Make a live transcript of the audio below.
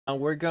I'm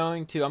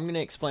going to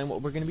explain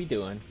what we're going to be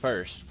doing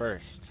first.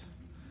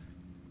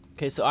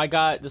 Okay, so I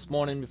got this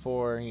morning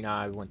before,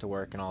 I went to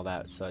work and all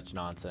that such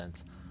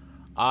nonsense.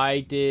 I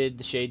did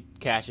the shade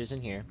caches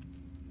in here.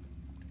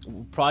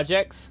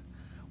 Projects,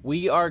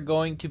 we are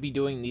going to be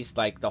doing these,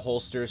 like the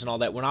holsters and all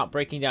that. We're not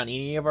breaking down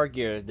any of our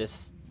gear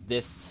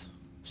this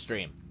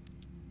stream.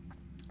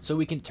 So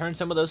we can turn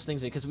some of those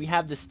things in, because we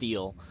have the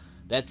steel.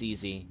 That's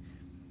easy.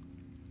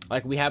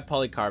 Like, we have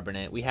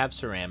polycarbonate, we have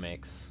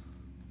ceramics.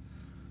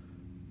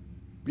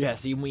 Yeah,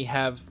 see, we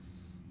have...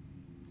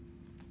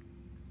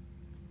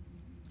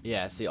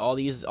 Yeah, see, all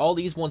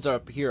these ones are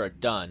up here are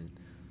done.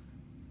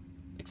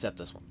 Except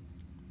this one.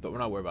 But we're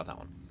not worried about that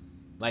one.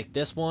 Like,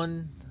 this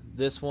one,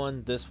 this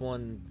one, this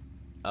one,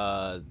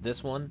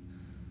 this one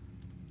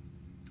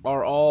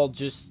are all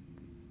just,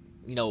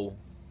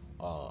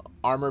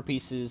 armor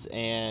pieces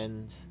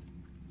and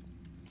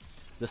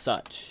the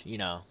such,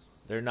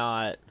 They're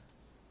not...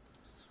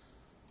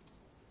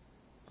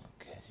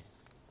 Okay.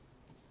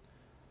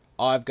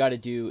 All I've got to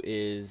do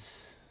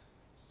is...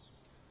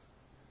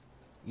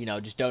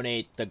 just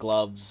donate the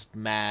gloves,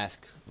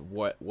 mask,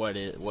 what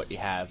you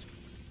have.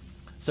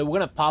 So we're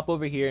gonna pop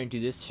over here and do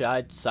this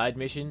side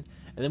mission,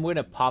 and then we're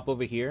gonna pop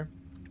over here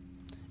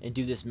and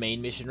do this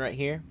main mission right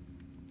here.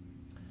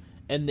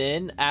 And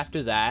then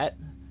after that,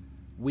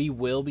 we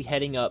will be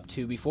heading up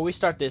to, before we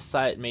start this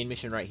main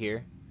mission right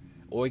here,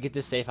 or get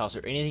this safe house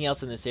or anything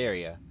else in this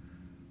area,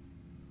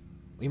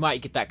 we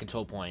might get that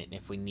control point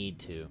if we need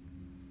to.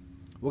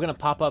 We're gonna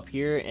pop up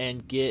here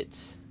and get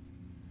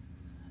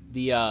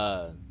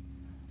the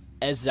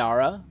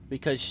Azara,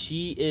 because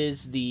she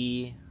is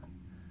the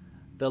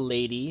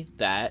lady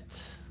that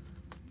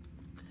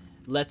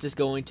lets us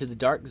go into the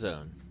dark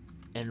zone,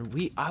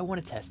 and I want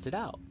to test it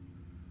out.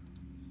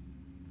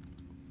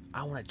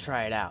 I want to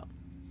try it out.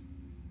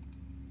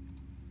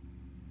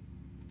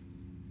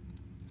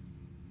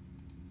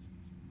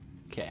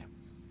 Okay,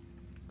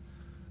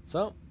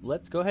 so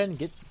let's go ahead and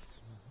get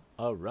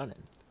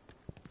running.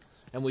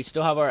 And we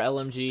still have our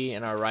LMG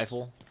and our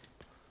rifle.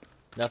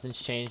 Nothing's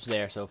changed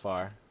there so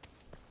far.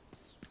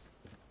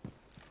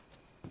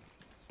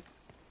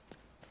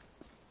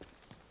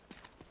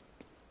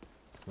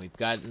 We've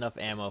got enough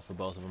ammo for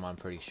both of them, I'm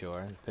pretty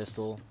sure. The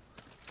pistol,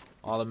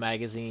 all the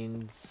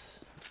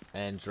magazines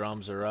and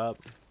drums are up.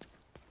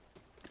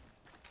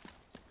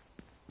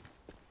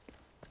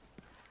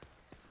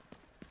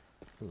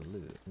 Ooh,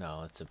 loot.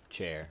 No, it's a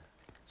chair.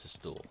 It's a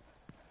stool.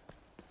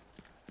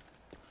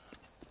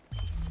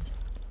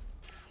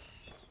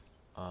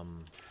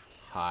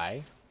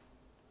 Hi.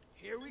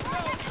 Here we go!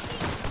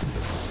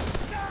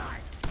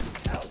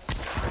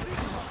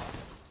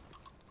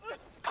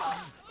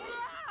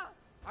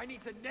 I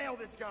need to nail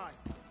this guy.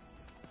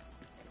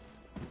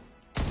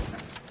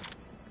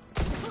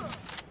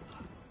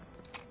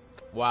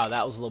 Wow,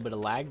 that was a little bit of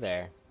lag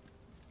there.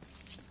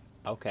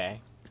 Okay.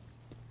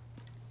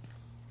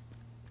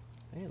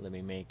 Hey, let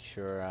me make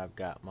sure I've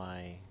got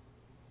my...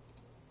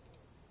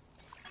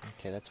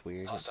 Okay, that's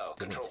weird. It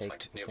didn't take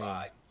the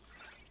thing.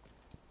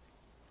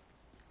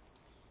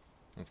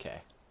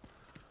 Okay.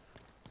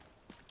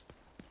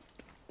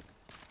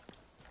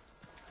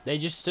 They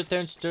just sit there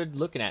and stood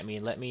looking at me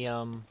and let me,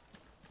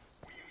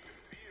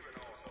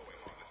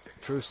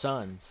 True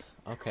Sons.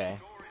 Okay.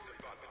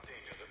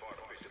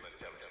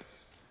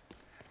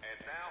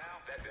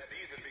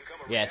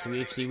 Yeah, so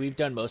we've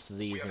done most of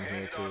these in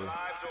here too.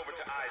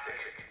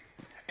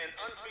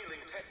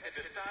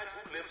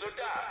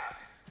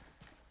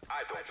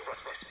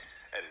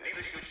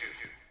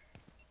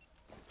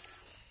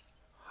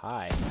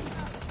 Hi.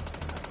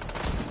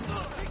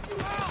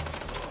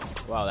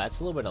 Wow, that's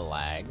a little bit of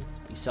lag.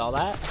 You saw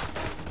that?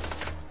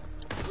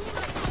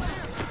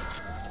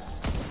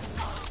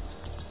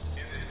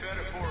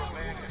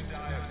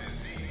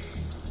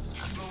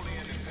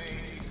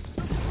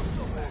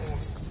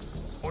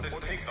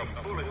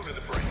 A bullet to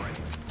the brain.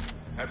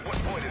 At what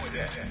point is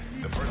death?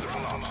 The person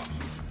belongs.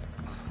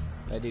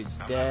 That dude's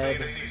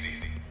dead.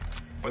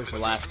 Where's the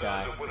last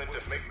guy? Willing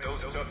to make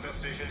those tough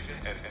decisions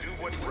and do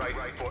what's right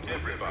for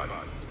everybody.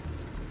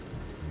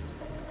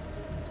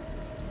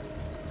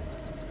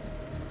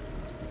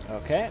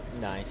 Okay,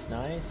 nice.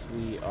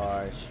 We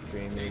are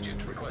streaming.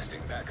 Agent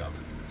requesting backup.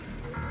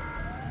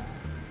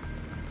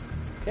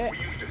 Okay. We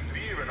used to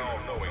fear an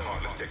all-knowing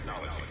heartless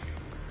technology.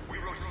 We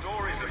wrote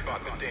stories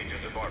about the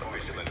dangers of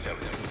artificial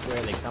intelligence. Where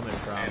are they coming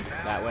from?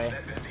 That way?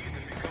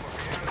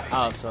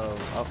 Oh, so,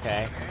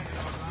 okay.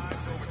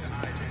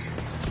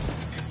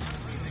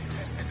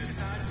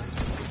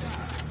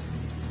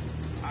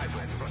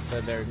 So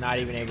they're not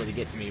even able to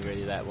get to me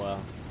really that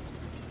well.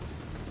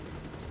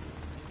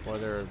 Or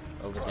they're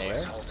over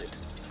there.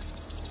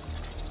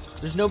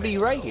 There's nobody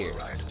right here.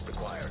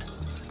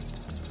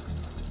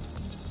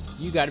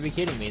 You gotta be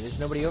kidding me. There's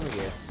nobody over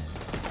here.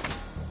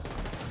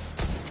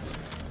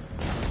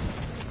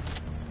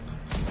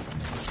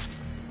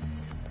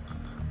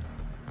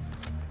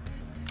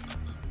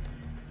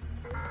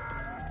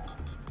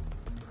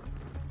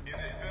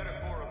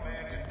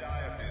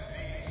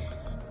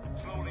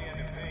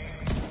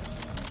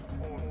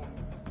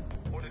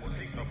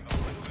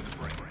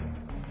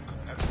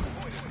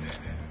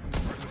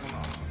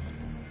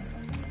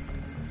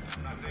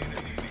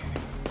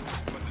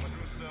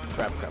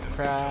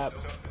 crap.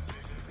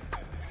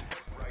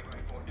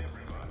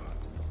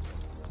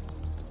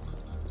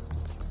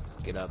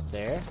 Get up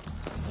there.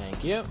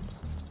 Thank you.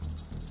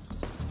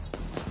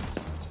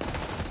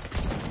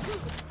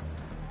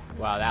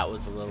 Wow, that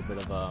was a little bit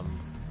of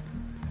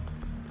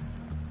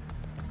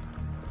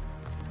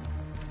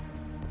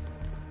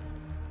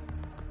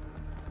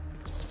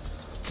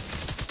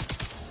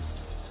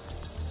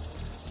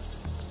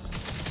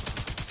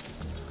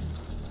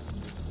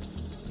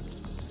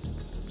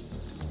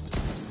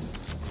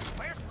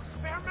Where's my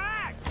spare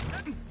mag?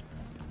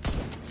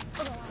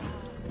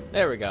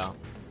 There we go.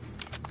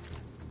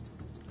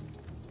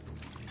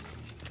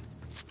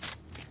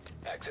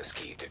 Access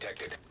key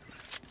detected.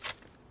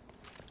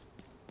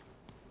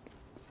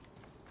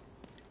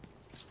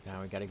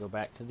 Now we gotta go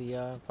back to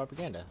the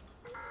propaganda.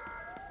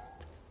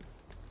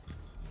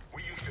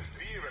 We used to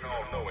fear an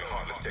all-knowing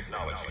heartless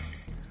technology.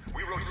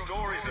 We wrote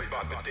stories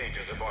about the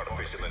dangers of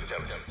artificial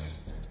intelligence.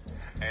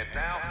 And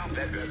now,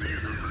 that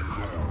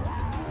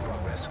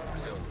Progress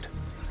resumed.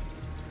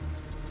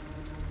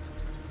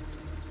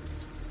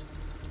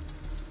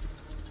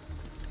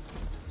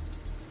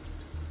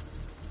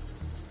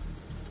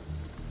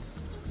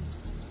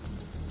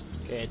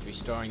 Okay, it's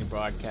restoring the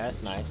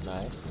broadcast. Nice,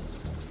 nice.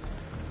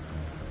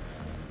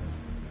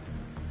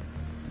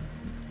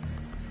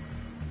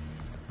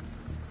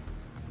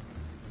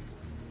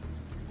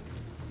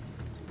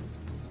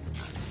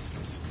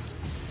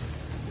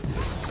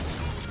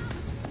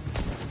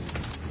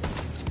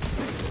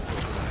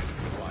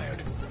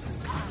 Acquired.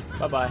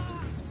 Bye-bye.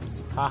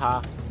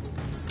 Haha.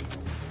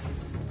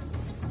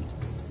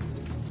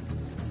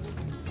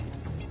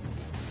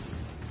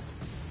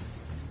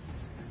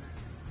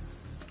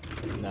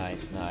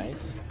 Nice,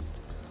 nice.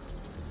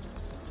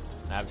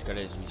 I've just got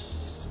to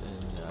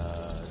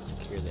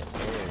secure the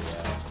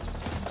area,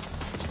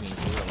 which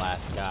means you're the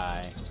last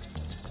guy.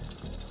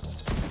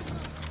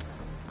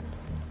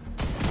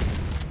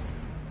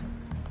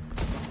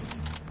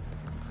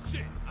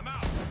 Shit, I'm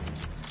out.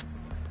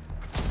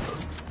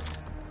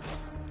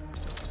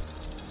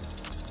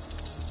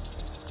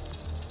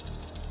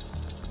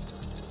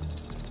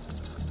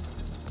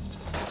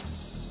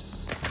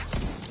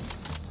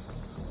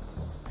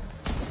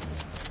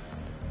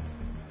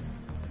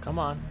 Come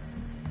on.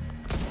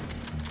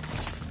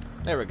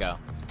 There we go.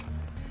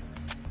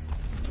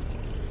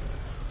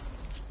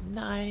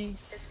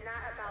 Nice.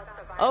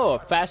 Oh, a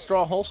fast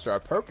draw holster, a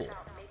purple.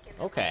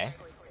 Okay.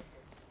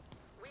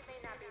 We may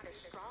not be the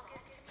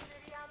strongest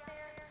community out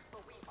there,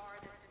 but we are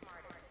the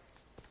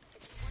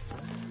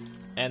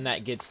smartest. And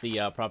that gets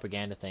the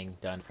propaganda thing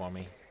done for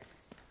me.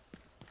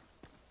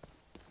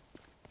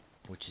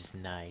 Which is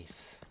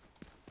nice.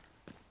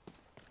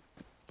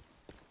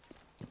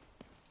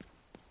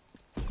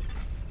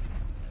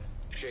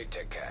 Shade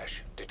tech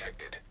cache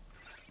detected.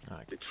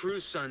 The True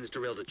Sons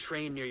derailed a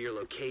train near your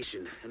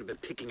location and have been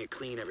picking it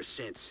clean ever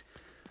since.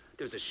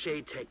 There's a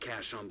Shade Tech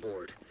cache on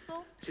board.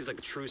 Seems like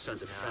the True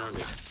Sons have found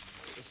it.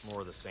 It's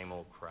more of the same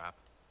old crap.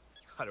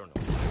 I don't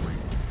know.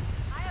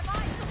 I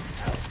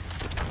have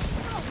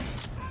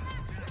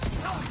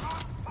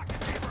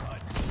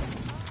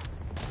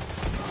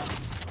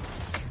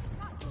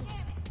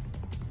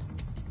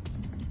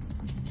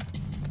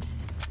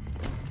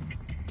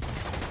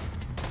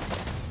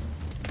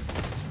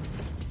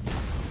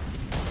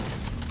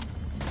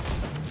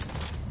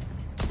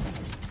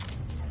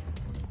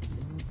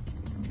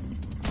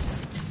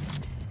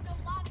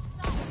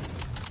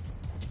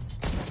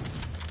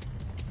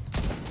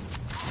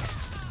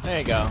There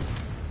you go.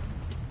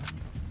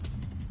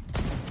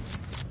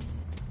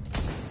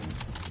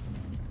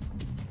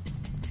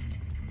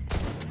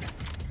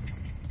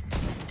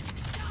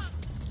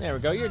 There we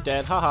go, you're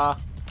dead, haha.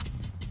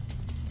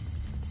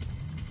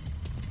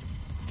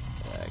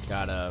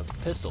 Got a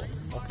pistol,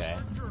 okay.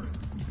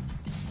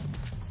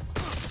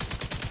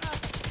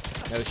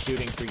 No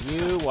shooting for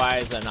you, why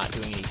is that not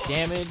doing any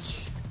damage?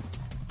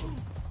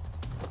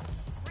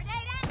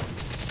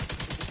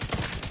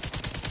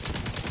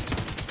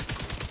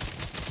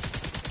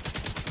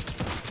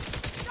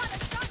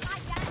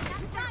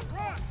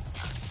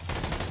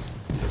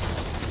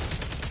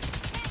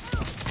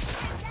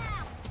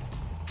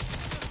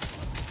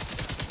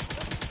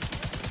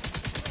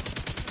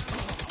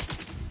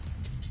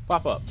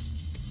 Pop up.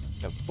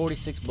 Got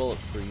 46 bullets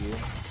for you.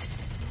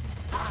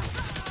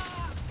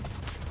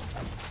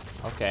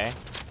 Okay.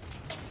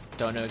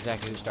 Don't know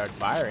exactly who started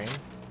firing.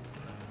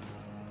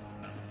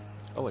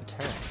 Oh, a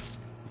turret.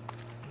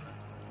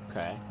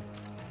 Okay.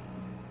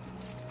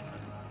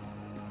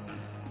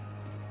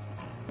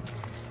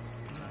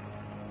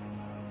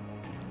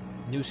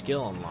 New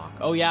skill unlock.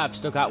 Oh yeah, I've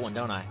still got one,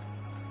 don't I?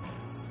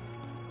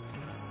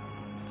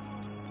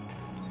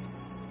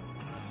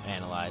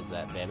 Analyze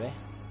that, baby.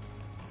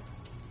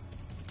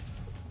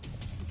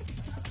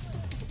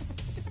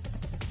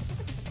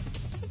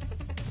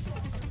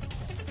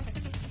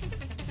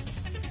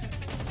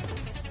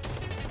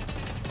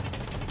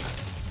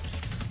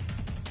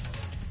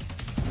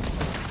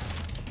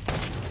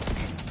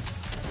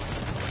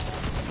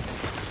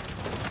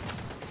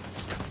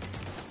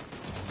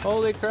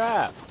 Holy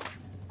crap!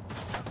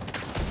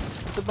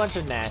 a bunch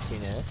of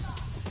nastiness.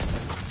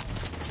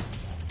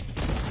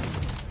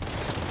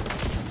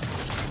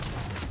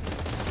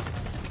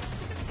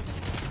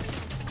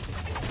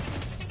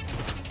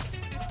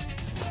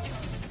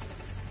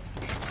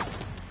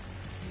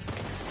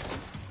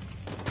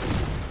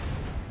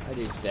 That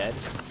dude's dead.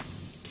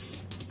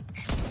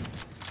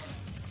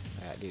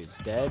 That dude's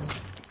dead.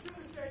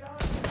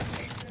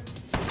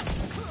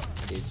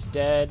 Dude's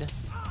dead.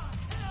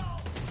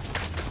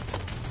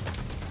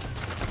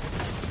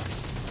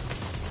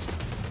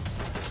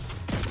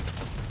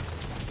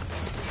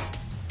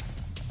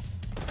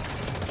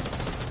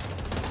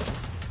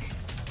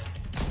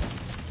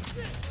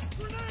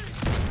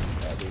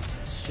 That dude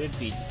should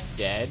be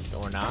dead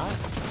or not.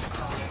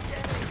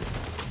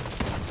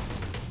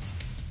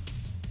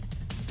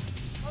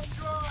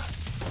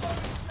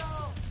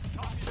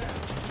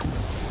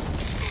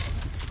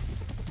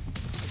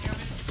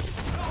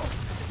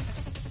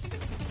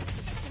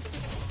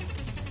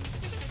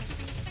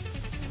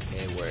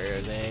 Okay, where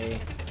are they?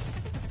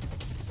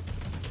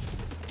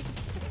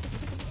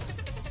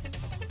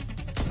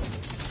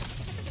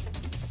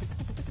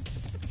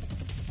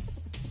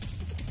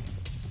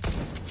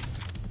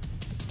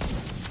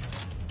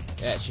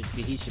 That should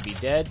be, he should be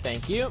dead,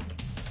 thank you.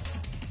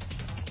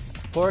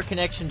 Poor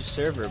connection to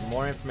server,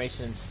 more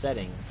information in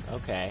settings.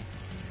 Okay.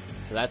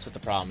 So that's what the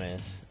problem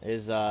is.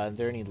 Is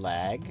there any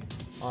lag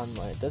on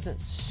my, it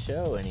doesn't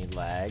show any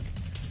lag.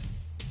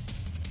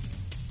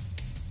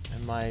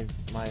 And my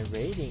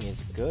rating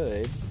is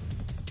good.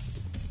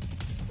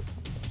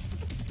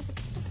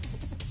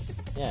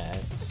 Yeah,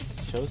 it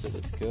shows that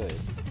it's good.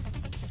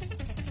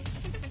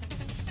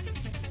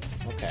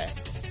 Okay.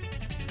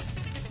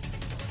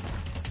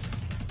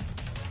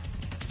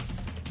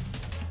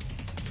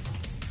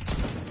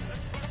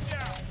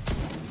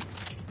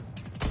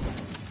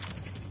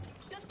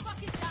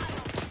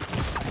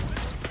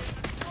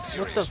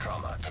 Serious the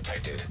trauma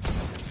detected.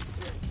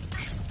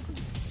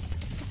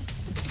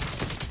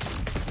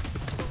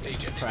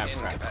 Agent Crap, crap,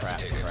 crap,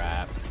 incapacitated.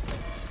 crap.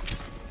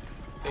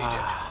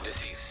 Agent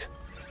deceased.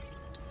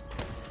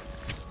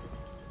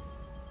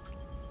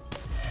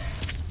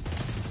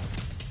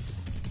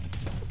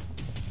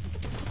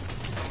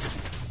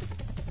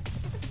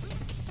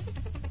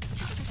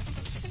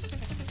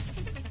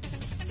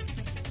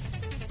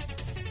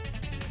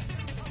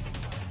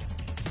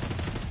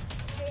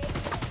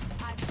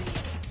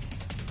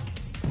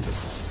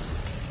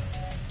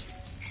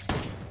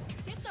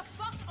 Get the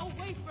fuck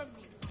away from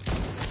me!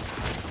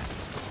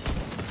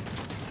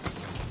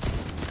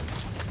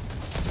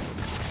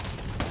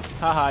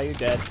 Haha, you're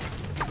dead.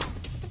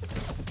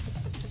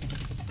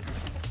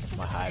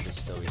 My hive is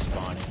still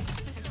respawning.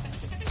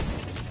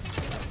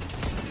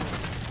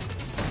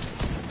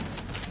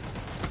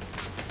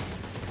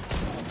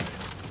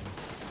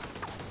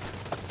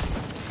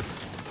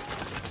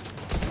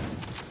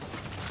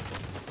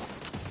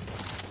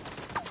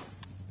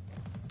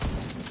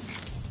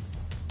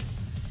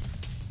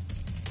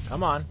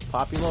 Come on,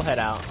 pop your little head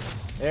out.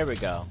 There we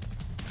go.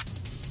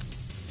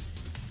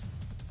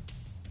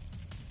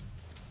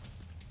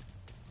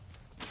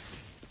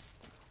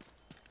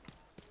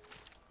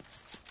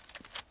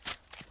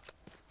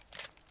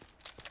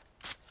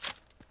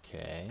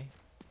 Okay.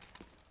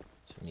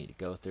 So we need to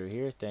go through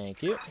here,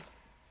 thank you.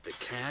 The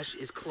cache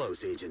is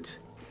close, Agent.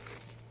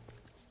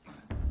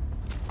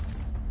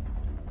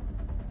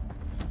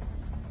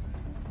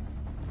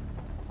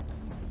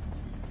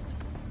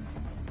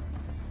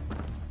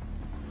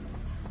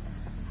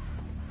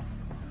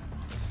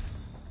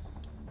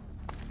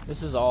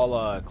 This is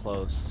all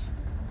close,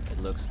 it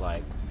looks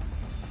like.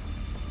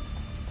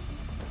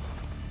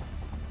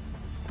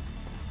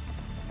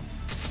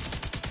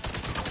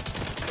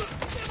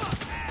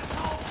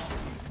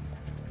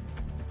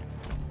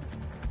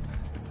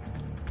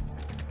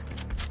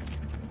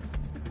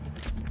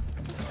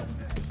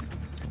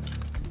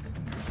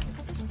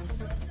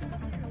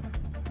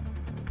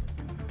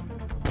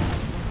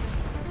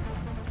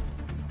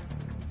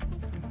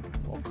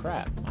 Well,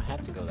 crap, I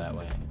have to go that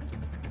way.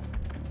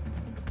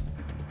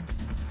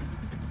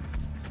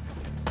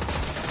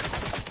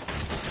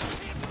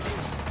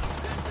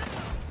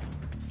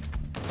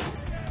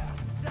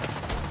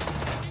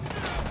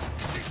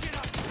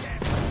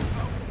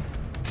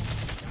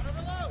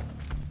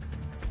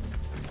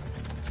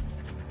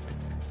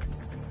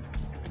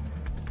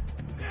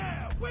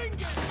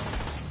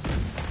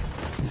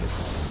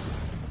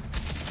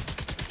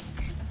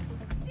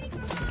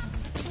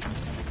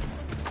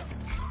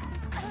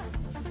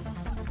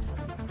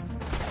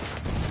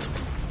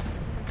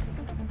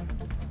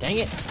 Dang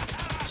it!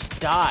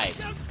 Just died.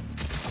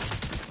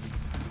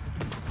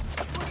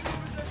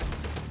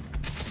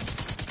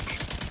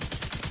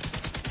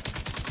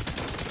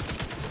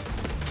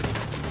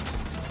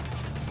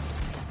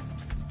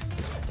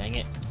 Dang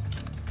it.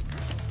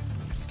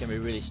 It's gonna be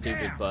really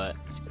stupid, but...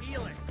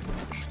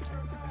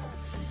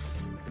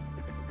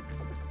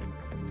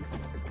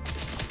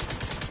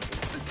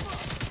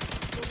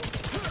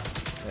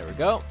 There we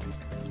go.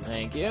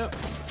 Thank you.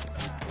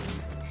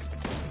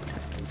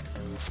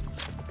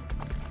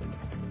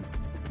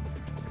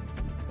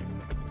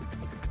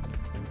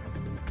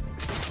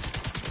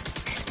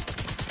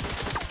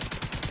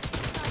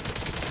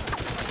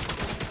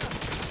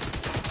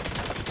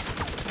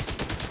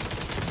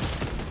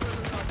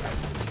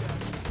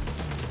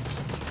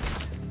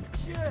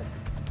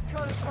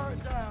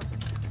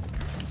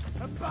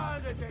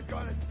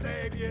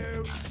 save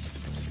you.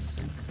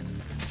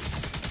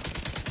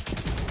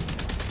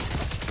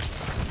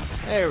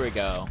 There we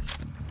go.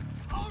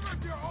 I'll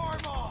rip your arm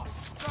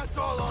off. That's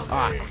all I'll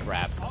Ah, need.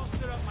 crap. I'll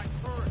set up my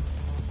turret.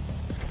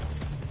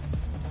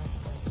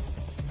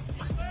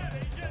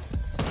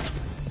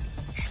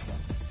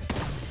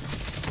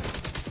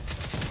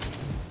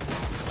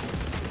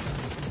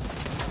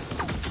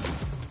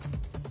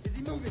 Is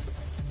he moving?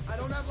 I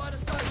don't have line of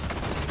sight.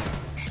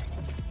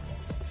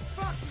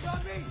 Fuck, he's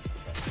on me!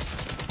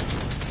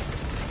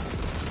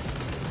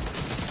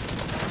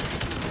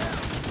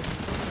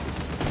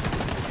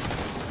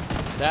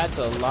 That's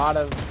a lot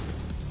of...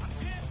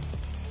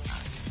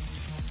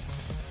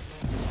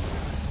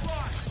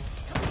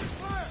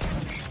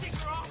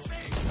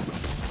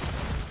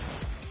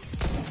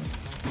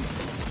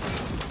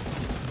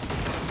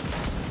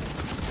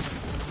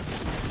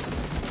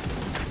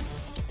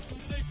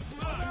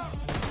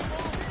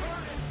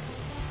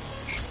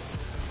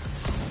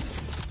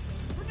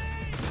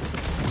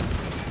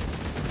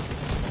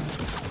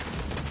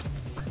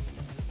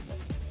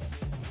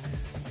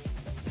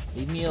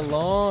 Leave me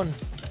alone.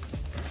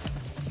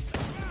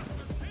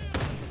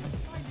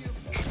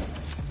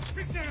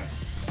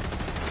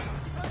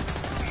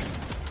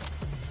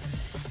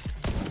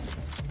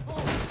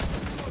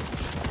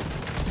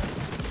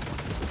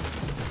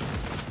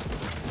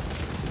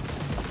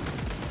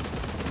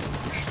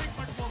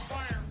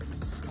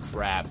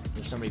 Crap.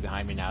 There's somebody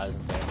behind me now,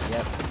 isn't there?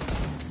 Yep.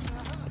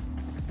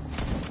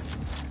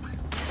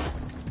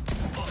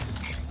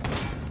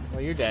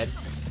 Well, you're dead.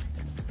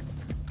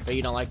 But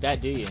you don't like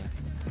that, do you?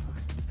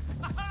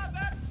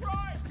 That's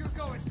right. You're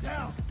going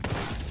down.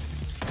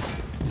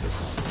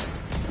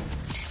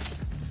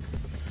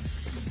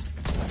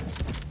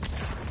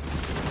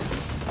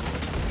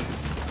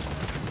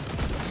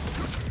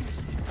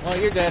 Well,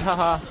 you're dead,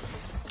 haha.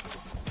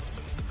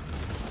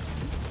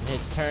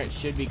 His turret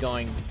should be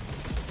going...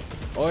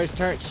 Or his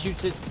turret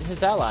shoots at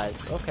his allies.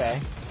 Okay.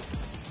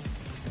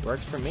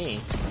 Works for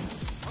me.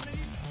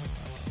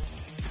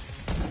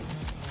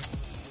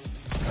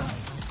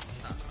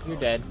 You're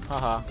dead,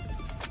 haha.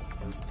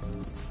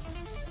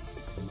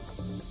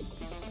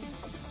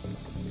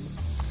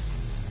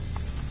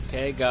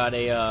 Okay, got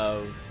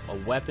a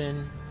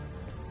weapon.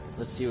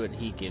 Let's see what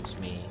he gives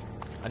me.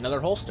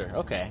 Another holster,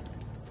 okay.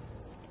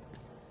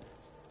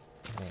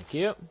 Thank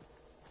you.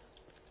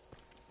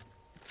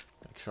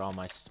 Make sure all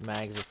my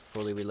mags are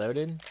fully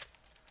reloaded.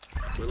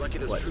 We're lucky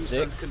those What, true 6?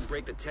 sons couldn't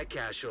break the tech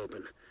cache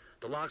open.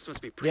 The locks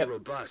must be pretty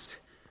robust.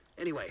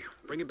 Anyway,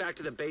 bring it back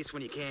to the base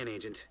when you can,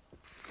 Agent.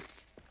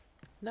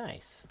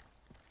 Nice.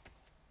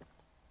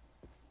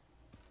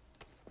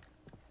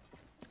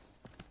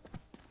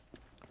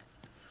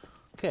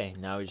 Okay,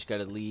 now we just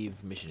gotta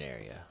leave mission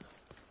area.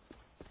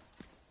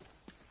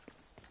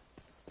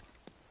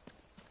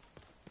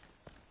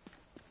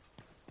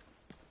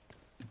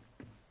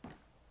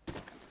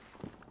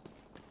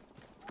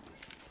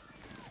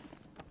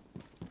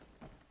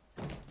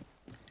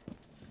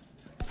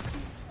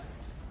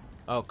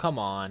 Oh, come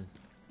on.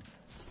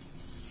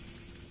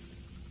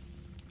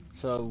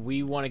 So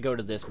we want to go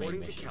to this main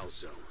According to mission.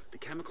 Kelso, the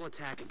chemical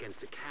attack against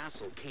the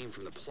castle came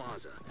from the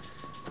plaza.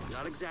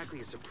 Not exactly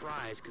a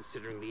surprise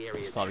considering the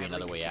area is Probably heavily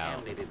another way out.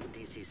 contaminated with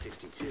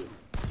DC-62.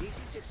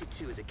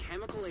 DC-62 is a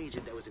chemical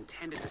agent that was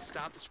intended to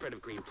stop the spread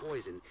of green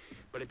poison,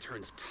 but it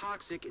turns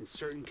toxic in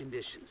certain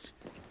conditions.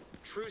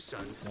 True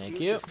Sons seem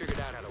to have figured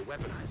out how to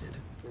weaponize it.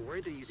 We're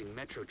worried they're using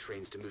metro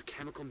trains to move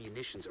chemical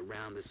munitions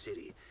around the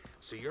city.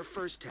 So your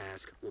first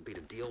task will be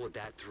to deal with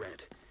that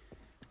threat.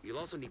 You'll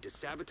also need to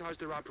sabotage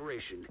their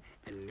operation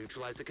and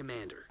neutralize the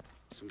commander,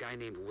 some guy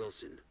named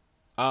Wilson.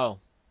 Oh.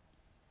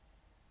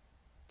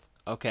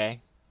 Okay.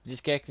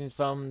 Disconnected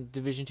from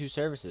Division 2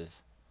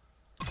 services.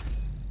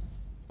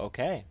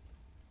 Okay.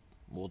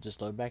 We'll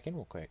just load back in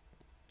real quick.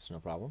 It's no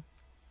problem.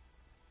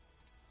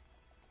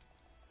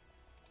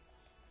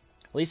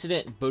 At least it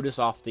didn't boot us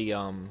off the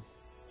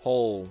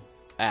whole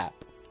app.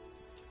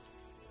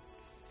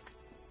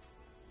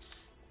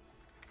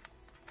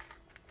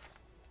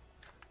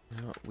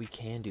 No, we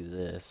can do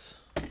this.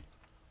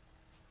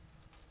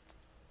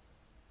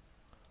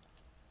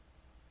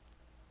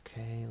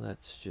 Okay,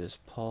 let's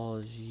just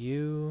pause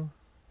you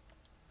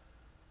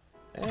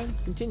and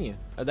continue.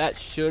 That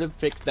should have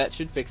fixed. That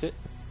should fix it.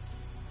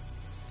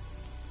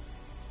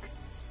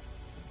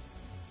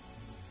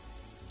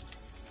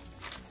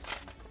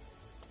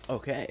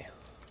 Okay.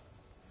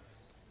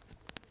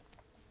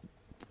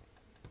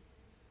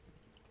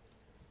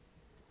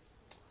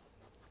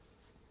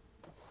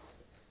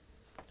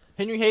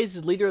 Henry Hayes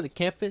is leader of the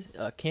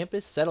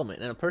campus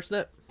settlement and a person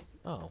that...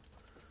 Oh.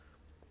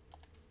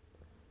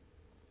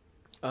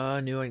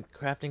 New on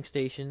crafting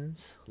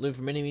stations. Looking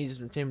for many means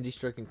of obtaining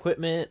destructing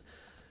equipment.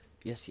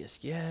 Yes, yes,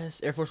 yes.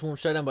 Air Force One was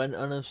shot down by an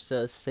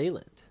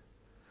assailant.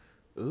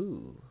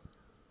 Ooh.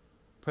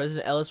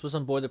 President Ellis was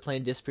on board the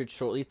plane, disappeared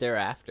shortly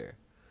thereafter.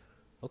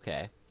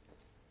 Okay.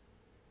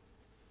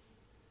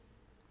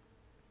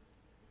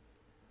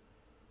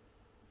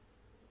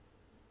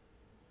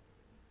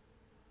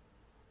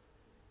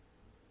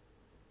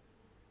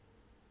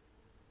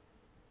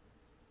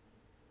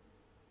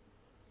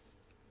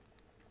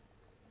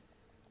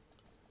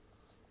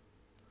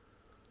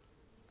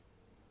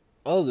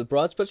 Oh, the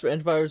broad spectrum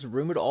antivirus is a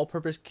rumored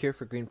all-purpose cure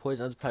for green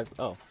poison. Other pipe.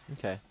 Oh,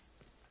 okay.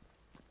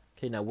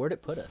 Okay, now where'd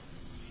it put us?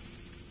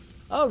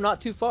 Oh,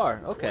 not too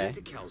far. Okay.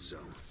 According to Kelso,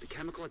 the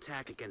chemical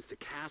attack against the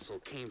castle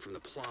came from the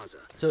plaza.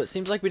 So it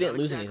seems like we didn't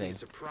lose exactly anything. A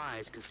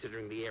surprise,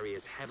 considering the area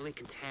is heavily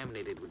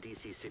contaminated with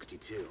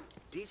DC-62.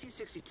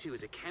 DC-62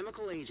 is a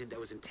chemical agent that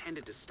was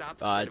intended to stop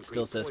the spread It of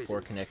still green says poison,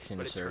 poor connection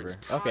but to it turns server.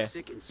 Okay.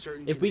 toxic in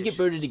certain If we get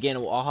conditions. booted again,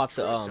 I'll have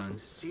to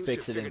Sons seems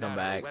fix to it have and figured come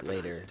out how to back weaponize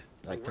later, it.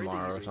 like Already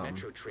tomorrow or using something.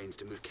 metro trains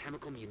to move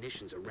chemical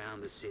munitions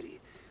around the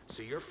city.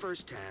 So your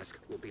first task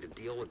will be to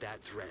deal with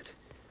that threat.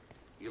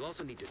 You'll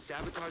also need to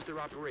sabotage their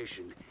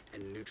operation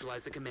and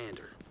neutralize the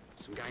commander,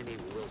 some guy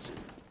named Wilson.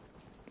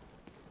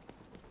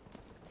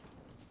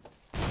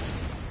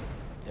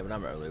 Yeah, but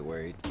I'm not really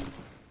worried.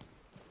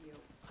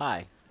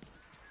 Hi.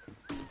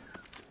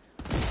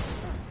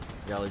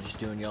 Y'all are just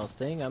doing y'all's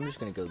thing. I'm just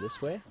gonna go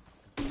this way.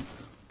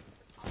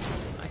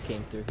 I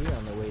came through here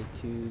on the way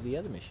to the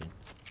other mission.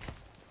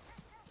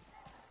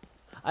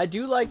 I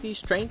do like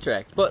these train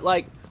tracks, but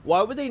like,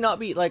 why would they not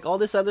be like all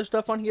this other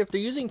stuff on here? If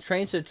they're using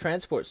trains to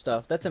transport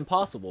stuff, that's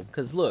impossible.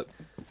 Because look,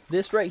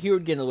 this right here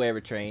would get in the way of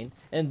a train,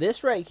 and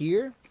this right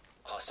here,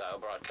 Hostile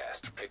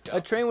broadcast picked a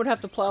up. train would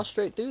have to plow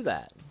straight through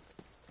that.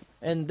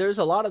 And there's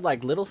a lot of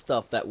like little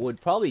stuff that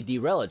would probably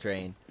derail a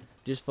train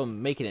just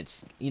from making it,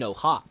 you know,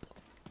 hop.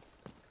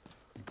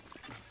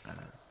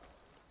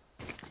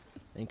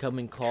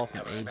 Incoming call from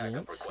Incoming backup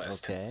agent.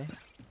 request. Okay.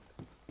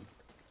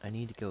 I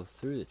need to go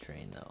through the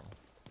train though.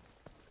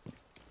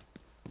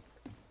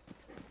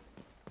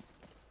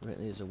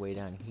 Apparently there's a way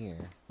down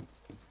here.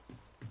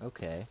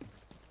 Okay.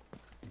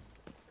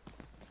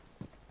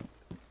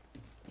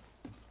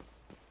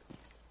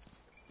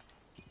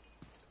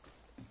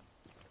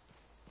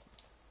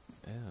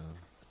 Oh.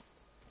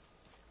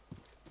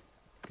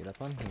 Get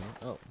up on here.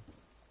 Oh.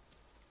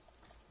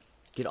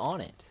 Get on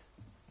it.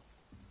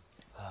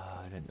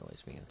 It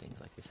annoys me when things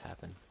like this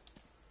happen.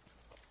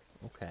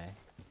 Okay.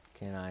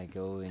 Can I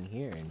go in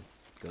here and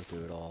go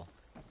through it all?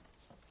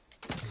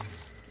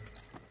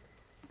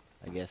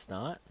 I guess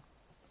not.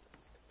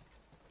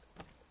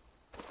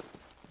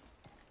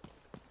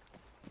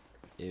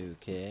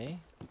 Okay.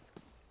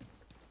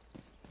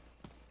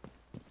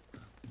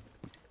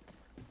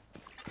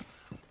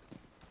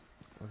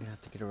 We're gonna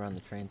have to get around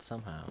the train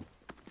somehow.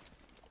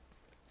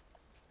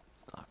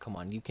 Oh, come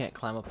on, you can't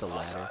climb up the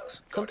ladder.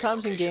 Hostiles.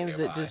 Sometimes in Guarding games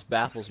it location just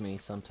baffles me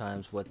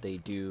sometimes what they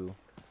do.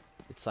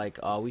 It's like,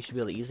 oh, we should be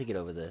able to easily get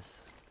over this.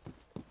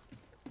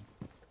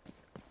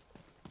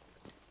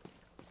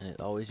 And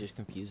it always just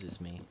confuses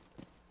me.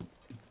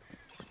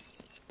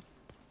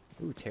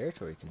 Ooh,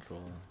 territory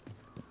control.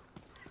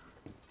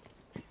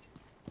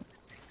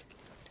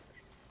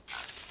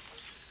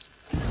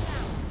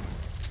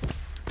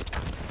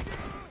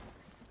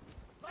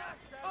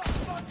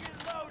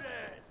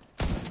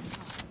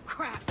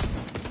 Crap!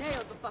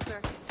 Nailed the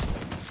fucker.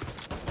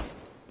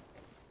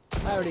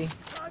 Howdy.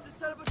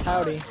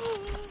 Howdy.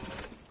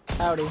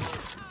 Howdy.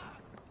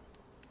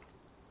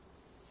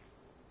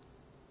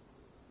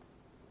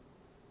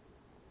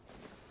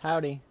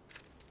 Howdy.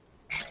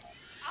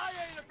 I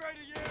ain't afraid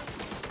of you.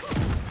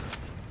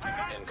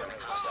 Incoming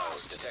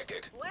hostiles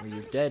detected. Well,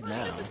 you're dead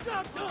now.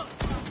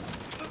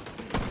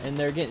 And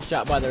they're getting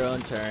shot by their own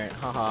turret.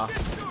 Haha.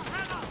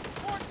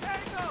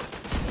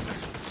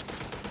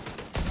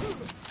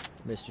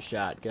 Mr.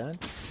 Shotgun.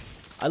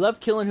 I love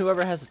killing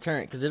whoever has a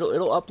turret because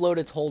it'll upload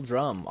its whole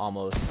drum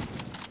almost.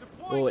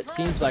 Well, it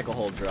seems like a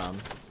whole drum.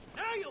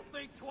 Now you'll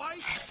think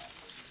twice.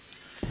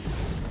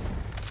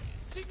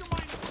 Seeker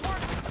mine is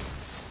working.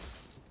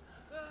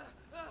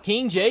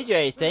 King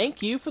JJ,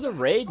 thank you for the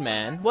raid,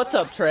 man. What's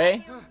up,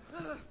 Trey?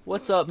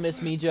 What's up, Miss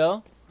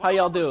Mijo? How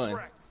y'all doing?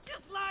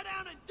 Just lie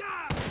down and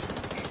die.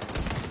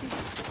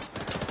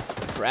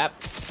 Crap.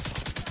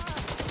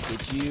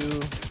 Did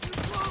you?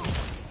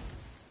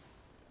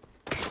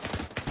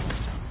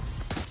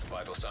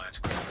 Vital signs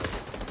critical.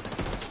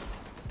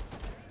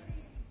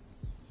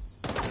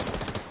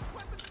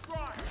 Weapons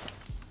dry.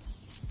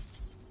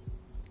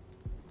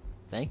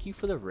 Thank you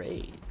for the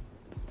raid.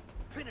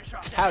 Finish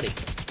off that. Howdy.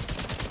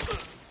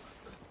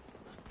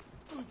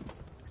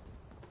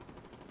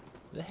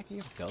 Where the heck are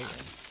you going?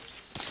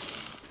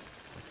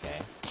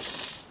 Okay.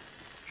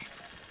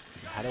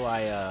 How do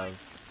I,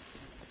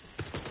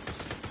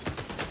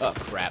 oh,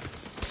 crap.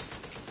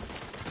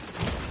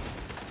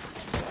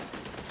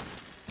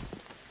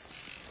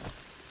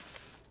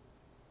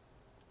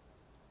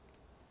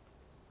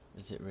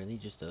 Is it really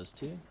just those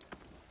two?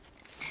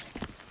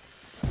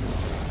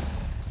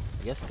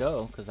 I guess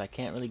go, because I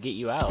can't really get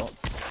you out.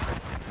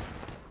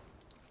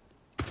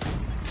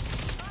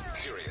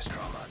 Serious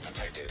trauma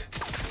detected.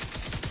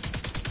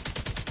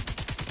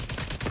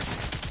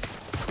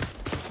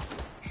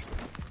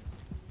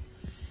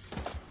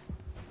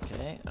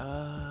 Okay,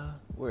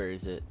 where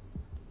is it?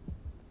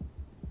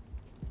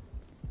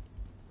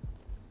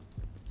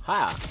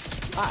 Hi.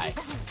 Hi.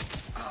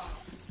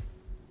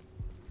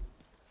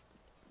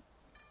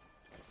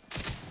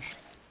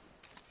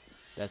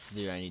 That's the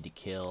dude I need to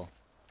kill.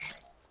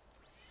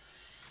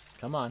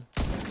 Come on.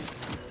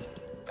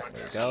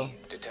 There we go.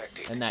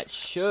 Detected. And that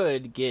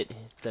should get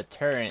the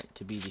turret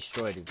to be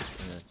destroyed.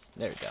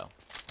 There we go.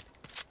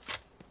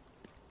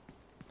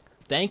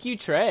 Thank you,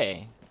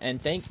 Trey, and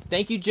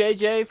thank you,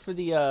 JJ, for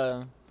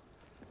the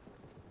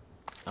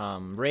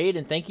raid,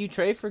 and thank you,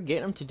 Trey, for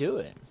getting him to do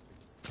it.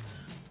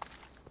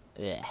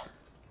 Yeah.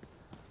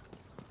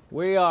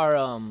 We are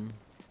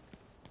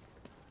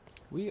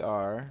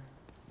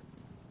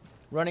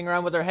running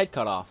around with our head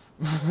cut off,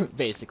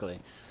 basically.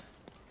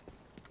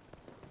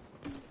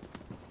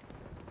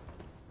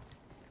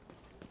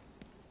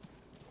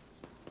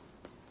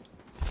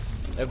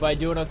 Everybody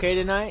doing okay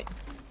tonight?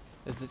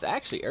 This is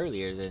actually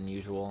earlier than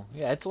usual.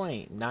 Yeah, it's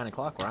only 9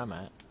 o'clock where I'm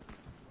at.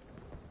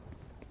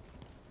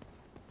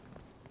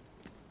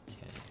 Okay.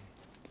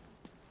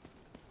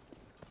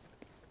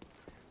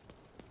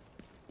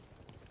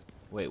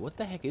 Wait, what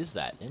the heck is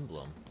that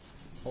emblem?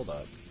 Hold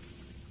up.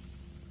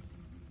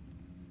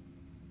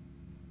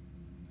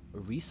 A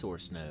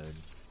resource node.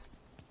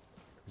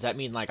 Does that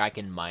mean like I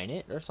can mine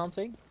it or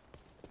something?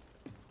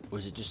 Or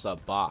is it just a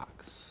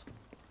box?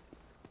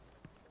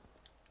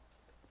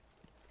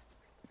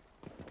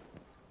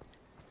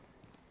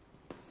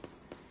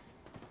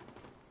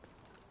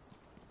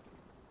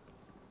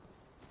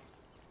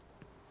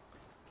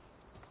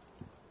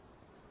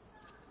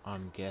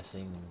 I'm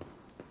guessing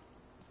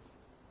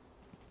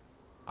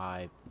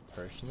I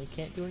personally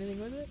can't do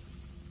anything with it?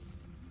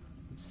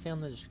 Let's say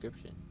on the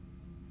description.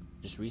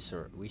 Just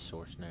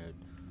resource node.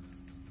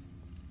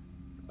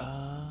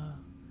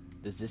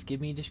 Does this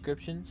give me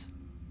descriptions?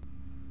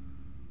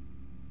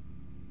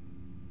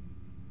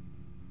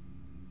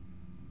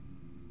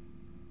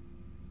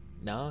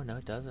 No,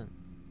 it doesn't.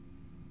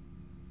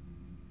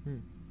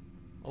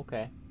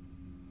 Okay.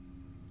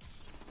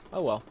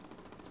 Oh well.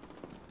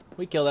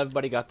 We killed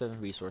everybody, got the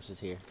resources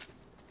here.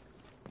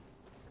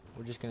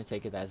 We're just gonna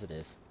take it as it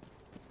is.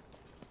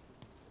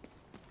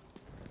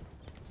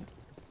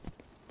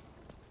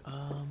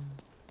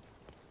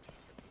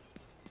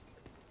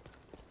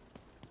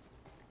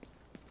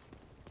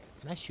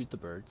 Can I shoot the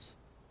birds?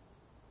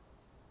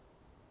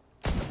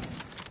 I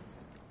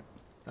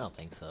don't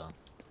think so.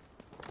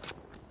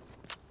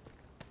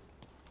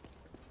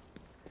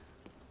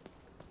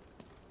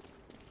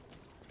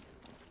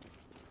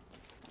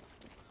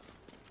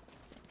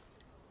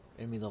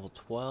 Enemy level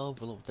 12,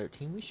 we're level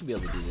 13. We should be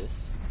able to do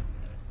this.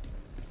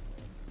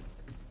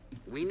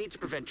 We need to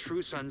prevent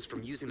True Sons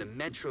from using the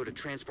Metro to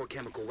transport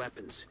chemical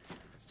weapons.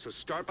 So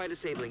start by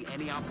disabling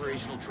any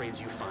operational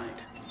trains you find.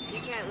 You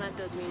can't let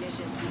those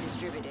munitions be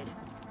distributed.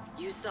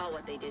 You saw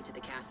what they did to the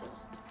castle.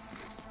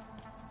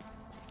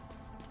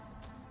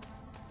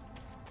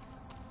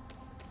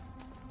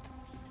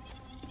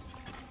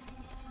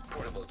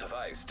 Portable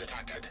device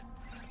detected.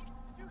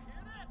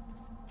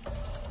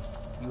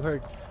 You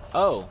heard?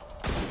 Oh!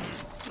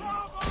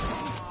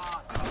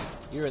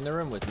 You're in the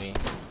room with me.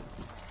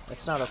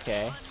 That's not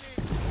okay.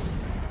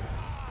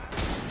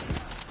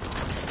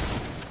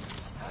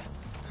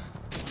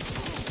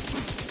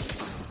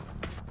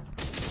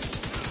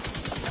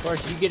 Of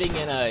course, you getting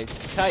in a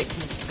tight,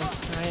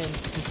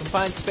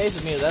 confined space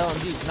with me with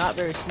LMG is not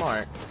very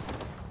smart.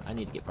 I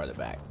need to get farther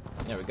back.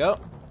 There we go.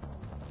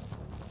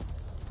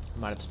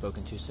 Might have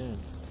spoken too soon.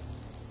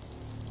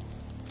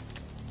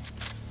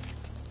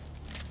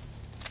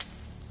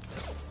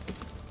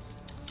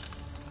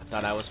 I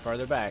thought I was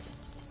farther back.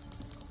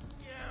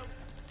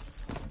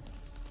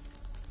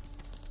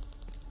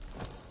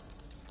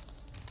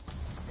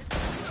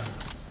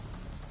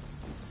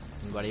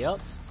 Anybody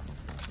else?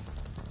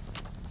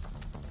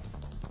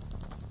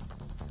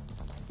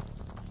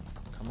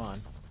 Come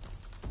on.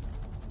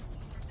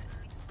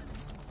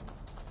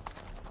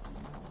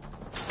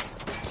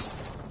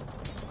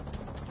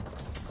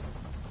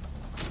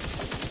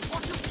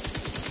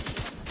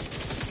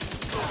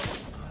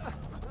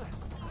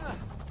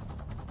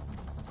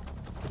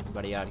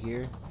 Anybody out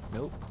here?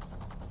 Nope.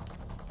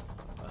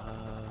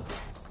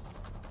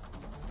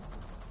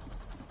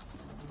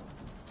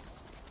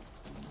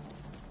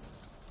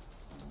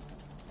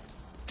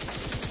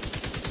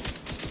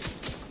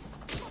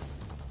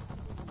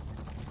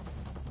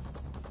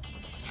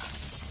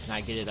 Can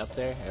I get it up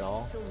there at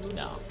all?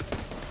 No.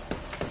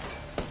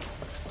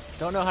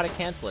 Don't know how to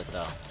cancel it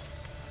though.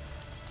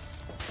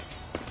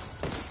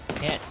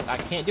 I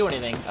can't do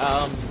anything.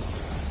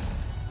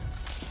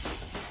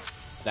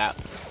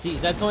 See,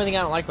 that's the only thing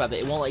I don't like about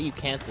it. It won't let you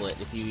cancel it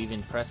if you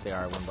even press the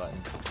R1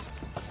 button.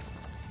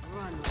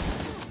 Run.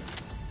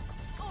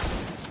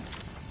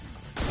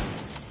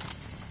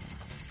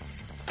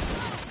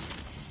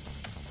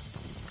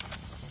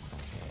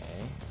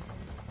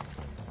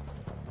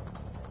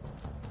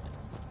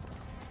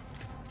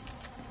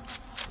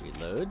 Okay.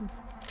 Reload.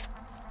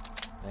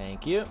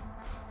 Thank you.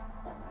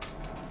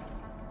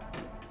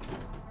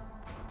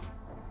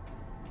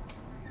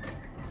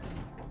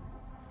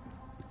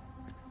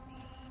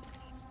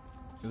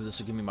 Ooh, this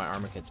will give me my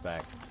armor kits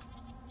back.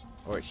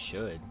 Or it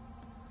should.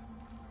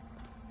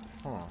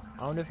 Huh.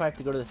 I wonder if I have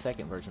to go to the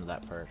second version of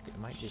that perk. It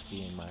might just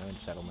be in my own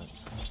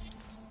settlements.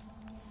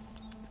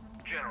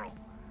 General,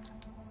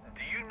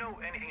 do you know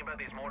anything about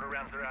these mortar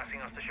rounds they're asking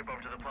us to ship over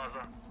to the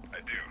plaza?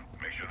 I do.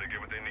 Make sure they get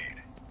what they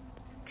need.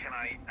 Can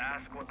I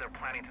ask what they're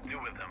planning to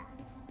do with them?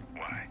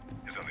 Why?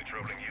 Is something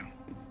troubling you?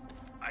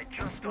 I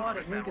just Squad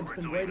at Lincoln's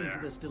been waiting for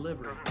this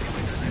delivery. Doesn't seem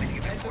like there's anything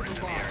important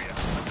in the area.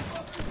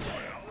 Well,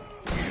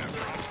 we have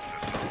problems to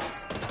solve.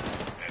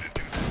 And to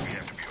do this, we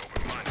have to be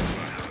open-minded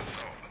about how to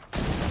solve them.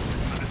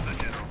 Understood,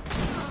 General?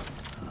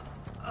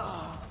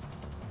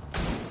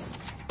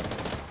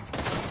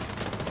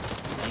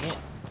 Dang it.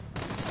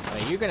 I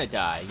mean, you're gonna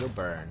die. You'll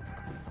burn.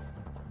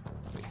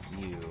 But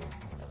you.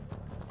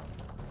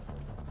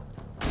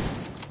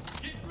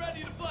 Get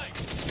ready to fight!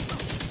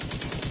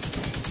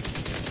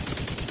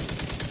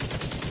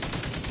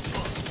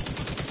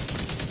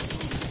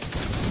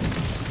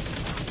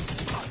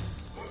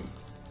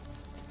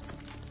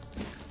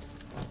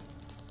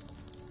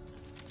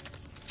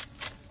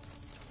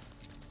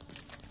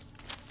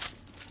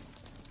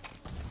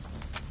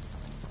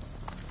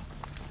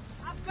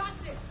 I've got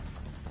this.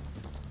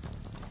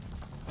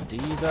 Do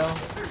you though?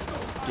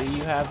 Do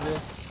you have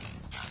this?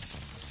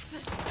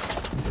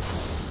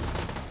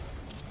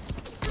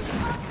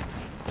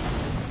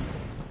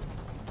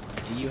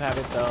 Do you have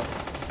it though?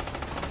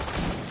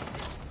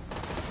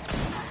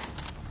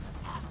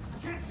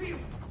 Can't see him.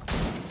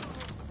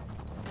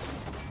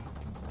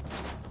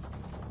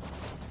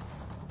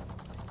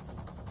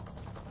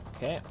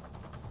 Okay.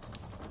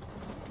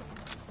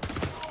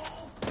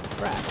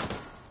 Crap.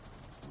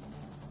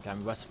 Got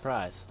me by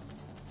surprise.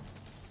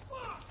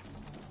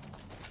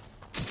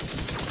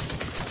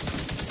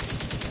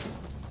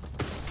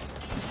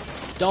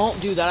 Don't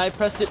do that. I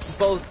pressed it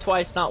both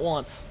twice, not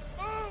once.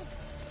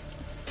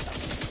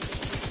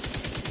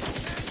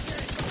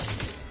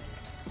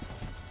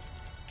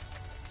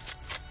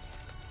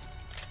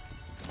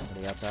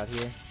 Anybody else out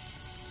here?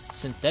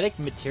 Synthetic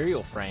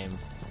material frame.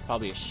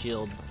 Probably a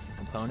shield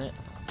component.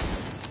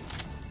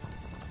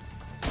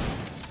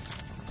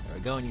 There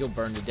we go, and you'll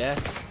burn to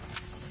death.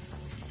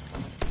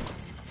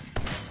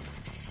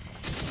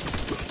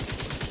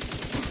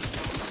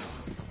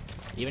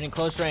 Even in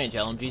close range,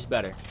 LMG's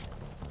better.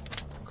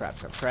 Crap,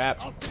 crap, crap.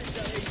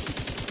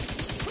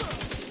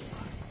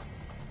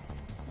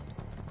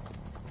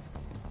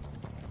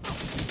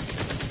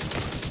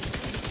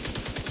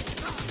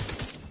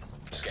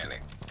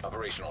 Scanning.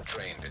 Operational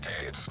train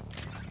detected.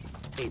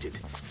 Agent,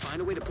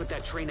 find a way to put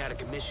that train out of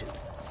commission.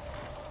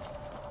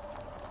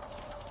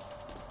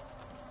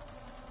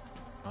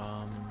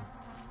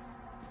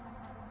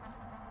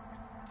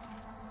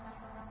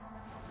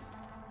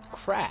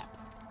 Crap.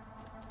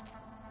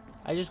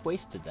 I just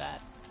wasted that.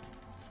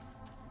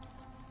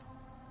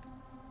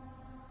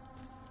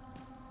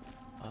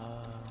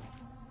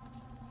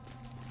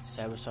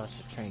 Sabotage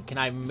the train. Can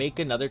I make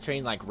another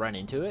train, like, run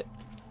into it?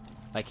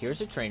 Like, here's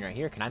a train right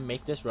here. Can I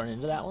make this run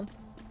into that one?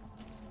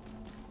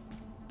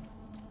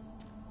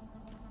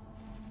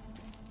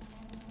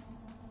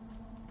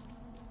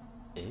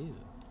 Ew.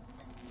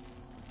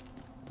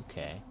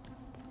 Okay.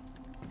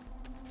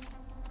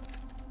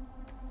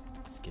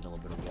 Let's get a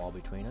little bit of wall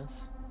between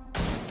us.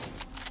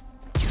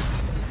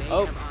 They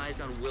have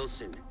eyes on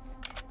Wilson.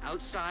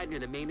 Outside near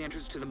the main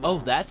entrance to the mall. Oh,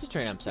 that's the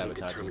train I'm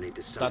sabotaging.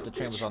 Thought the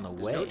train was on the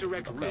way. There's no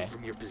direct okay. route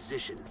from your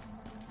position,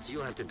 so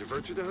you'll have to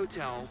divert through the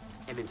hotel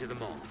and into the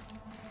mall.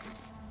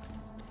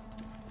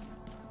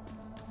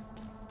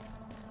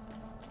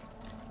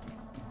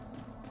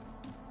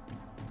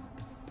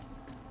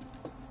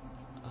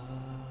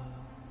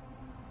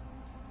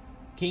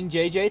 King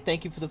JJ,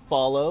 thank you for the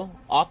follow.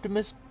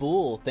 Optimus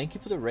Bull, thank you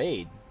for the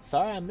raid.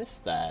 Sorry I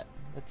missed that.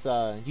 That's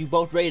you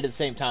both raided at the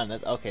same time.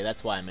 That's okay,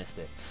 that's why I missed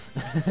it.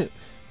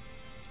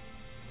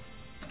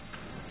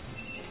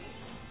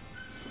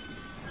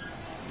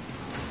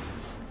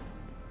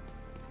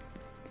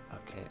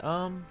 Okay,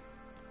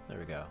 there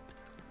we go.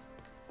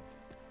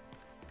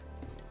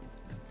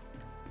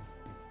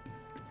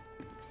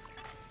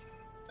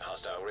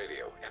 Hostile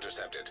radio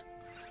intercepted.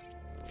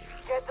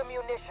 Get the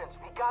munitions.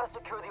 We gotta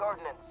secure the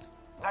ordnance.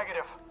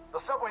 Negative. The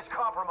subway's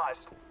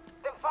compromised.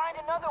 Then find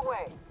another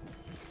way.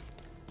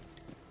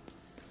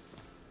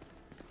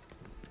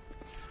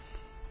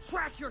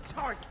 Track your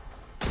target.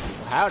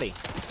 Well, howdy.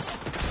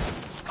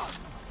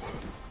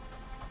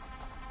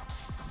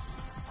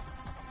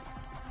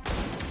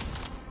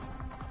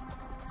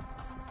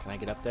 Can I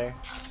get up there?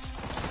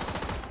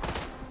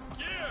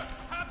 Yeah,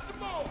 have some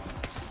more.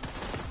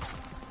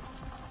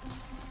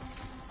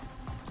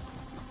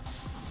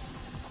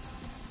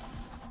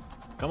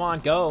 Come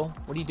on, go.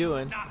 What are you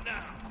doing? Not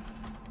now.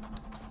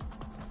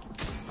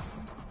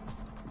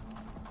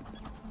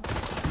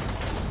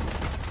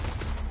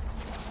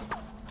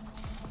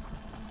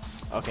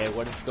 Okay,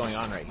 what is going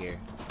on right here?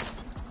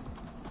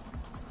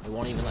 It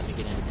won't even let me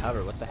get into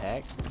cover. What the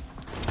heck?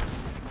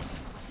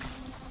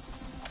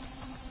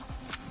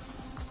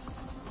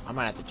 I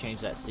might have to change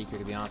that secret,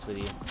 to be honest with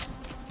you.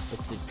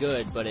 It's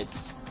good, but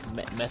it's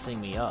messing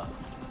me up.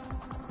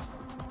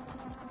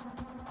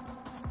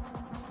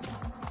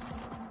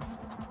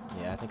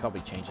 Yeah, I think I'll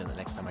be changing the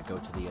next time I go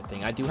to the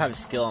thing. I do have a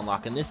skill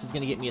unlock, and this is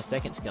going to get me a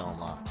second skill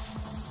unlock.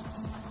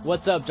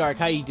 What's up, Dark?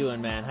 How you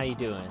doing, man? How you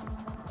doing?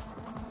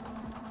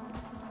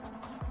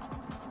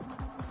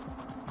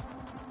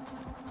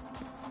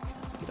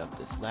 Let's get up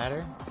this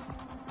ladder.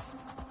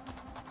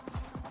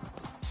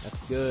 That's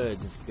good.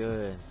 That's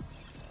good.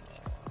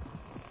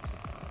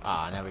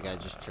 Ah, now we gotta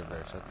just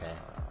traverse. Okay.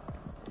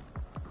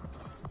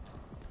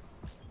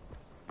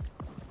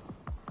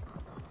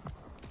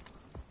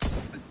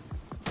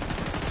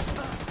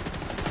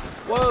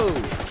 Whoa!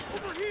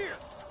 Over here!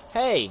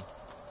 Hey!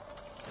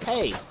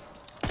 Hey!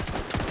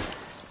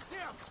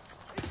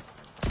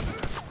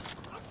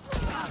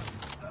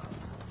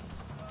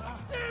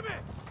 Damn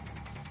it!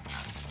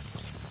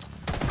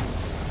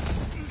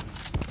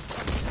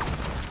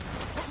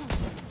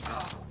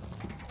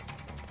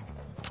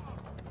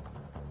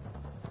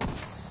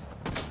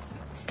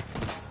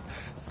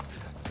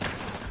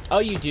 Oh,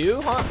 you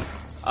do, huh?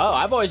 Oh,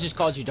 I've always just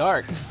called you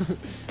Dark.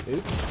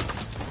 Oops.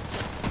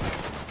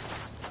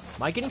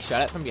 Am I getting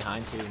shot at from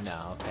behind too?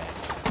 No, okay.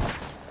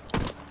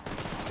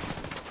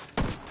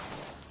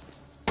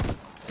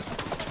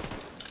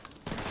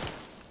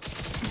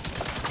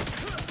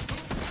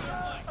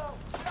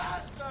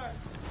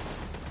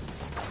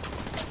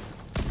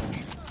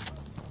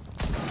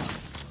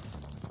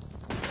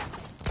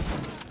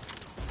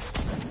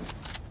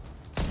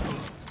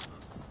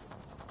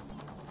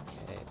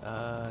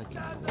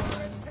 Give me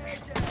one.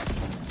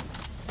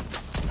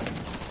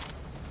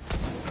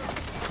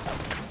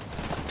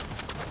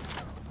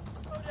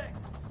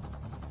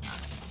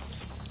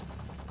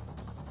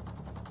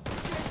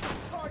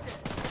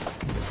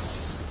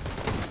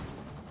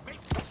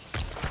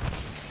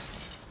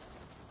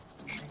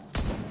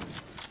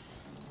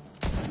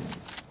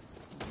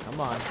 Come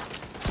on.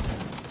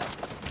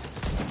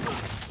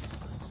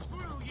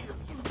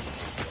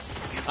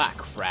 Ah,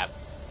 crap.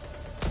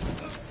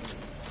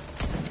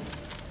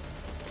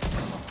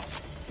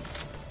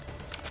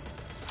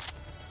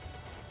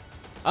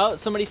 Oh,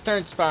 somebody's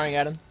started firing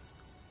at him.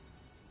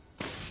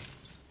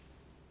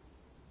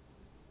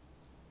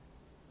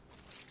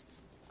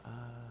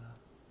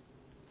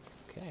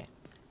 Okay.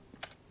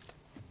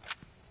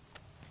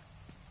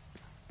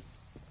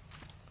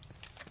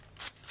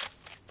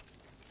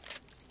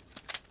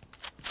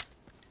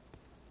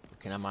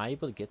 Okay, am I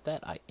able to get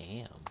that? I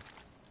am.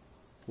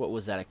 What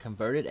was that? A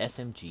converted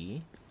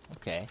SMG?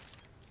 Okay.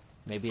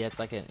 Maybe that's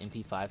like an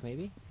MP5,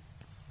 maybe?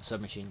 A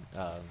submachine,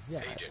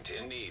 yeah. Agent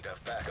in need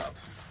of backup.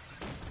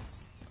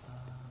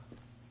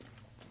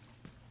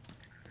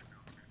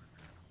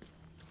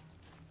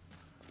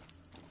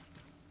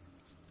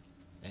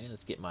 Okay,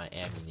 let's get my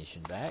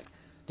ammunition back.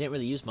 Didn't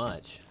really use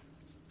much.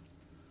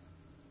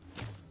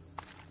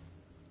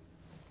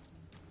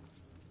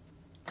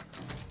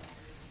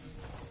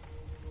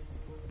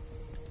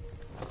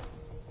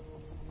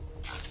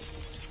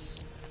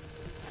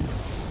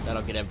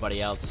 That'll get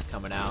everybody else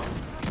coming out.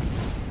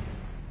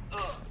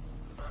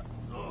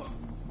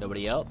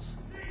 Nobody else?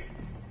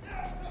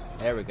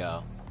 There we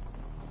go.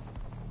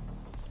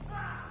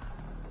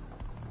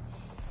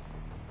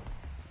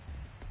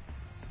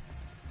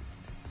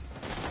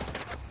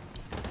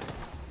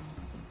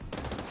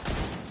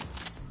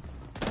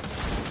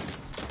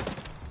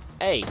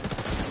 Hey.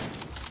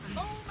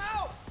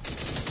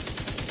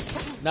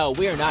 No,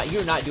 we are not.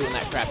 You're not doing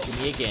that crap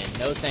to me again.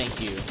 No,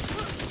 thank you.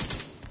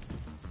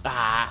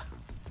 Ah.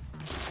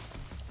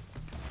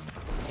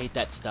 Hate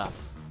that stuff.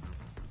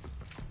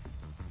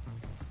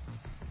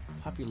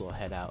 Pop your little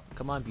head out.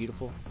 Come on,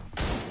 beautiful.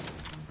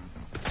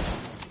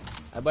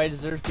 Everybody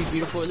deserves to be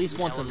beautiful at least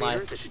once in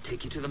life. That should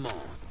take you to the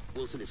mall.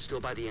 Wilson is still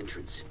by the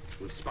entrance.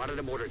 We've spotted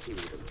a mortar team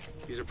with them.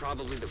 These are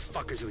probably the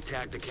fuckers who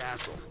attacked the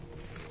castle.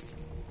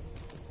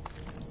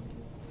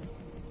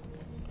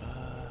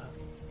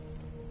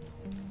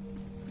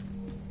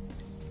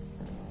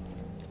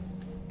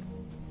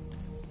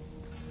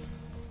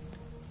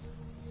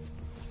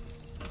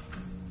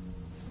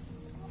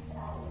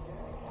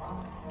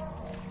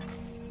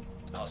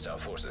 Hostile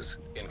forces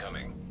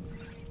incoming.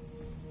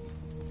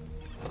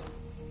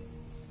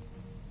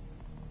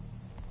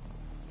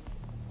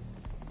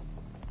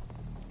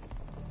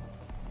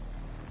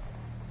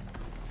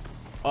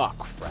 Oh,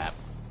 crap.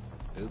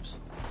 Oops.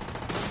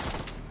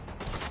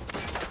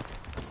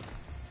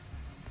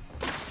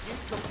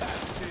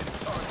 Incapacitated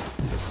target.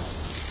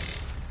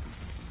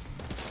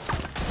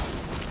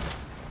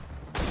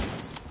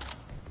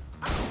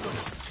 I'm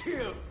gonna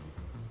kill.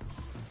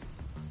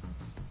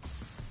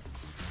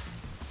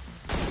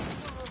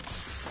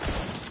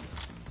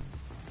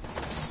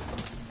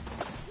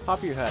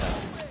 Pop your head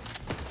out.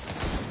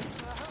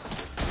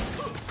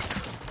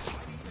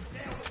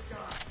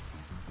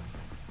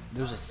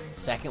 There's a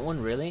second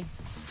one, really?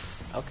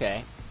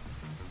 Okay.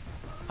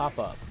 Pop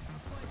up.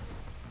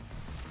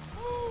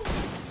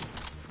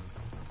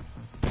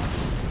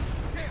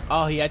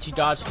 Oh, he actually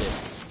dodged it.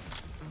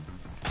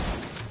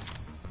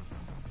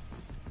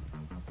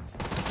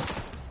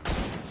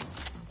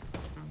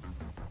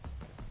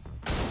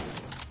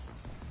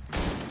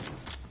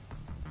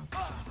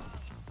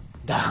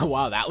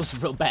 Wow, that was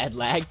real bad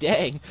lag,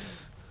 dang.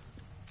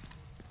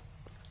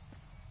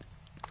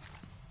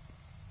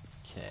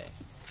 Okay.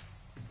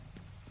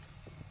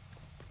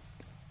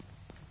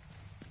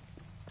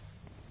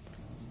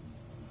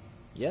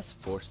 Yes,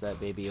 force that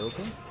baby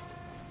open.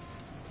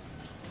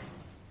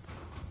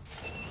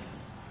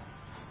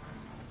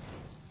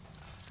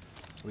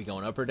 We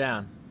going up or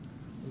down?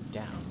 Ooh,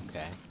 down,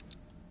 okay.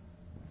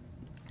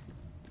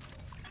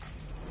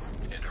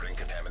 Entering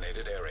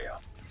contaminated area.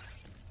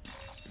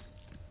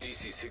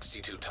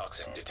 DC-62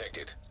 toxin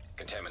detected.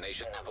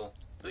 Contamination level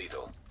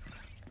lethal.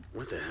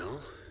 What the hell?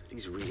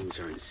 These readings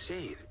are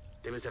insane.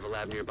 They must have a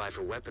lab nearby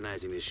for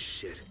weaponizing this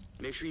shit.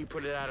 Make sure you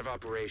put it out of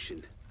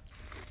operation.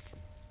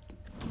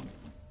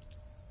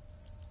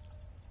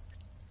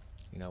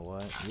 You know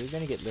what? You're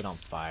gonna get lit on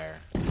fire.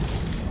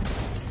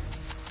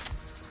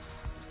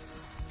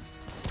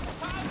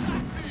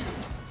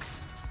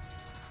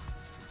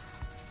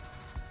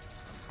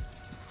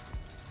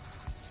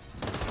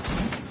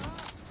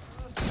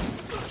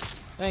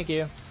 Thank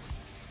you.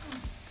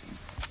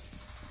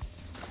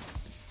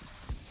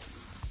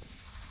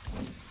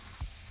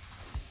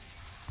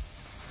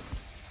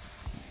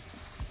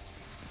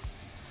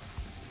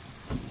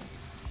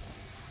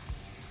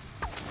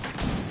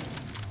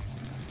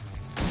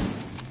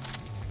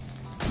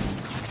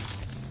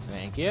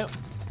 Thank you.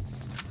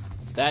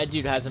 That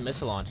dude has a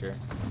missile launcher.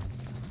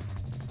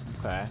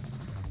 Okay.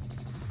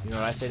 You know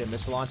what I say to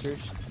missile launchers?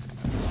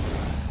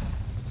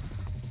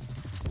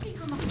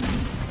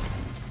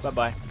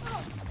 Bye-bye.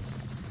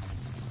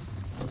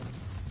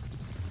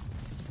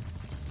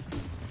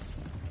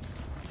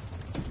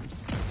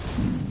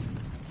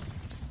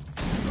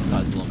 Cause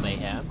a little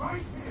mayhem.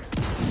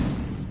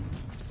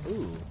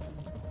 Ooh.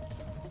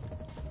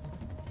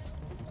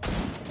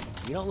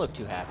 You don't look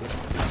too happy.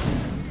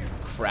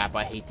 Crap,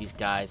 I hate these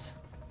guys.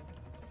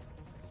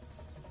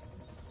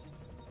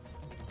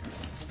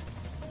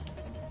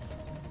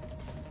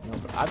 No,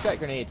 but I've got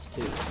grenades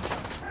too.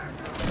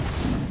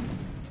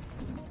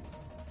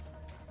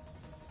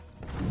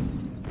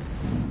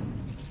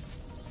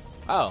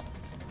 Oh,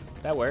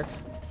 that works.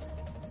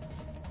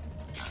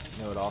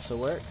 You know what also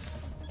works?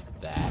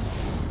 That.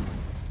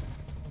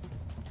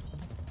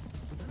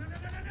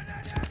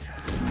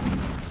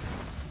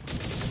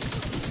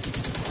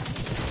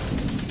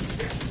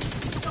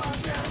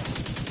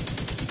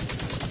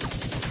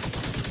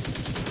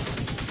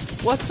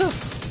 What the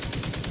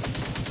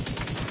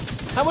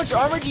f- How much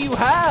armor do you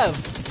have?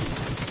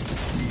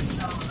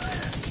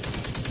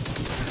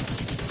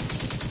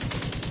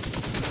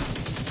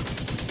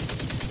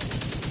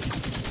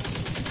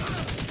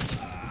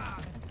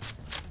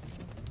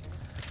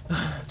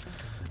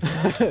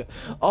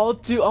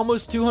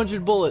 Almost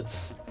 200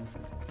 bullets.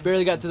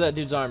 Barely got to that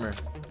dude's armor.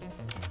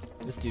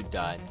 This dude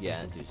died.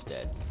 Yeah, that dude's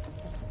dead.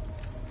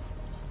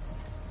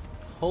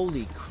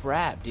 Holy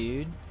crap,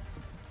 dude.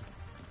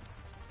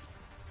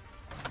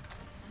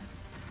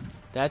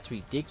 That's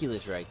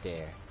ridiculous right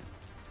there.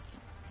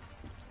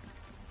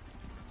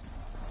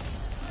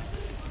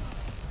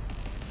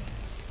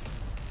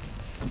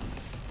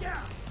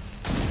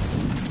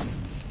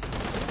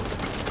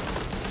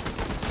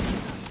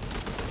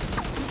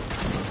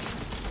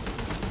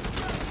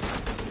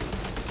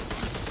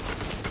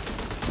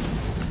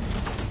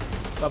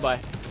 Bye-bye.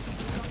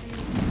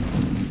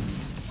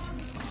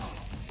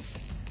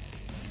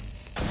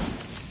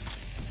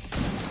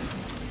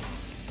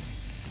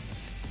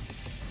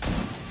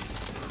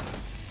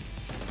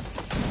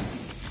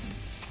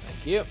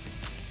 Thank you.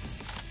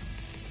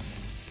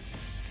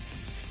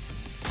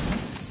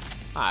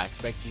 I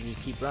expect you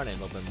to keep running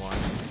a little bit more.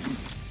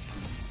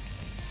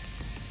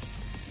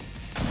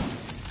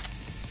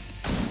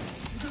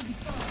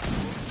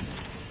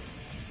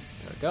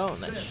 There we go,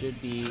 and that should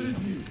be...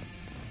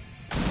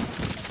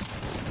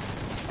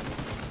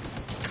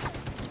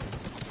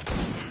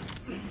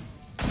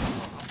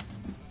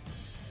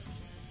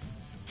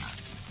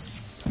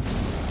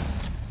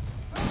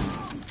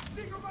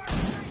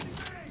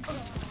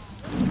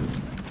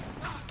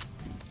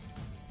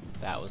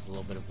 That was a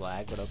little bit of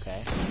lag, but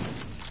okay.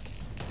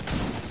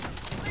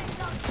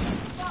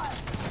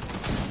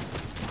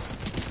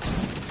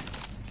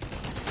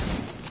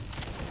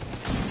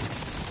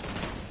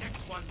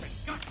 Next one's a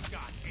gut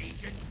shot,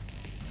 agent.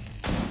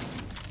 There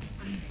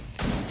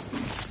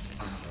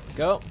we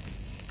go.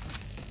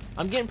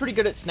 I'm getting pretty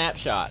good at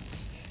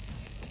snapshots.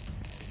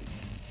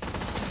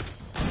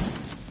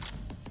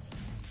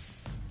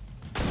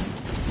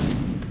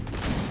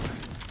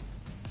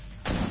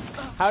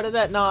 How did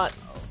that not...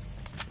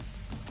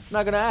 I'm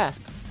not gonna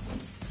ask.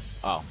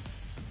 Oh.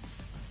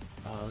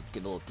 Let's get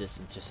a little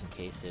distance just in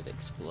case it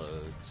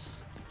explodes.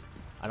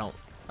 I don't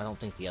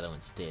think the other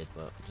ones did,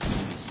 but just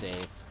to be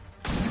safe.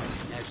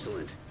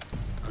 Excellent.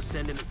 I'll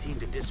send in a team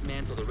to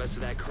dismantle the rest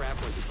of that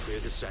crap once we clear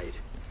the site.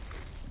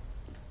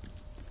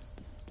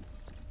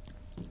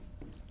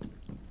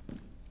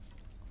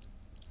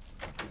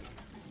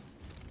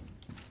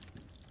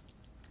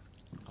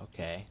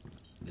 Okay.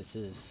 This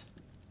is...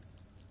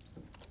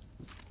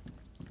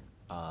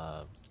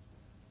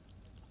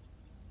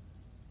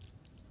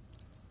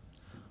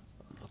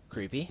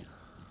 creepy.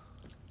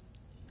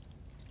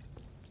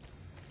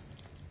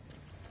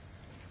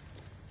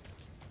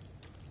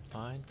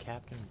 Find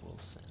Captain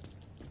Wilson.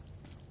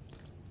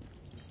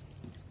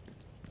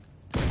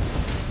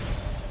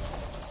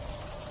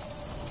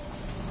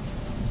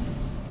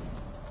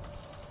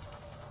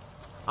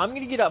 I'm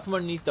gonna get up from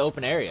underneath the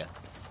open area.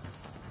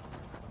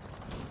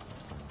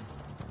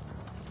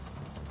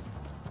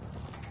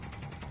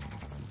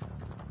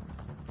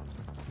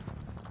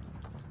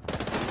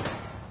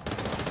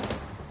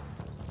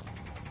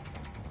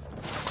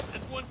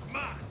 This one's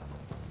mine.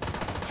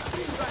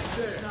 He's back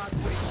there. Not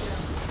wait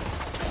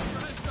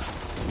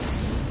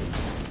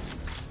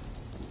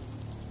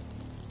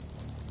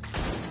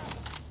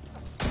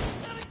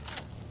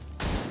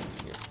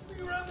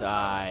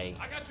Die.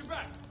 I got your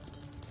back.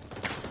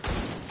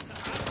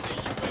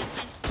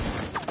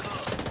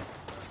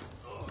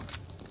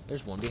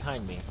 There's one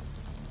behind me.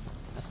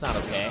 That's not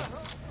okay.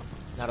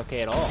 Not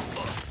okay at all.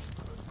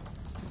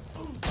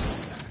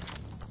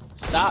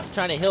 Stop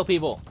trying to heal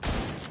people.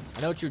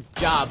 I know it's your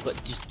job,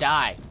 but just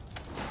die.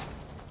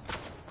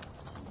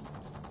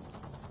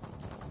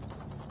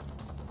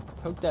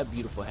 Poke that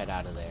beautiful head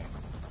out of there.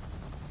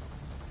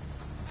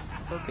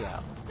 Poke it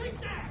out.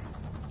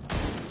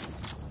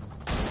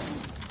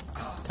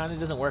 Kinda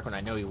doesn't work when I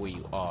know where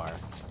you are.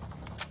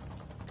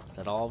 Is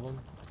that all of them?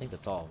 I think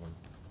that's all of them.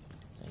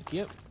 Thank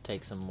you.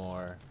 Take some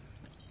more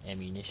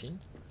ammunition.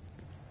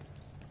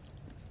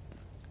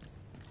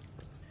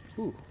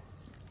 Ooh.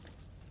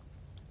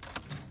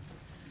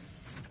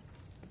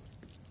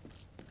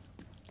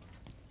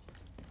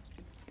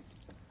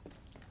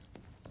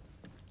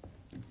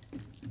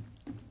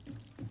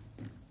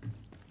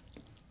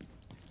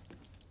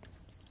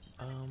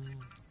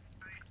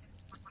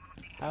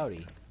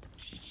 Howdy.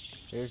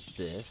 There's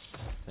this.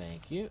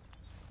 Thank you.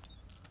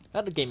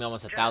 That gave me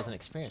almost 1,000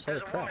 experience. Holy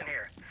crap. There's a woman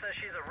here. Says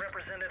she's a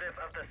representative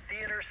of the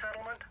theater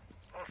settlement.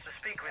 Wants to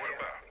speak with you. What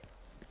about?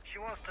 She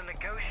wants to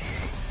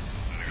negotiate.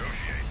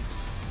 Negotiate?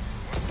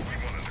 We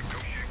want to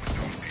negotiate with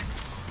those people.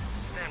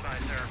 Stand by,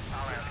 sir.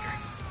 I'll ask her.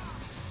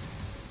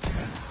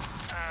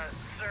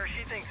 Sir,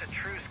 she thinks a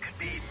truce could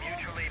be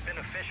mutually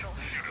beneficial.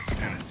 Shoot her,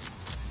 Lieutenant.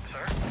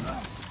 Sir?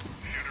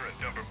 Shoot her and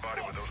dump her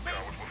body where those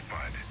cowards will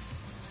find it.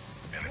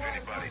 And if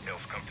anybody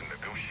else comes to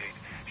negotiate,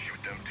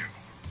 shoot them too.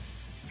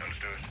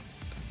 Understood?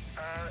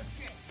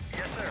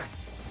 Yes, sir.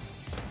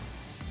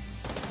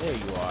 There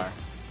you are.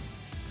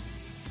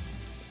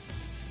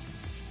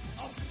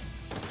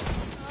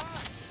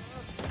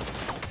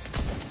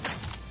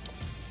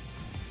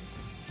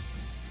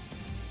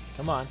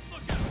 Come on.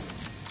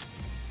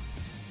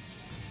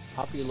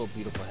 Pop your little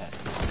beautiful head.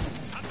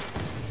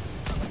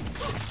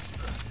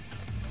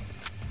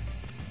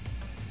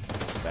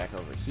 Back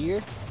over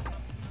here.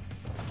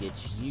 Get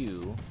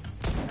you.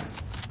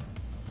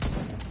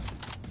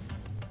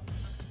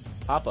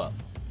 Pop up.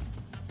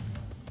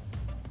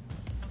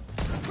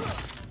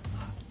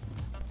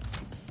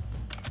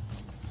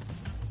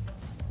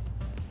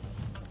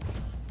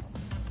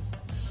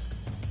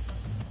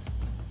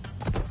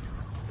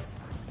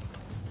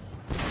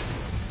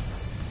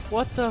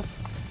 What the f-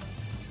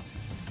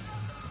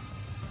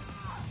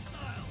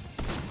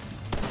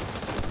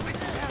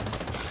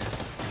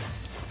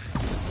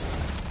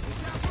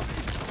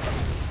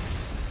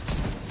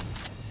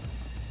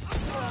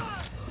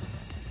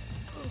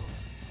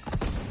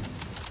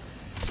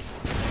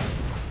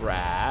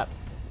 Crap.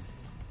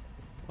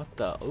 What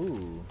the?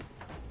 Ooh.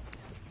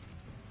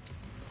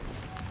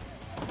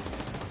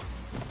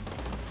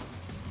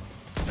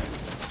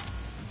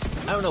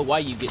 I don't know why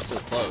you get so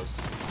close.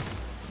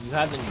 You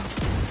haven't.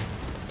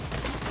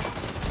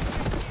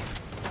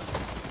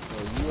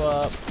 Blow you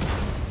up.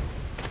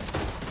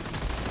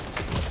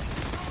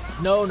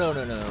 No, no,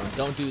 no, no.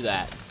 Don't do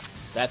that.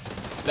 That's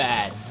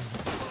bad.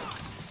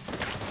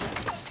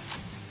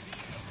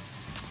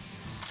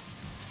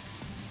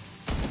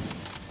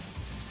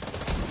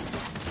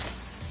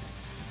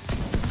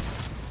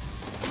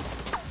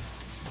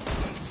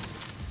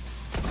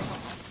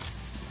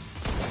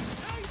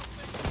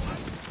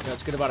 You know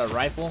what's good about a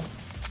rifle?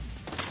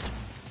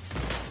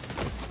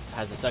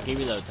 Has a sucky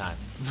reload time.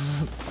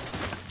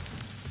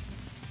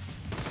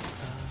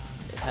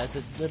 It has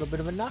a little bit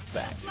of a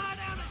knockback.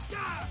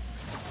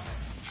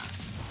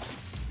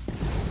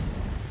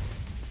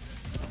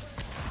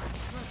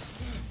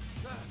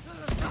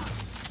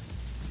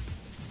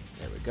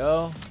 There we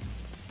go.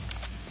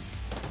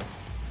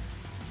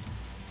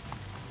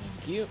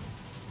 Thank you.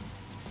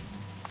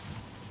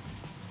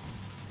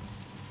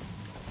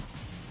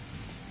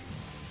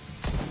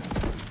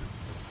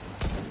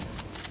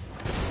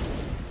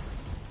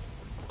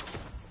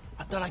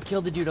 I thought I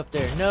killed the dude up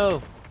there.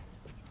 No.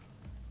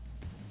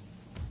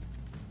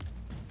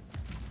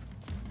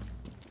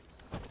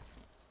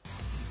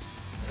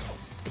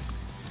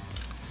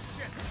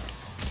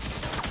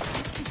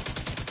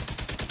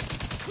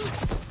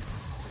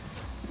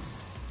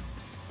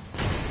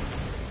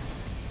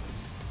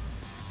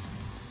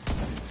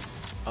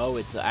 Oh,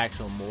 it's the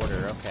actual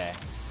mortar. Okay.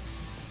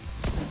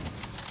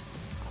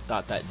 I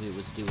thought that dude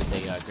was due with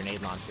a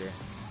grenade launcher.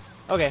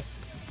 Okay.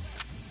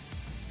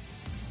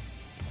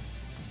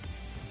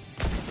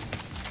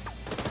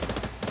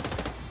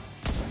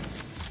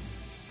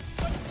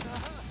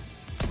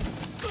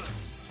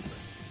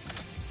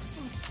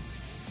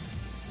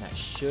 That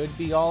should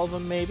be all of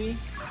them, maybe.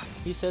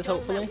 He says, Don't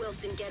hopefully. let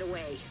Wilson get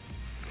away.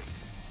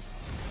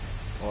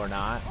 Or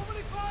not.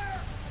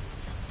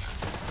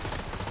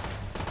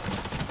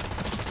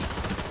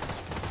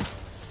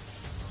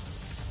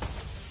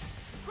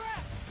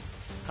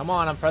 Come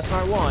on, I'm pressing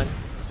R1.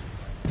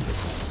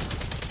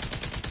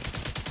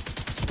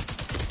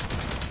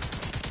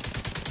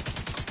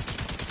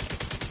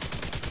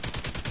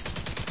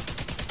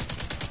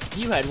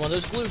 You had one of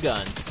those glue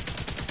guns.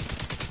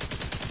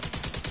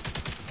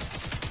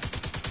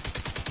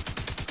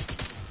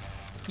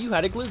 You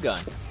had a glue gun.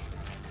 At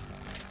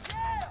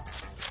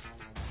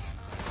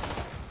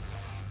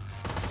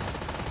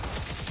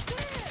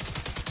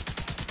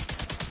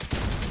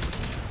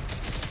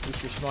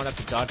least you're smart enough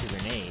to dodge a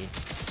grenade.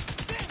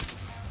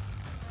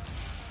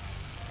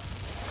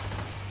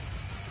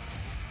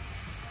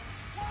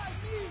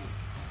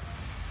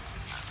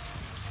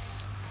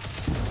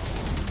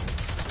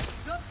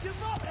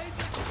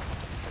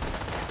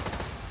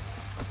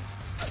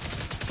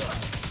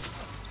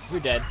 You're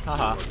dead.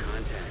 Haha.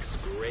 Contacts.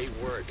 Great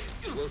work.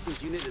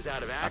 Wilson's unit is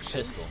out of action. A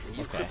pistol. And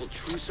you've Okay. crippled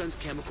True Sun's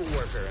chemical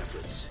warfare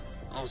efforts.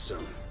 Also,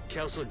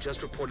 Kelso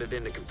just reported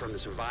in to confirm the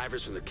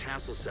survivors from the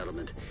castle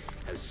settlement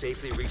have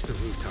safely reached the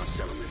rooftop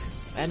settlement.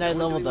 And I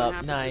No one leveled knew what up.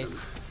 happened to Nice. them,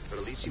 but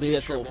at least I you believe can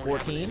that's sure level it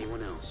won't happen to 14.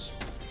 anyone else.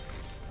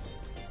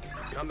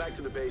 Come back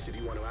to the base if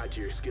you want to add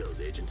to your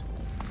skills, Agent.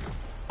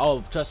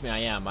 Oh, trust me, I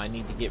am. I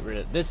need to get rid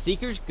of this.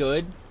 Seeker's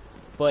good,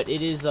 but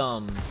it is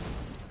I've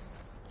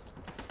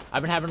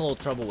been having a little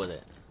trouble with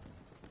it.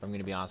 I'm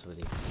gonna be honest with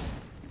you.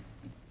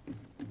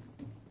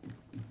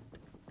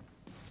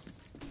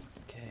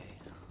 Okay.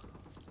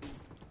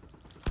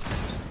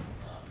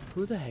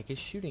 Who the heck is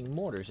shooting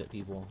mortars at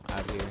people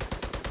out here?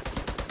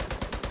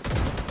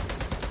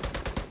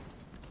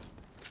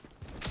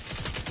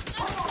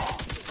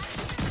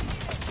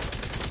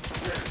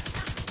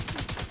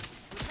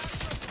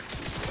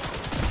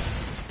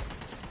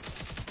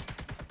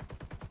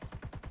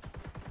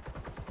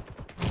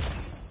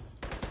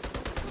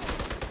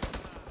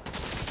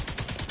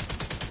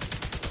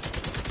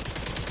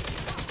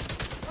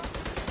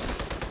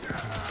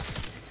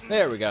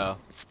 There we go.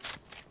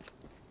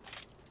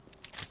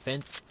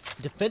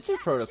 Defensive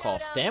protocol,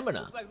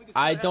 stamina.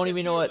 I don't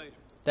even know what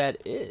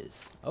that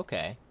is.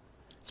 Okay.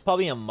 It's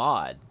probably a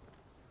mod.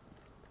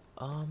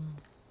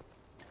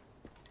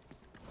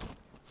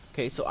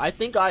 Okay, so I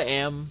think I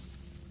am...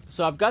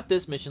 So I've got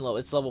this mission level.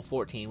 It's level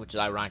 14, which is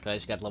ironic. I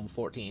just got level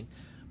 14.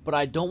 But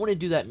I don't want to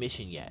do that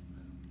mission yet.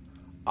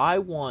 I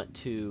want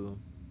to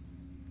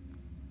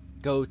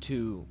go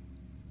to...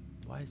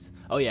 Why is...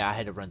 Oh yeah, I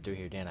had to run through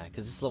here, didn't I?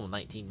 Because it's level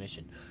 19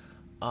 mission.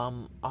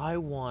 I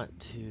want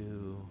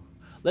to...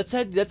 Let's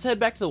head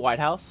back to the White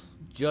House,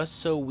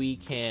 just so we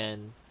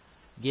can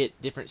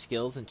get different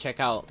skills and check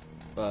out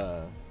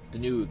the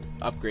new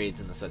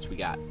upgrades and the such we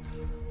got.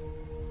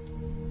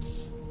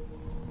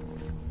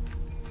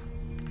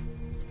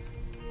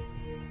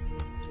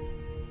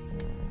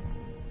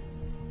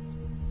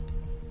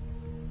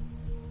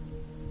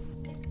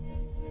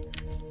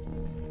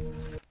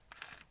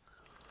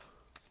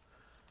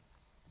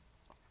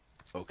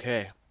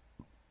 Okay.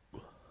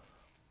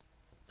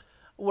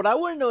 What I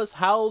want to know is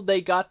how they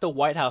got the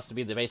White House to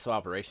be the base of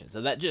operations.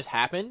 Did that just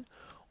happen?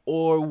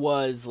 Or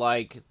was,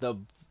 like, the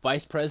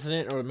vice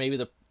president, or maybe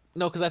the...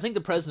 No, because I think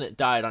the president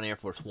died on Air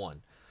Force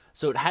One.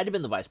 So it had to have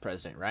been the vice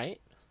president,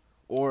 right?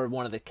 Or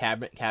one of the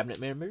cabinet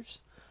members?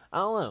 I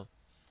don't know.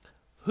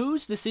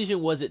 Whose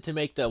decision was it to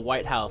make the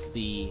White House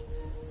the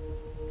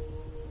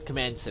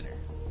command center?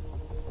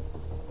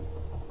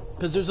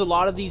 Because there's a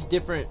lot of these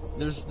different...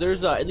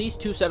 There's at least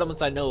two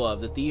settlements I know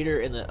of. The theater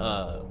and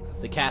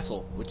the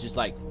castle, which is,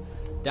 like...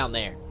 down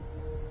there.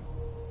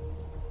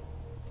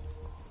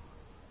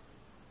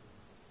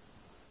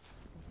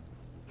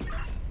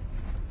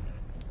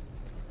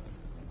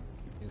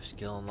 New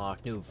skill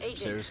unlocked, new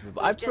service.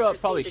 I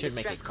probably should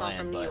make a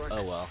clan, but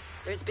oh well.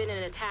 There's been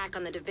an attack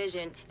on the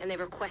division, and they've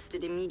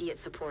requested immediate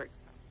support.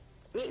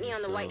 Meet me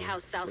on the White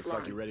House South looks Lawn.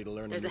 like you're ready to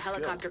learn There's a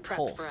helicopter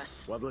prepped for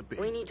us. What'll it be?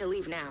 We need to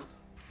leave now.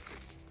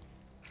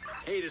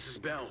 Hey, this is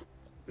Bell.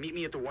 Meet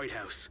me at the White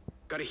House.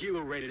 Got a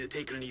helo ready to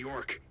take her to New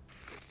York.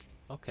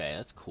 Okay,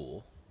 that's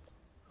cool.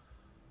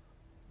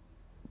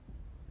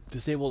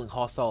 Disabling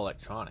hostile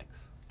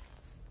electronics.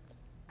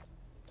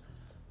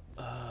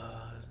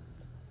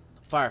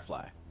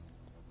 Firefly.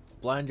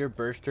 Blinder,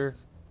 burster.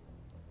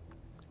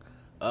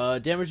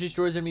 Damage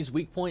destroys enemies'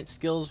 weak points,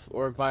 skills,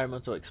 or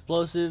environmental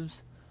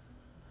explosives.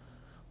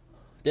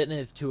 Detonate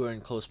if two are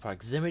in close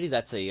proximity.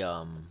 That's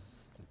a,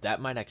 that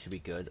might actually be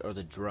good. Or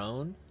the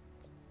drone.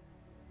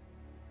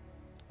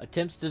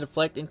 Attempts to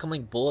deflect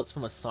incoming bullets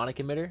from a sonic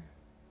emitter.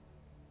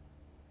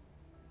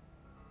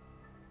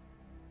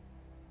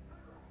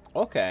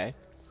 Okay.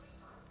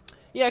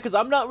 Yeah, because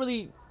I'm not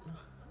really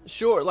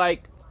sure.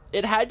 Like,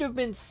 it had to have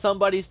been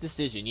somebody's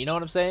decision. You know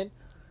what I'm saying?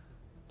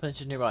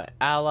 Punches nearby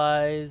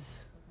allies.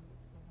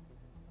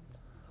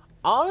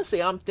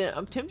 Honestly, I'm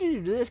tempted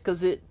to do this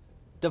because it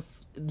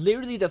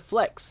literally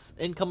deflects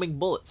incoming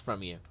bullets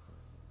from you.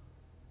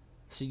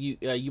 So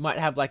you might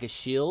have like a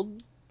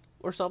shield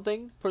or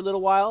something for a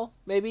little while,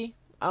 maybe.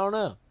 I don't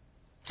know.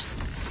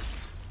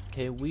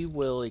 Okay, we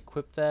will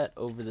equip that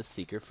over the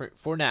Seeker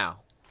for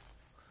now.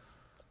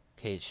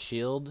 Okay,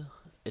 shield.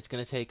 It's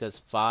gonna take us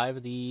 5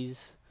 of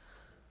these.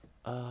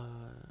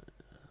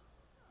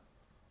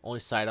 Only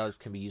sidearms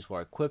can be used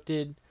while equipped.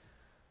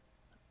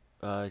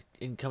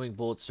 Incoming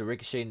bullets to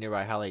ricochet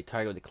nearby highlight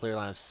target with a clear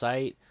line of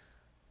sight.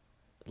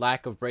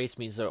 Lack of brace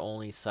means they're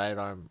only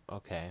sidearm.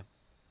 Okay.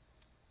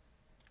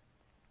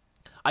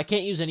 I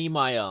can't use any of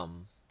my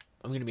I'm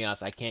gonna be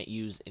honest. I can't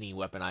use any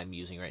weapon I'm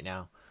using right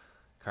now,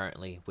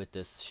 currently with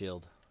this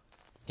shield.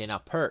 Okay, now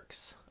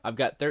perks. I've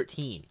got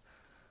 13.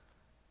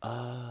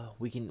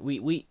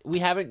 We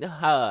haven't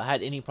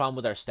had any problem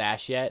with our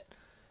stash yet,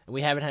 and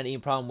we haven't had any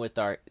problem with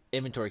our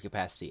inventory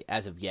capacity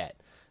as of yet.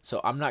 So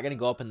I'm not gonna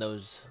go up in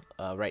those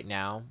right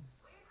now.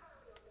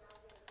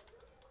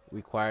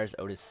 Requires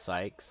Otis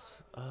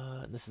Sykes.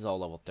 This is all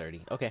level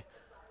 30. Okay.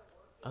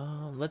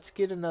 Let's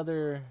get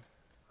another.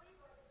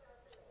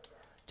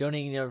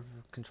 Donating your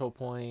control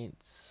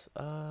points.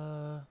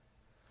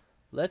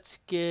 Let's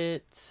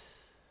get.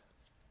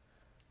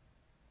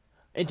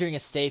 Entering a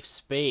safe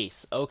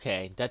space.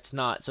 Okay, that's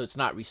not, so it's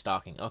not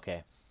restocking.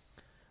 Okay.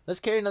 Let's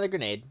carry another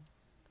grenade.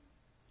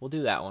 We'll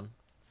do that one.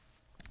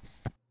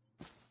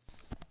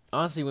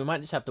 Honestly, we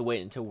might just have to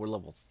wait until we're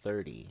level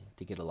 30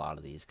 to get a lot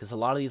of these. Because a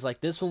lot of these,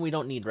 like this one we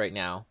don't need right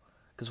now.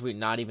 Because we're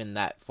not even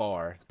that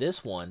far.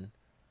 This one,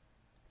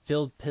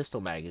 filled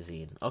pistol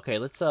magazine. Okay,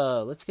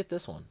 let's get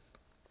this one.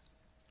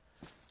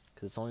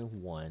 Because it's only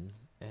 1.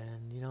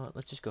 And you know what,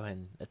 let's just go ahead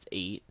and, that's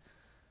 8.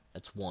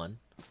 That's 1.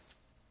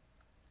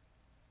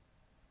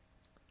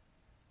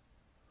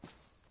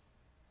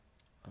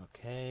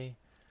 Okay,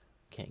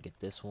 can't get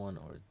this one,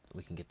 or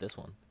we can get this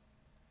one.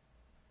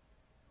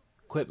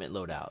 Equipment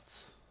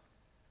loadouts.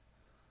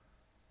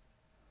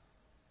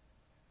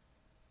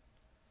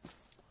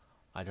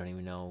 I don't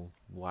even know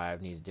why I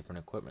need a different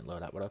equipment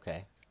loadout, but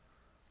okay.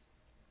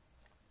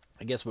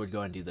 I guess we're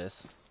going to do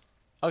this.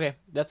 Okay,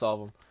 that's all of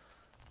them.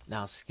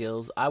 Now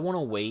skills. I want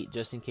to wait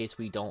just in case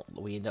we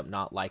end up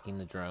not liking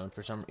the drone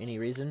for any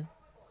reason,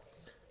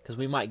 because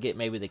we might get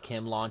maybe the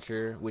chem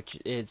launcher, which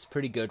is a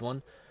pretty good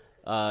one.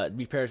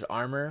 Repairs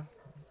armor,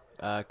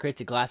 creates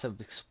a glass of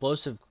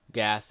explosive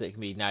gas that can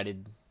be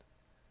ignited.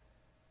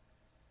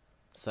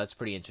 So that's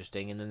pretty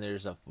interesting. And then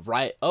there's a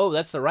riot. Oh,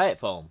 that's the riot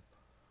foam.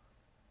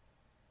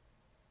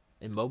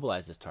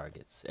 Immobilizes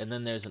targets. And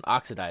then there's an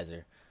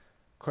oxidizer.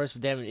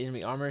 Corrosive damage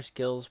enemy armor,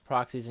 skills,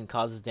 proxies, and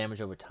causes damage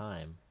over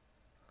time.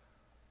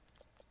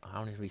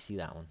 How did we see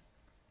that one?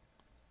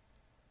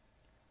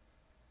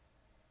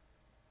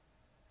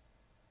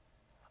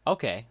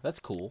 Okay, that's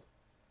cool.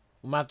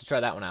 We might have to try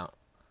that one out.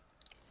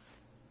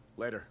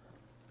 Later.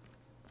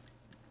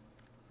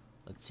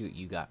 Let's see what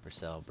you got for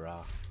sale,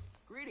 brah.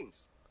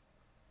 Greetings.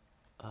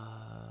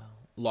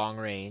 Long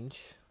range.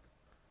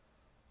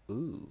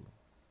 Ooh.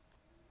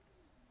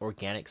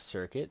 Organic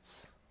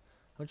circuits.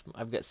 How much?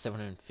 I've got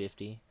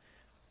 750.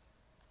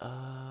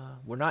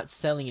 We're not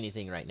selling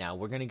anything right now.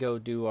 We're gonna go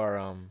do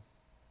our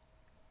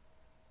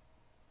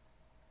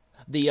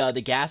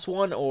the gas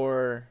one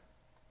or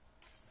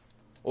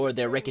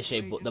the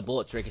ricochet, the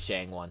bullets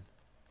ricocheting one.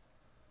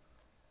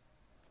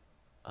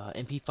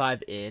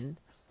 MP5N.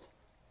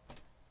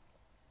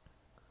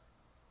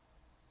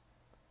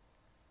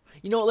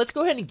 You know what, let's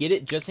go ahead and get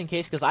it just in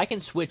case, because I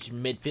can switch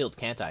midfield,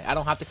 can't I? I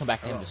don't have to come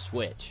back to him to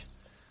switch.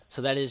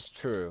 So that is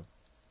true.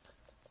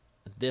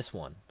 This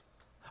one.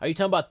 Are you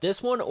talking about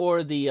this one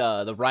or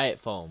the riot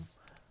foam?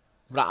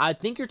 But I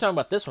think you're talking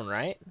about this one,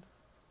 right?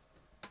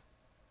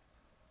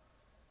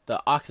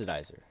 The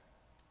oxidizer.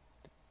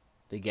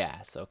 The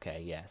gas.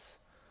 Okay, yes.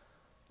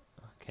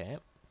 Okay.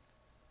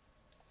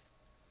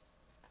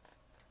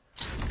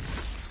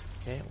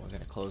 Okay, we're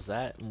gonna close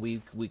that, and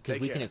because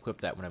we can equip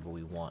that whenever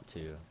we want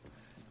to.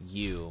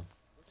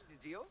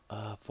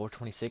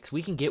 426.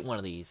 We can get one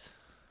of these,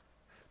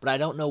 but I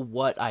don't know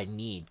what I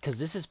need because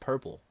this is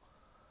purple.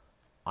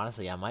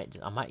 Honestly, I am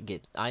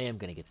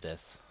gonna get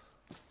this.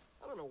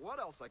 I don't know what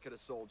else I could have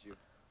sold you.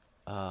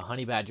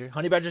 Honey Badger.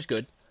 Honey Badger's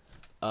good.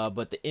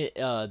 But the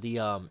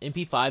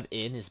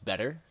MP5N is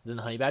better than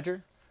the Honey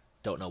Badger.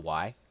 Don't know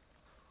why.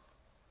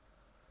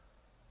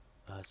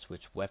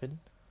 Switch weapon.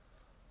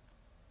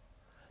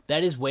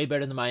 That is way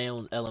better than my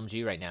own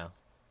LMG right now.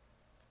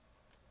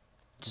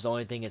 Just the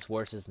only thing that's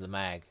worse is the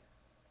mag.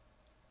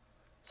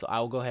 So I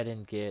will go ahead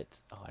and get.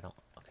 Oh, I don't.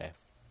 Okay.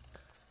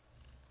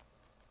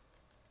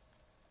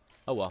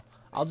 Oh well.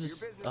 I'll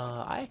just.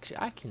 I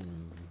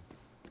can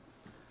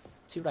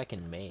see what I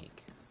can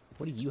make.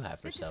 What do you have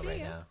for sale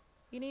right now?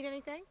 You need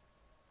anything?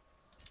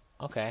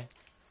 Okay.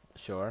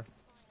 Sure.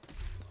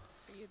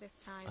 For you this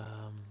time.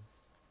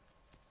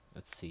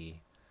 Let's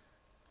see.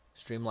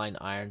 Streamlined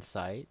iron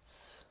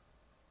sights.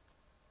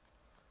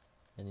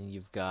 And then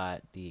you've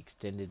got the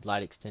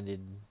light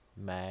extended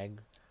mag.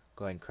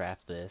 Go ahead and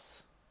craft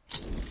this.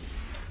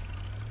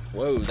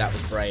 Whoa, that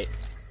was bright.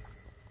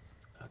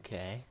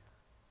 Okay.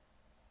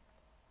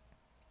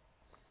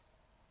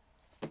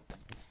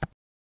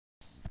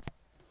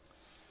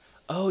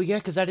 Oh yeah,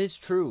 because that is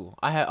true.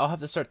 I'll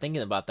have to start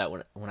thinking about that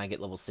when I get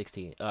level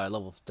 60,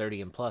 level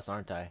 30 and plus,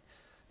 aren't I?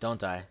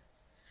 Don't I?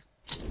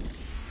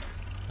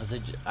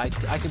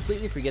 I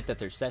completely forget that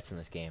there's sets in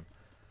this game.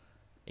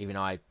 Even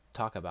though I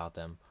talk about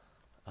them.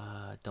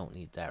 Don't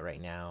need that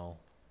right now.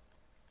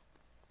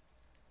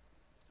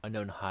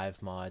 Unknown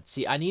Hive mod.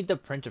 See, I need the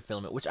printer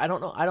filament, which I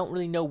don't know. I don't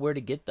really know where to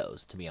get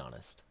those, to be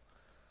honest.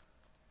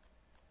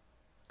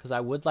 Because I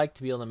would like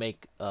to be able to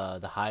make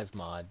the Hive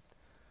mod.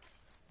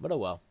 But oh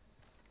well.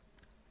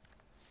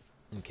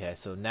 Okay,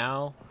 so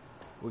now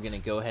we're going to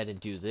go ahead and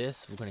do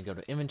this. We're going to go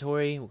to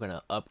inventory. We're going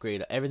to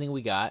upgrade everything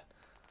we got.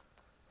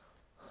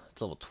 It's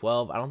level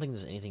 12. I don't think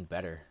there's anything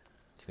better,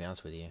 to be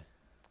honest with you.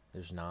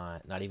 There's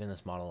not. Not even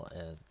this model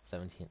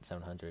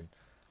 700.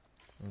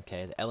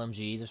 Okay, the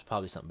LMG. There's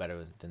probably something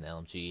better than the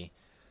LMG.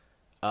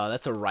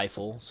 That's a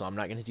rifle, so I'm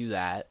not going to do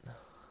that.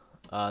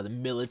 The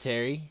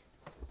military.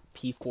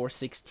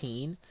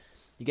 P416.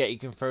 You got your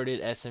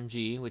converted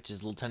SMG, which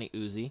is little tiny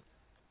Uzi.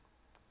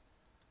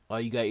 Oh,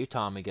 you got your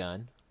Tommy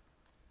gun.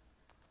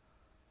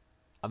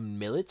 A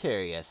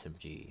military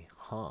SMG.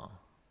 Huh.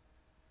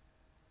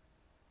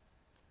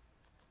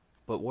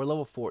 But we're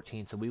level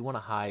 14, so we want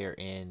a higher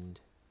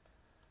end.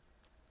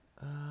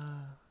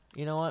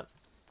 You know what?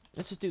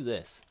 Let's just do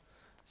this.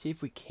 See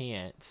if we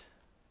can't.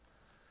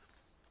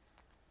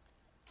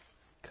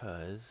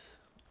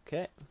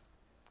 Okay.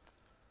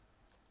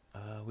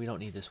 We don't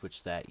need to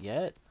switch that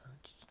yet.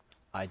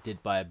 I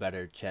did buy a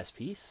better chest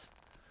piece.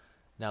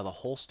 Now the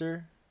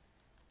holster.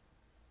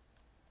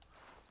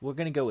 We're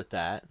going to go with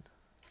that.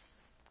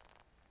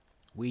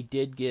 We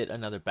did get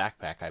another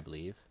backpack, I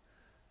believe.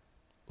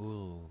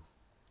 Ooh.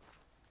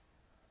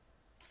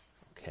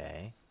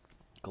 Okay.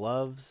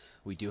 Gloves.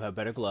 We do have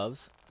better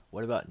gloves.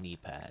 What about knee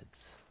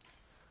pads?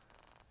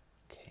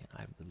 Okay,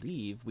 I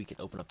believe we can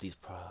open up these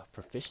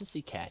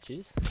proficiency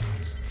catches.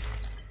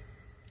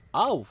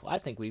 Oh, I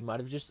think we might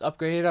have just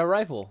upgraded our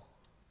rifle.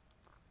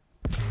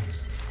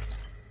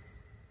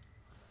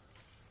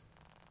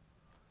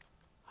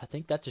 I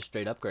think that's a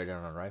straight upgrade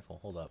on our rifle.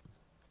 Hold up.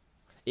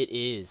 It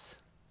is.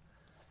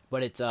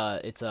 But it's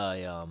a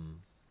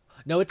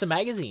no, it's a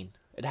magazine.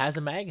 It has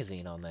a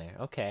magazine on there.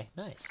 Okay,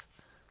 nice.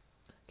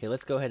 Okay,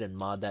 let's go ahead and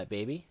mod that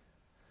baby.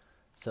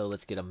 So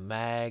let's get a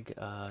mag,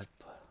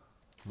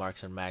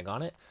 marksman mag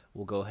on it.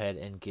 We'll go ahead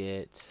and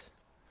get,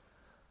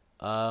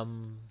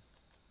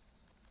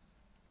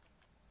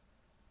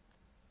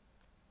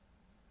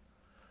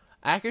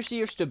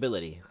 accuracy or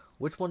stability?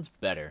 Which one's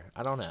better?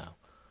 I don't know.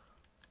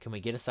 Can we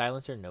get a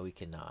silencer? No, we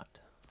cannot.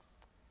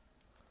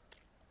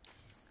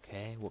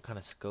 Okay, what kind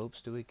of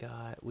scopes do we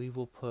got? We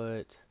will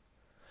put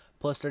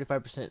plus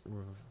 35%.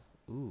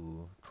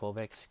 Ooh,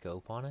 12x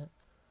scope on it.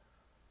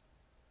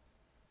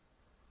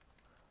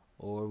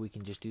 Or we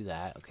can just do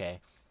that. Okay.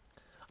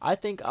 I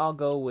think I'll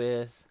go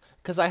with,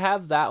 because I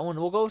have that one.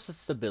 We'll go with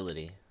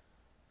stability.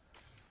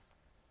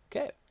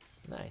 Okay,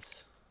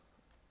 nice.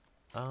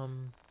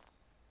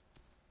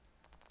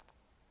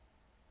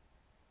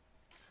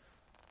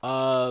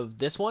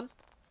 This one,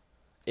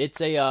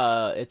 it's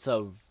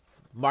a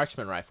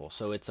marksman rifle,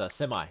 so it's a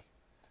semi.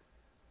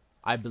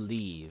 I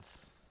believe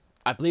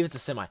it's a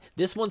semi.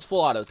 This one's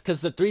full auto,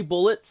 because the 3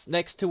 bullets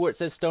next to where it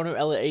says Stoner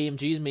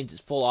AMGs means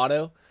it's full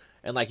auto,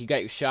 and like you got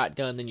your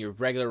shotgun, then your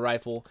regular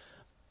rifle.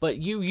 But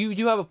you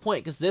do have a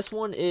point, because this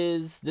one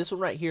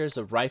right here is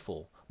a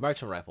rifle,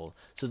 marksman rifle.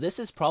 So this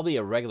is probably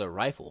a regular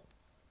rifle.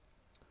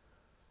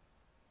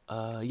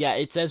 Yeah,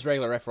 it says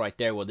regular rifle right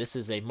there. Well, this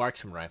is a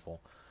marksman rifle.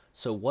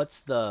 So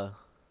what's the...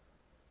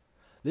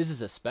 This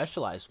is a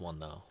specialized one,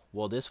 though.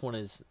 Well, this one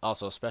is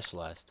also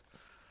specialized.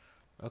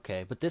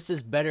 Okay, but this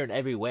is better in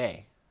every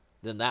way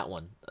than that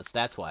one,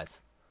 stats-wise.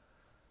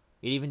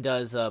 It even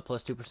does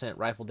plus 2%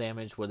 rifle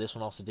damage, where this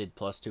one also did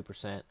plus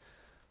 2%.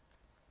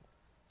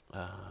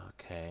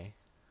 Okay.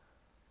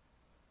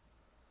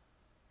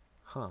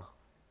 Huh.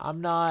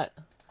 I'm not...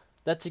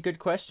 That's a good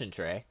question,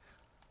 Trey.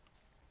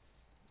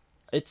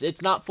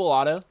 It's not full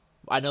auto.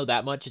 I know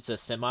that much. It's a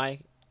semi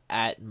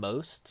at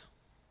most.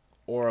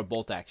 Or a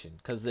bolt action.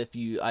 Because if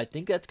you... I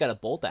think that's got a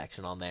bolt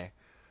action on there.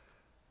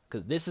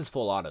 Because this is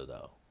full auto,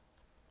 though.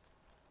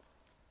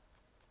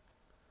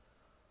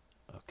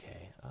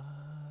 Okay.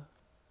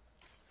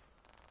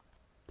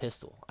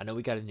 Pistol. I know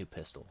we got a new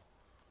pistol.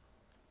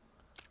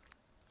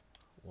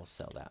 We'll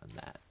sell that and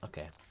that.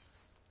 Okay.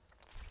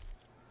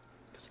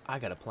 Because I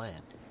got a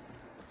plan.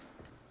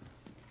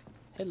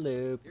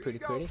 Hello, pretty.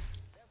 We'll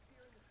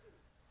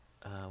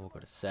go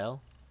to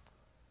sell.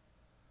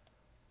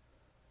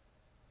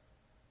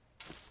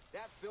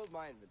 That filled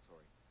my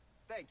inventory.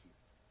 Thank you.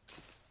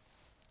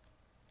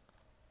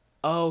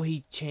 Oh,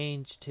 he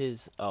changed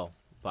his... Oh,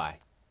 bye.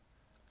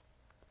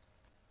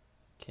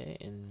 Okay,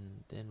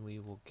 and then we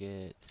will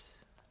get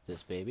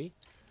this baby.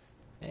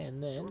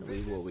 And then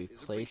we will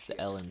replace the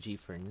LMG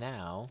for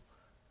now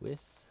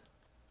with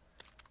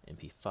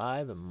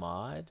MP5, a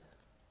mod.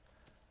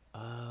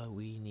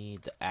 We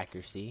need the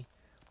accuracy.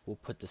 We'll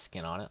put the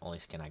skin on it, only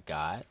skin I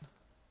got.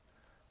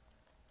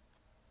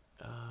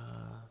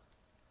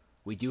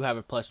 We do have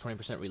a plus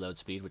 20% reload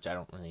speed, which I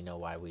don't really know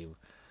why we...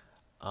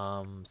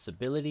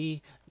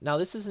 stability. Now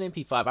this is an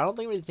MP5. I don't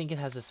really think it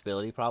has a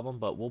stability problem,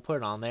 but we'll put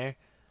it on there.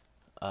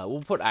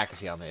 We'll put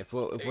accuracy on there. If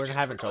we're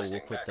having trouble,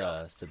 we'll put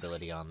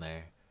stability on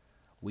there.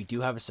 We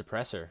do have a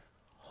suppressor.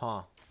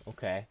 Huh.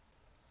 Okay.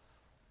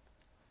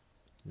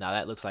 Now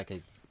that looks like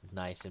a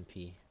nice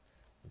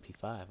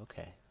MP5.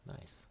 Okay.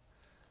 Nice.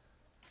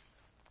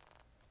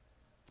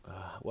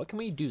 What can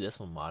we do this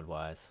one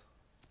mod-wise?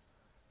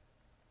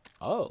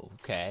 Oh,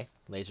 okay.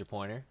 Laser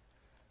pointer.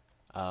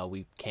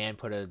 We can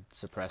put a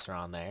suppressor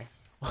on there.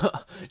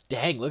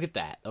 Dang, look at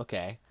that.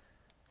 Okay.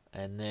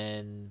 And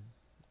then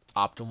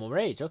optimal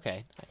rage.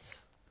 Okay, nice.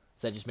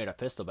 So that just made our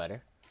pistol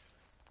better.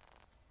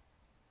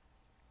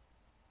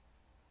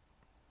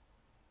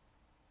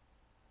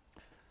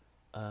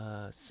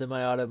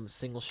 Semi-auto,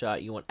 single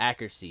shot, you want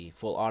accuracy.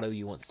 Full auto,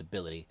 you want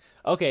stability.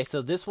 Okay,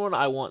 so this one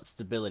I want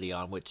stability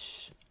on,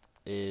 which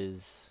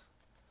is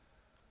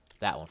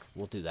that one.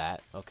 We'll do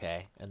that.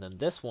 Okay, and then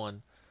this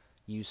one,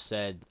 you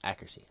said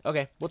accuracy.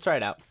 Okay, we'll try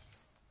it out.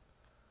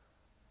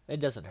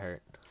 It doesn't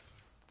hurt.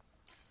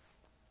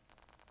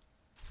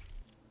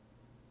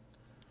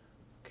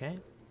 Okay.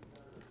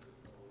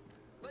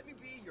 Let me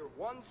be your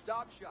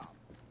one-stop shop.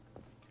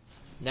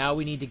 Now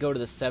we need to go to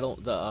the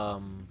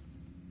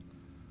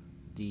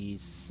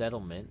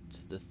settlement,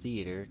 the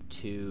theater,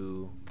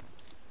 to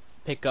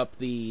pick up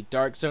the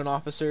Dark Zone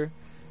officer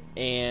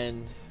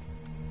and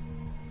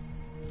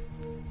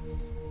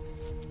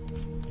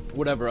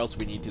whatever else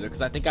we need to do,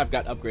 because I think I've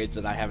got upgrades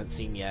that I haven't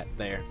seen yet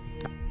there.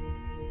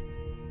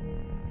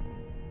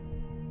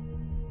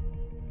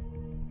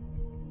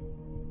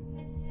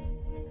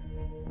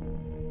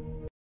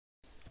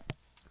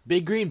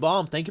 Big Green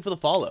Bomb, thank you for the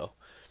follow.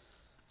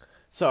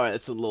 Sorry,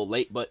 it's a little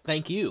late, but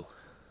thank you.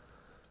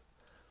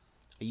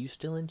 Are you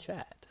still in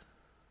chat?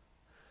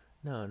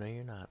 No,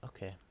 you're not.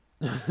 Okay.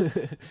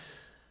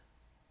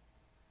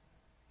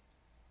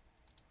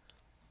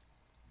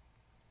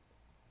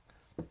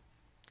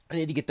 I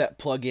need to get that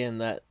plug-in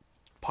that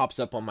pops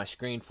up on my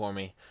screen for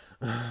me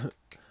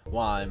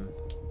while I'm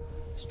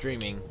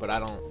streaming, but I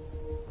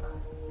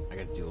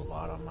gotta do a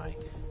lot on my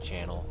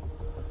channel.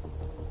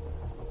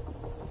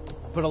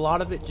 But a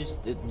lot of it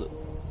just, it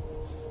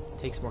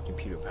takes more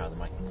computer power than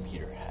my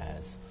computer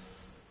has.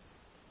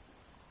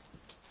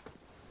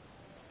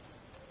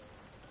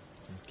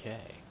 Okay.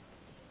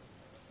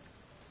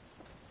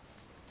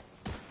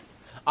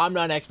 I'm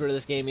not an expert at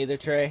this game either,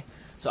 Trey.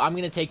 So I'm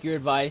going to take your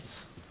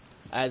advice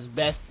as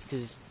best,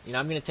 because, you know,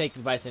 I'm going to take the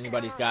advice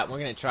anybody's got. We're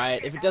going to try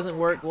it. If it doesn't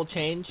work, we'll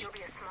change.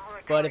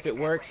 But if it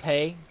works,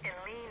 hey,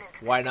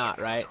 why not,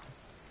 right?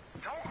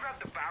 Don't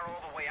grab the barrel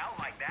all the way out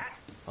like that.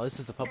 Oh, this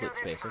is a public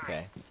space,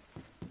 okay.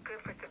 Good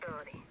for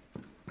stability,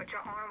 but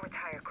your arm would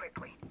tire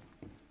quickly.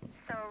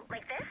 So,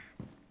 like this?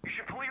 You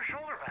should pull your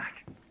shoulder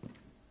back.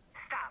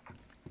 Stop.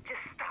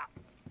 Just stop.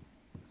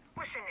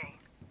 What's your name?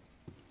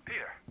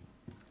 Peter.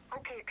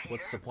 Okay, Peter.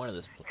 What's the point of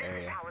this area?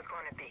 This is how it's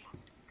gonna be.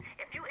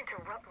 If you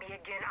interrupt me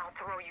again, I'll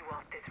throw you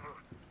off this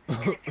roof.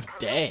 And if you pollute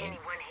Dang.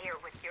 anyone here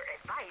with your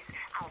advice,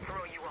 I'll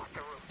throw you off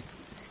the roof.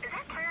 Is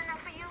that clear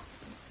enough for you?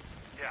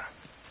 Yeah.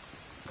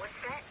 What's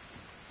that?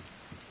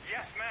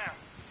 Yes, ma'am.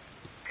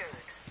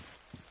 Good.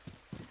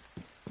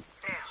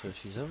 Now, So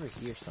she's over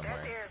here somewhere.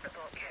 that there is the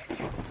bulk catch.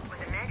 When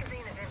the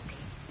magazine is empty,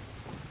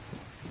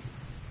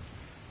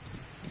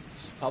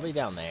 She's probably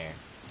down there.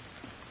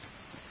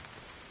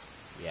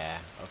 Yeah,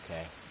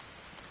 okay.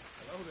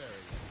 Hello there.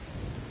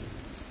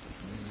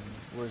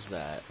 Where's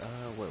that?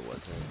 Where was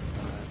it?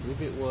 I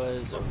believe it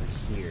was over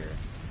here.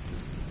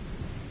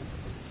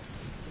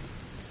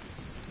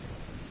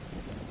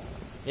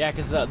 Yeah,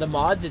 because the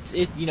mods,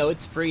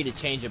 it's free to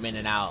change them in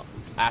and out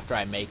after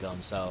I make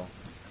them, so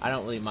I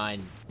don't really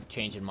mind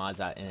changing mods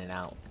out in and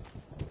out.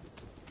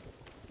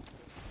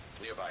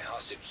 Nearby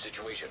hostage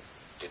situation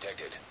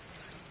detected.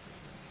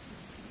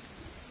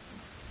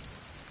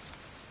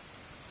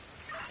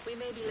 We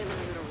may be living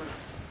a little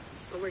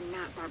rough, but we're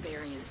not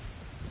barbarians.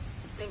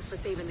 Thanks for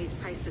saving these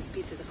priceless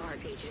pieces of art,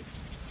 Agent.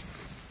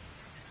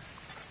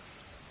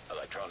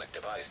 Electronic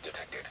device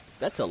detected.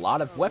 That's a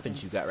lot of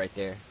weapons you got right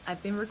there.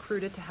 I've been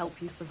recruited to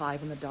help you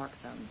survive in the Dark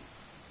Zones.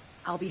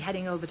 I'll be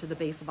heading over to the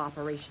base of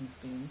operations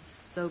soon,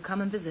 so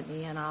come and visit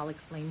me and I'll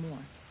explain more.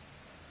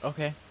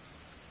 Okay.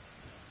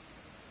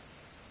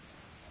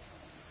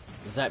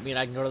 Does that mean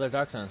I can go to the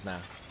Dark Zones now?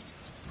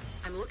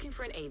 I'm looking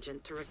for an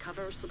agent to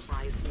recover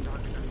supplies from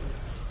Dark Zones.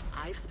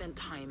 I've spent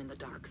time in the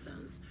Dark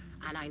Zones,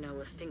 and I know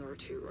a thing or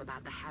two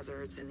about the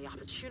hazards and the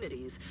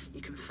opportunities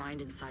you can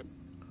find inside.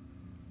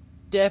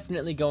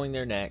 Definitely going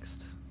there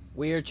next.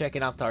 We are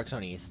checking out Dark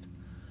Zone East.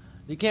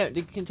 The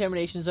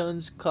contamination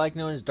zones, like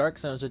known as Dark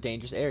Zones, are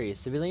dangerous areas.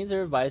 Civilians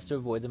are advised to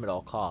avoid them at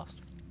all costs.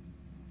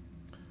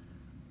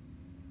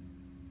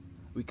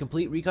 We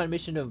complete recon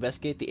mission to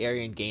investigate the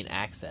area and gain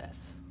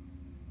access.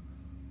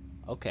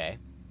 Okay.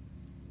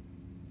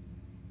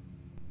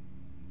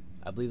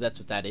 I believe that's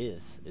what that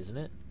is, isn't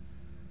it?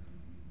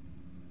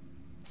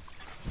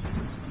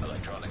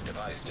 Electronic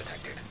device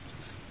detected.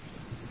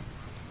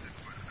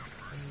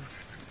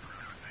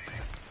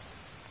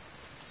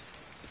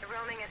 they're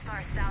roaming as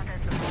far south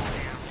as the mall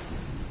now.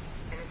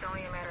 And it's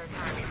only a matter of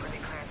time before they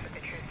clash with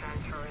the True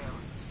Sons for real.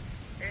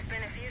 There's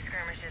been a few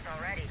skirmishes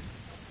already.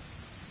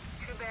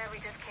 bad we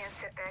just can't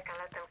sit back and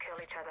let them kill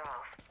each other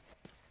off.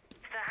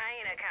 The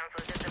Hyena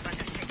Council is just a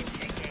bunch of chicken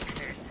shit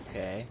gangsters.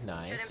 Okay,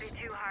 nice. Shouldn't be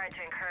too hard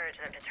to encourage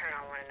them to turn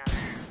on one another.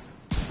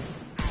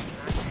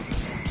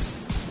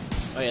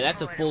 Oh yeah,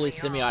 that's a fully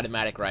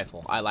semi-automatic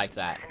rifle. I like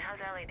that. And how's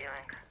Ellie doing?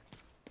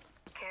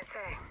 Can't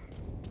say.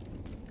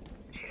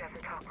 She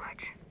doesn't talk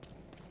much.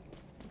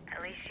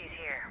 At least she's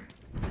here.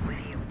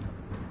 With you.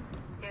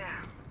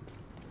 Yeah.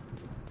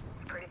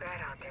 It's pretty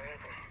bad out there,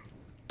 isn't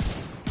it?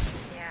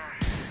 Yeah.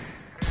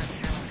 I'm not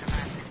sure what the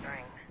last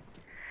spring.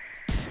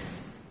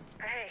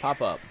 But hey.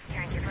 Pop up.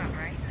 Can't give up,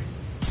 right?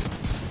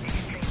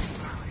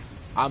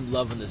 I'm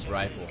loving this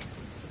rifle.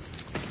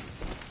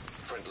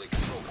 Friendly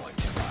control point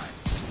nearby.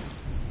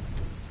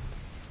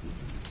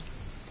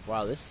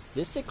 Wow,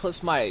 this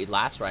eclipsed my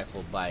last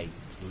rifle by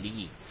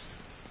leagues.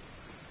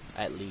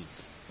 At least.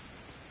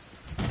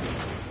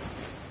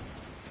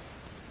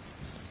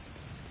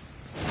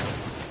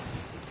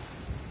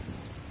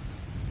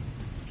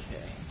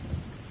 Okay.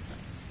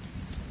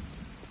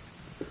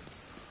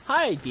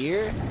 Hi,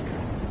 deer.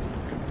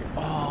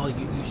 Oh,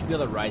 you should be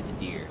able to ride the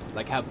deer.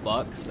 Like have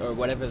bucks or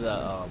whatever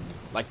the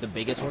like the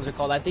biggest ones are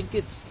called. I think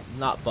it's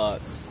not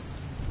bucks.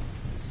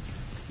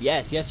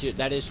 Yes,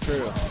 that is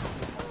true.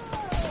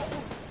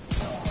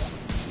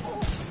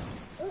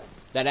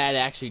 That ad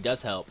actually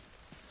does help.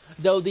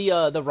 Though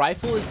the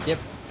rifle is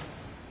different.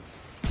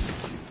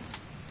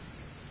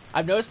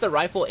 I've noticed the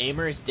rifle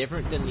aimer is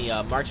different than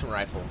the marksman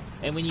rifle.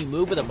 And when you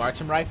move with a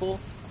marksman rifle,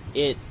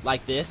 it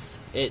like this,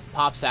 it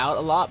pops out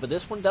a lot, but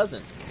this one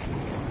doesn't.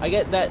 I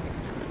get that.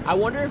 I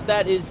wonder if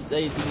that is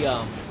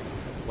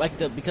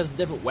because of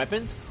different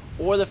weapons,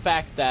 or the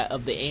fact that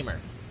of the aimer.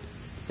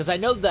 Because I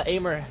know the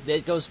aimer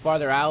that goes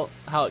farther out.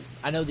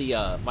 I know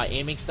the my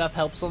aiming stuff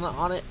helps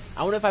on it.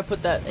 I wonder if I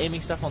put that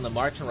aiming stuff on the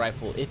marksman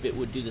rifle, if it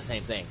would do the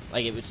same thing.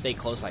 Like it would stay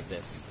close like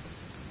this,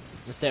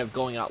 instead of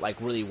going out like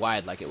really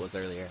wide like it was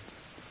earlier.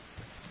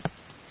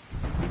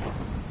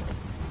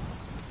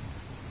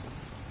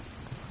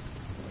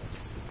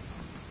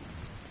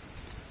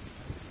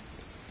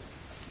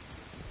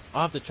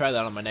 I'll have to try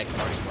that on my next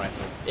marksman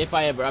rifle, if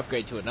I ever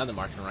upgrade to another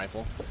marksman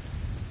rifle.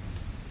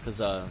 Because,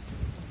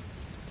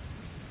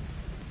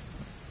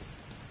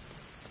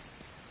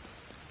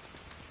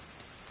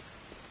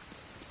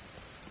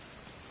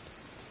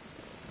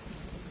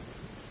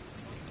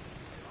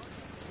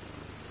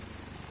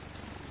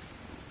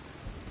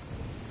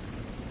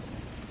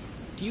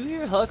 do you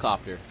hear a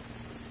helicopter?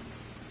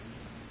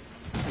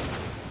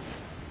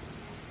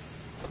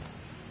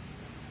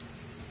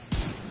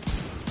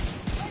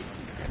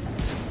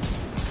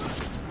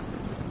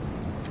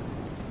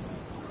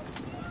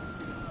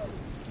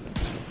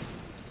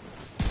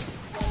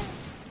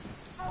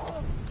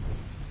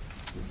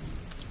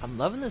 I'm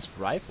loving this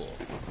rifle.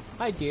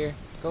 Hi, dear.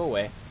 Go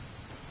away.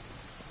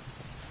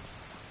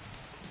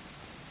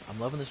 I'm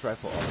loving this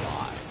rifle a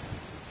lot.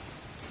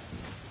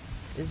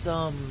 Is,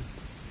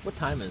 what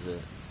time is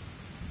it?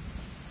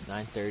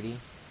 9:30?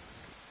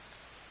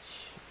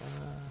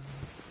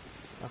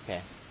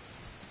 Okay.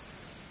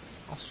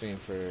 I'll stream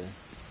for a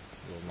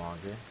little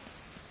longer.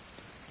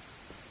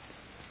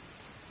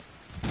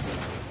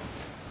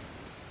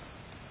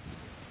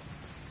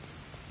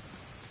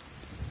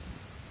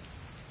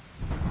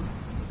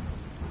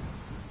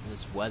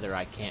 This weather,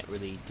 I can't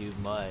really do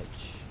much,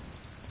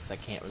 because I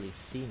can't really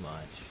see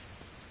much.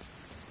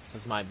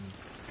 Because my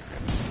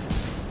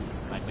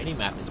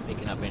mini-map is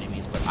picking up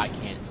enemies, but I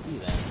can't see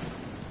them.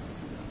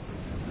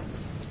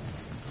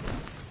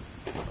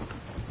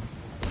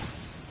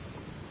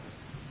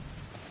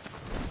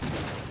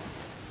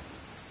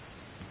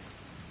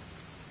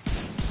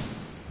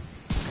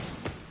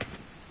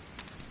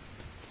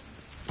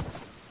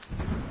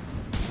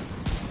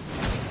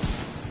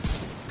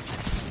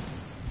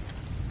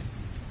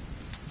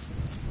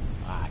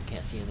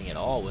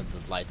 When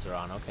the lights are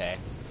on, okay.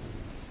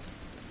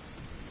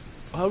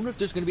 I wonder if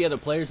there's going to be other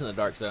players in the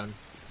Dark Zone.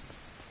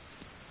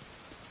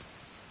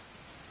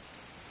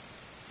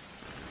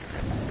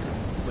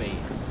 Wait.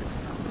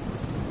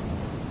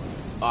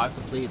 Oh, I've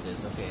completed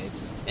this, okay.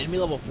 It's enemy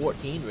level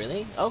 14,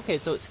 really? Okay,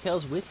 so it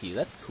scales with you,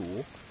 that's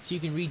cool. So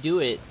you can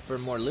redo it for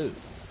more loot.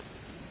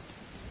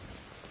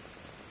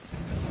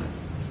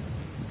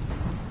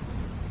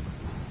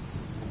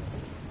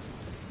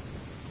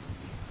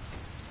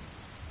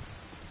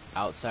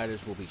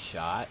 Outsiders will be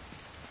shot.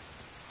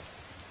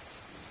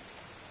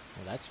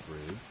 Well, that's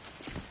rude.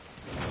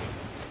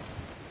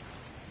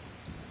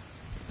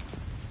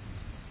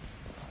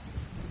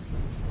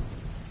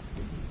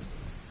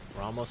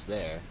 We're almost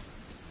there.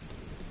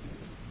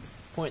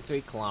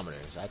 0.3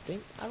 kilometers. I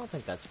don't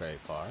think that's very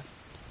far.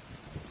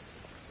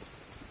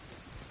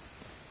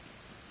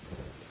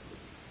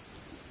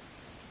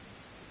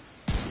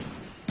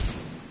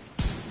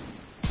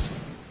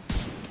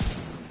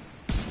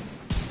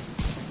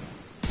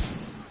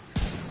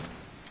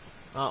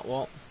 Oh,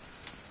 well.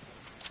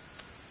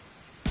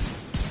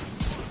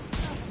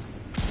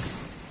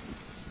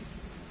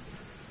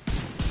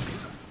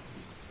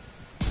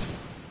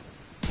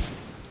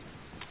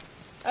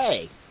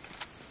 Hey!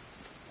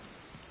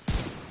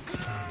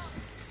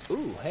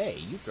 hey,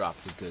 you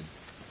dropped a good...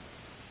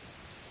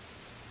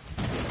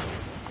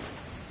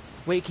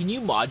 Wait, can you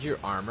mod your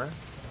armor?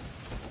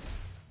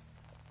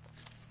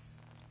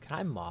 Can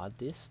I mod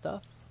this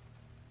stuff?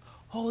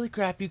 Holy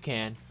crap, you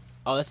can.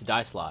 Oh, that's a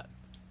die slot.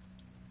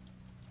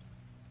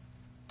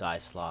 Die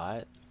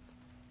slot.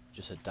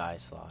 Just a die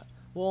slot.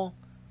 Well,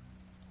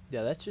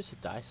 yeah, that's just a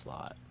die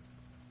slot.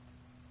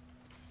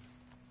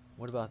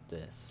 What about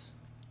this?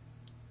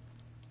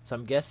 So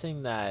I'm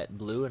guessing that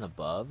blue and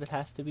above it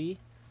has to be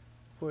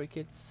before it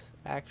gets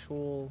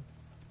actual.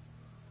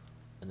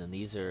 And then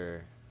these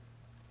are...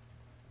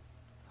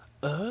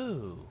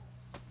 Oh!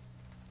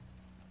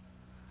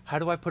 How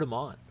do I put them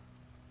on?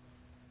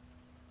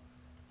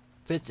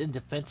 Fits in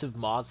defensive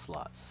mod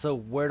slots. So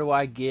where do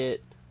I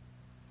get...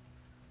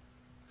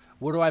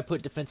 Where do I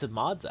put defensive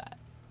mods at?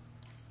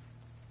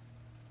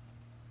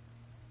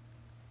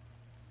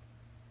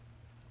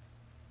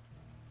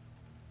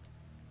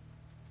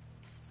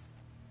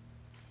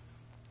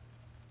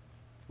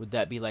 Would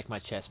that be like my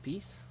chest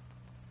piece?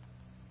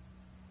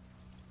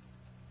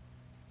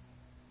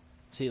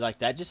 See, like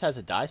that just has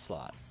a die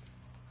slot.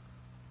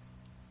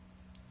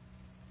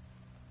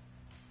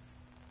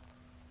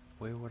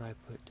 Where would I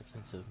put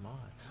defensive mod?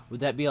 Would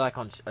that be like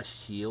on a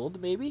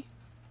shield, maybe?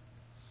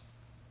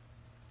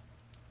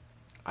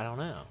 I don't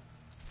know.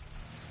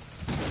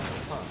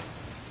 Huh.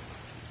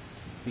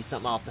 Be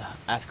something I'll have to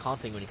ask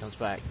Haunting when he comes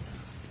back.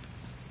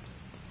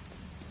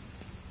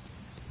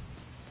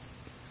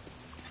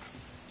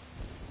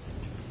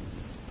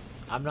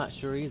 I'm not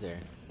sure either.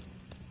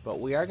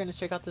 But we are going to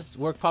check out this.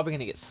 We're probably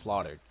going to get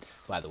slaughtered,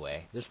 by the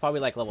way. There's probably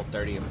like level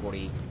 30 or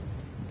 40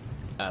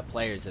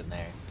 players in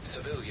there.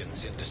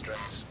 Civilians in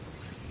distress.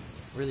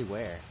 Really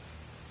where?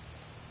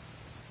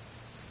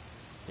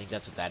 Think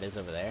that's what that is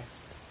over there?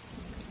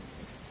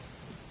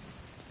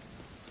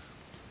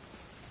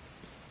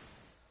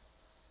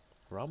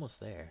 We're almost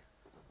there.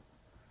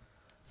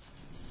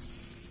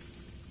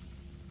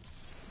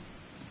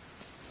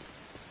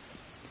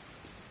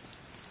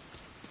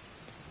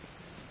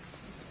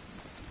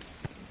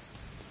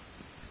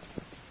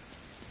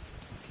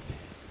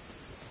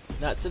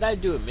 Now, said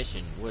I'd do a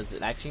mission. Was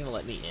it actually gonna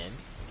let me in?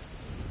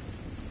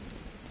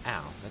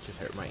 Ow, that just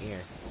hurt my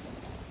ear.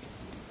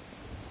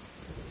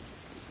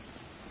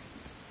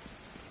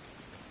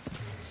 Okay.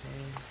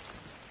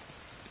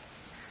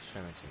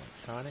 Ceramics and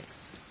electronics.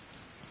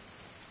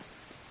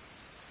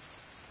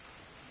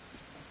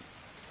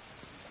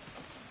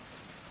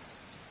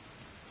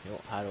 Yo,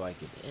 how do I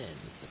get in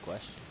is the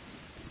question.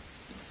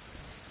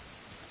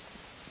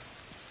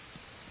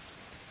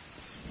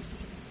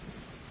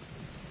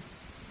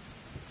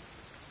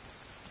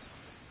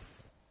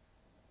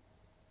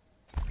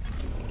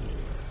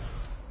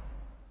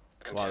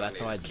 Wow,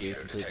 that's all I do to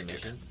complete the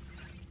mission.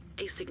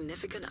 A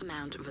significant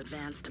amount of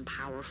advanced and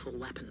powerful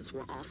weapons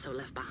were also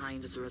left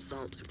behind as a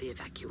result of the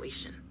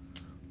evacuation.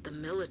 The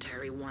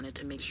military wanted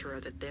to make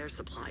sure that their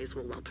supplies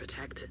were well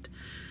protected.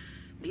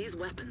 These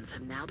weapons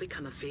have now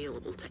become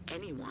available to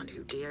anyone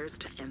who dares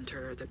to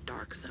enter the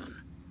Dark Zone.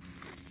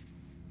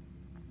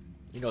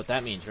 You know what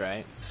that means,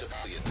 right?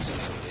 Civilians in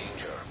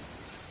danger.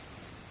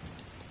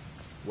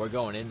 We're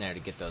going in there to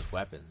get those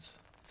weapons.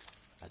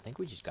 I think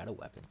we just got a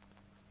weapon.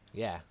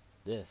 Yeah,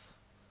 this.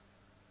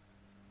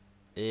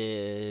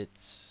 It'll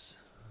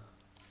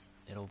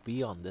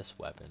be on this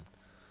weapon.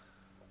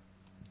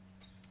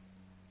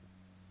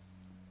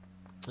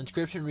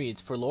 Inscription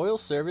reads, for loyal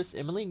service,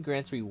 Emmeline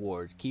grants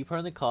rewards. Keep her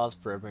in the cause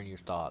forever in your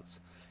thoughts.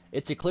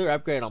 It's a clear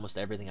upgrade on almost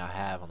everything I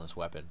have on this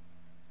weapon.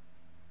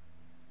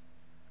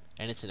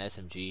 And it's an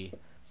SMG.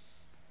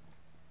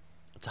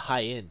 It's a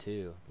high end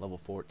too. Level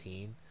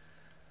 14.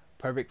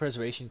 Perfect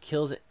preservation.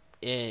 Killing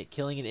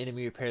an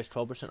enemy repairs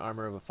 12%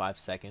 armor over 5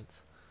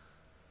 seconds.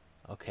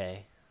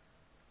 Okay.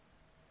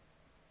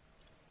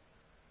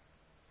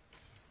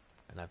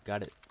 And I've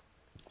got it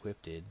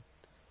equipped.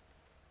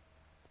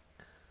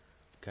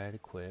 Got it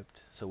equipped.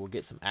 So we'll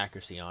get some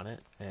accuracy on it.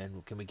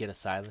 And can we get a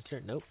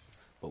silencer? Nope.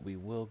 But we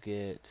will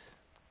get...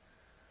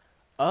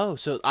 Oh,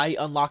 so I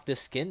unlock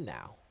this skin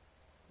now.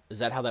 Is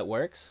that how that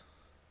works?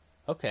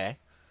 Okay.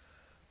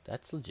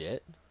 That's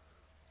legit.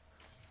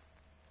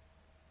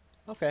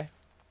 Okay.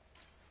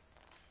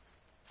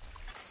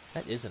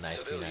 That is a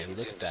nice P90.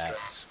 Look at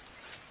that.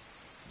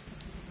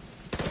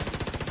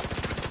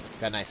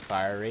 Got a nice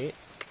fire rate.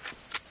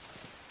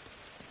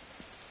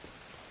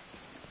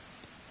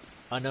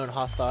 Unknown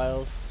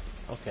hostiles.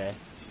 Okay.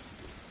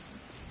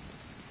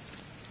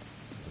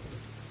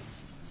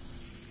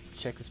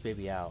 Check this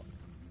baby out.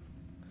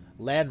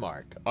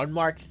 Landmark.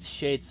 Unmarked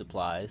shade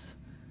supplies.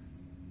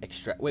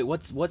 Wait,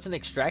 what's an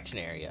extraction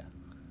area?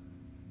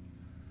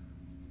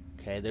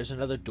 Okay, there's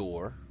another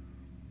door.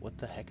 What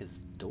the heck is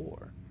the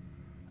door?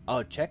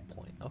 Oh,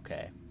 checkpoint.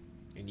 Okay.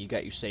 And you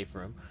got your safe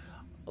room.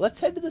 Let's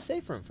head to the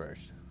safe room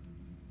first.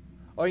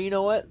 Or you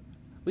know what?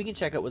 We can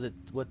check out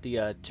what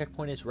the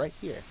checkpoint is right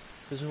here.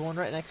 Because there's one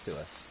right next to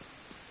us.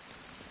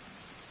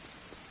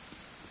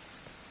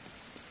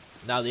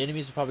 Now the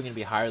enemies are probably going to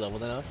be higher level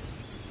than us.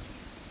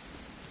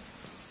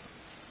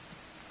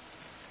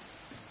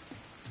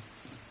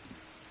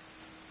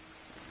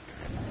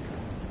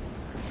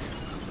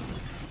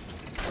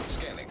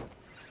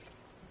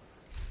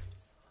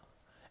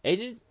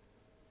 Agent.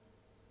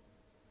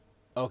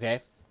 Okay.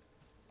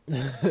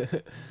 Yeah,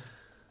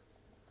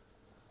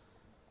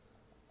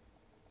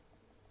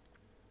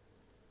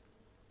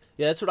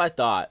 that's what I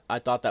thought. I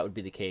thought that would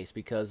be the case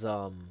because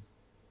a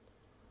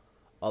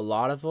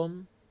lot of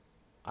them,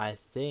 I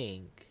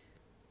think,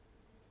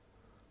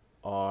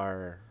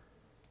 are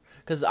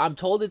because I'm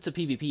told it's a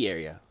PvP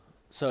area,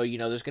 so you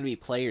know there's gonna be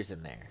players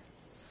in there,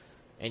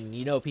 and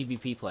you know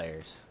PvP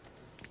players.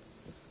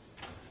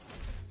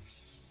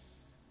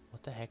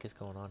 What the heck is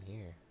going on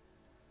here?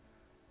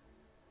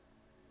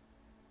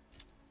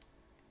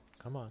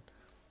 Come on.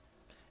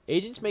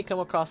 Agents may come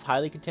across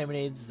highly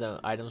contaminated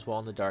items while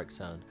in the dark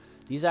zone.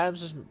 These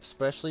items are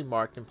specially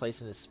marked and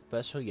placed in a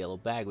special yellow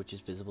bag, which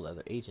is visible to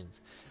other agents.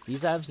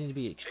 These items need to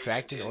be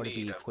extracted in order to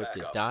be equipped.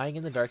 Dying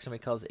in the dark zone may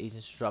cause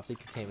agents to drop the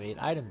contaminated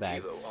item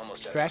bag.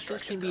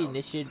 Extractions can be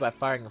initiated by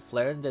firing a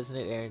flare in a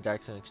designated area in the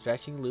dark zone.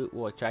 Extracting loot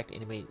will attract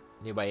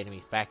nearby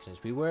enemy factions.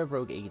 Beware of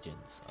rogue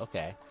agents.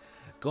 Okay.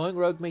 Going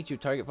rogue makes you a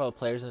target for all the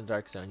players in the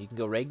dark zone. You can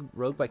go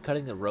rogue by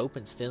cutting the rope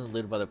and stealing the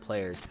loot of other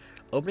players,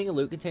 opening a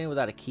loot container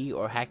without a key,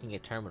 or hacking a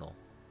terminal.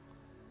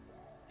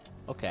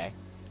 Okay.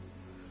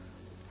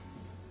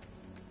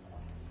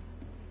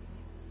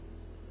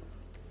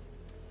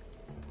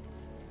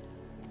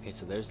 Okay,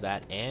 so there's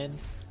that, and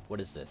what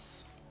is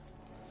this?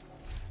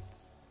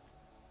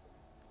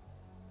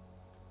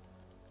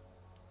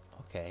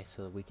 Okay,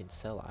 so we can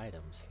sell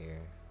items here.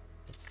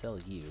 Let's sell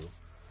you.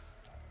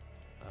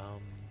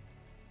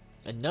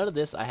 And none of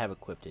this I have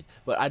equipped,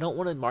 but I don't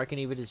want to mark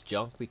any of it as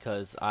junk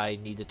because I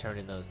need to turn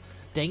in those.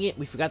 Dang it,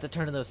 we forgot to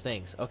turn in those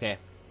things. Okay.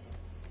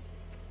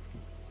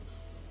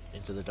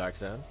 Into the dark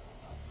zone.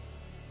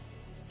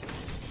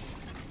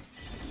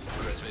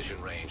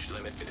 Transmission range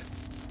limited.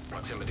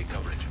 Proximity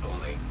coverage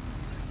only.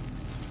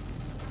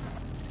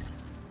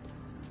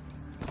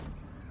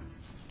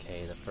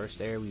 Okay, the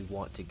first area we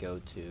want to go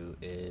to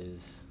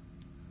is...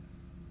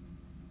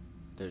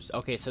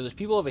 Okay, so there's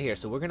people over here,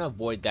 so we're going to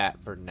avoid that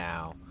for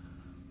now.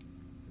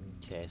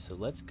 Okay, so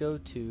let's go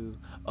to...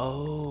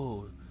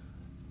 Oh!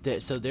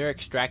 So they're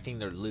extracting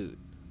their loot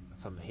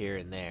from here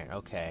and there.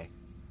 Okay.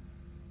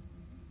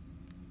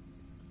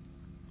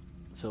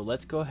 So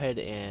let's go ahead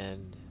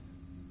and...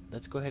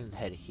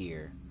 head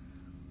here.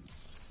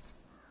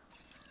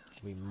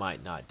 We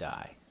might not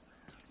die.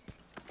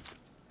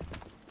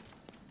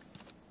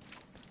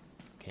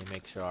 Okay,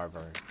 make sure our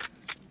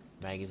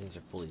magazines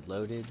are fully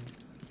loaded.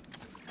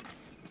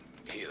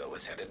 Hilo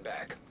is headed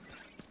back.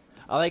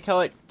 I like how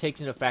it takes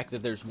into fact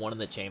that there's one in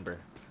the chamber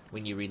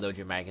when you reload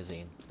your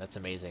magazine. That's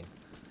amazing.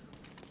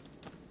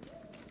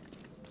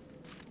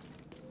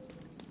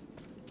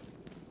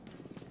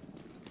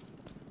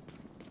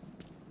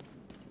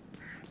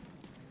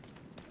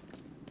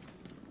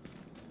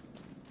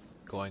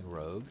 Going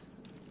rogue?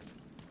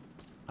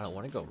 I don't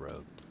want to go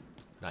rogue.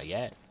 Not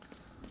yet.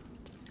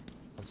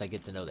 Once I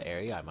get to know the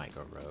area, I might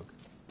go rogue.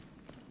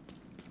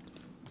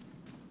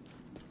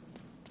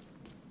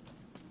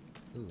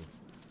 Ooh.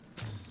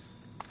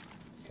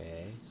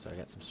 Okay, so I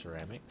got some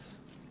ceramics.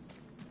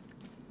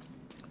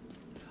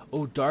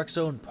 Oh, Dark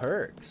Zone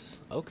perks.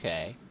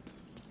 Okay.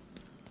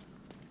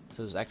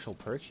 So there's actual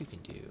perks you can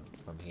do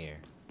from here.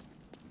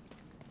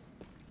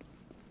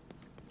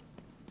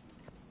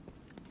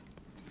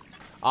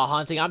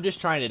 Hunting, I'm just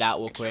trying it out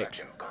real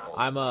quick.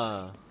 I'm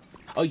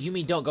Oh, you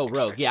mean don't go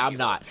rogue? Yeah, I'm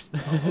not.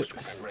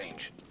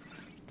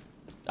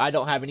 I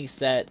don't have any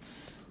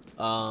sets.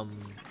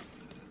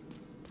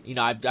 You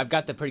know, I've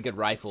got the pretty good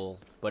rifle,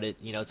 but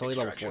it, you know, it's only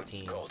level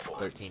 14,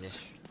 13-ish.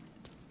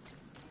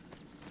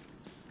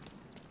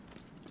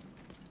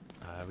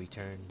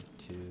 Return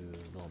to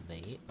little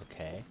Nate.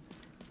 Okay.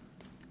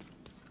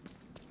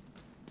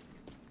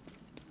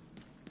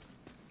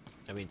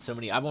 I mean, so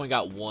many. I've only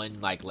got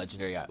one like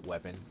legendary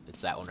weapon.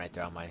 It's that one right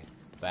there on my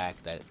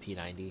back, that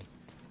P90.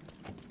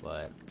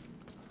 But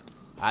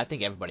I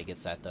think everybody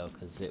gets that though,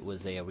 because it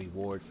was a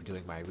reward for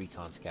doing my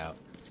recon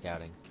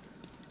scouting.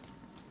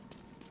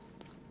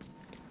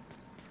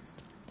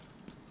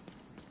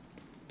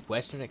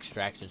 Western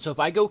Extraction. So if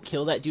I go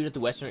kill that dude at the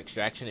Western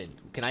Extraction,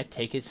 can I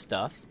take his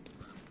stuff?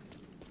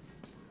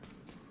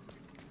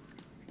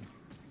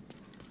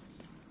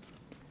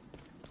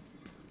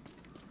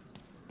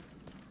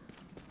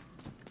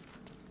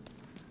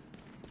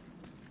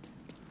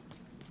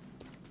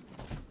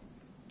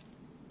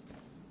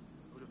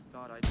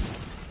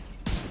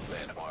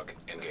 Landmark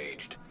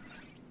engaged.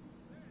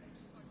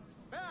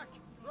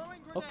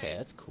 Okay,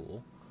 that's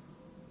cool.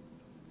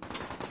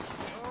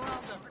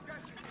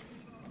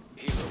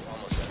 Hilo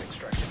almost at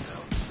extraction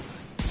zone.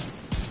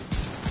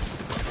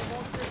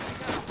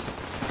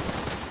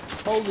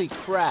 Holy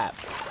crap.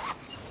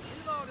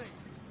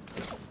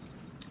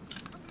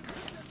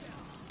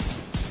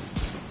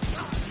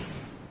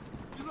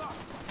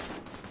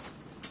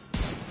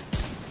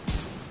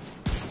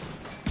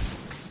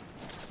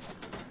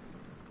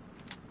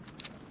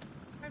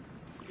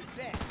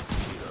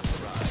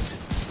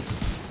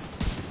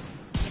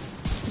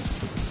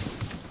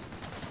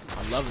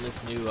 I'm loving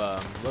this new,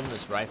 loving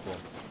this rifle.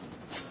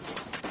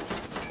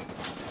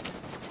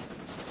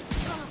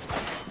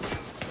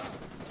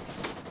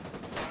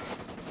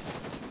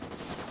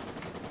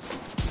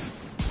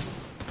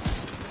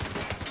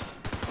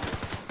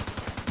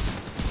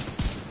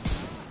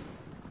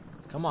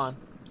 Come on.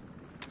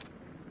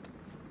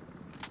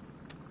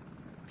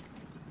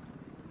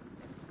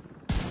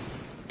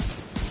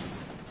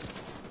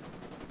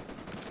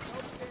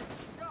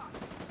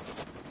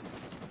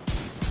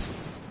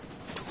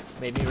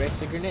 Made me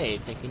raise a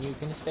grenade, thinking you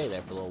can stay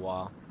there for a little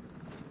while.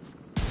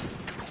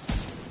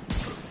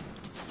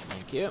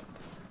 Thank you.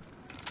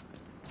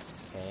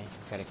 Okay,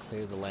 gotta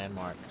clear the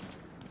landmark.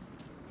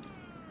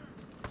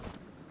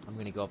 I'm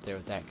gonna go up there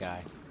with that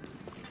guy.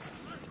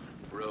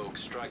 Rogue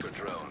striker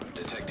drone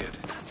detected.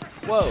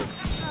 Whoa!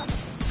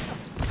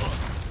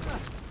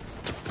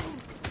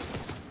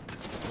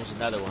 There's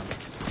another one.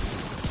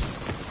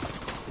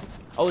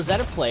 Oh, is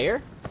that a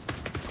player?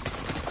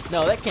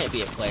 No, that can't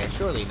be a player.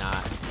 Surely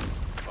not.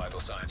 Vital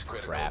signs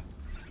critical. Crap.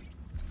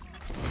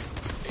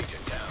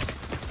 Agent down.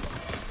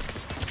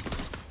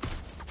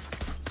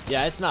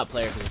 Yeah, it's not a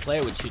player, because a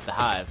player would shoot the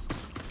hive.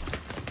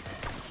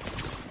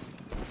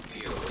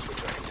 Helos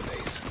returning to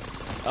base.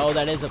 Oh,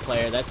 that is a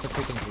player. That's the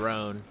freaking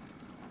drone.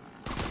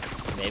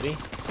 Maybe?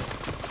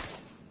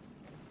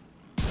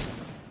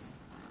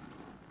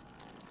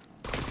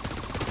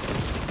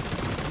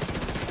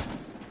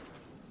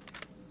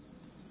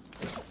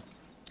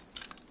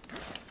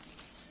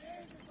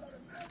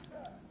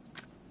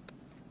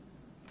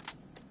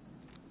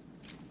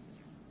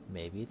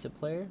 Maybe it's a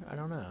player? I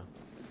don't know.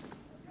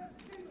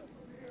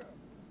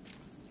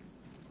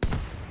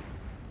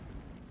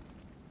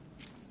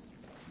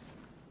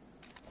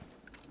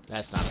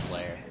 That's not a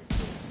player.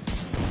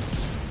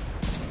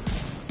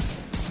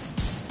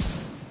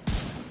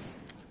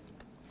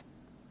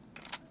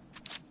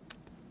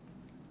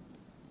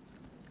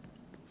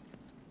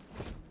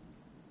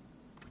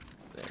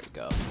 There we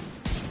go.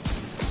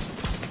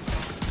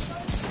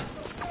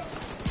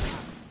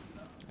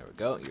 There we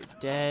go. You're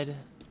dead.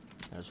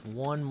 There's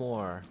one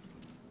more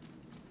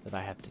that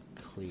I have to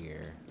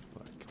clear.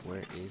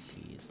 Where is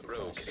he?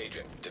 Rogue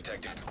agent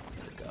detected.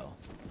 There we go.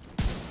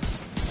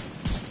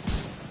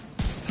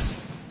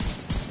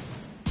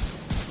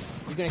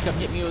 You gonna come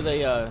hit me with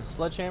a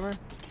sledgehammer?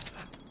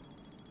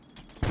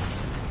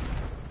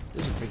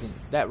 There's a freaking...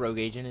 That rogue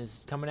agent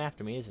is coming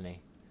after me, isn't he?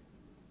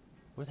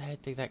 Where the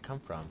heck did that come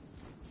from?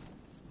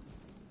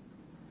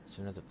 Is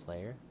there another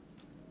player?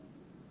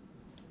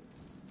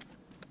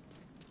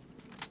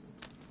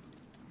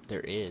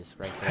 There is,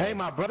 right there. Hey,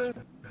 my brother.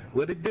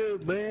 What it do,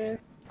 man?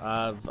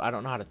 I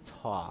don't know how to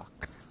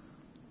talk.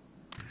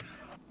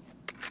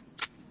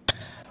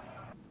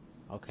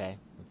 Okay,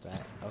 what's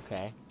that?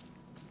 Okay.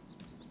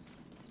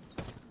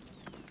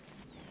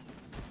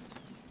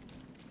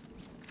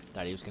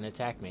 Thought he was gonna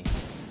attack me.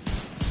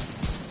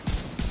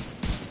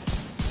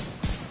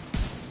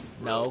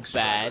 No,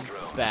 bad,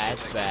 bad,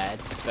 bad,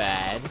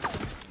 bad.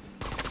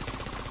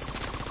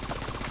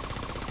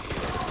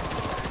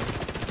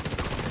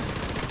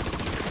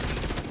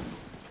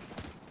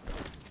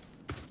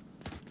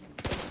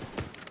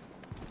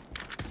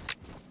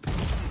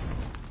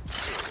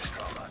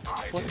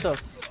 What the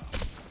f-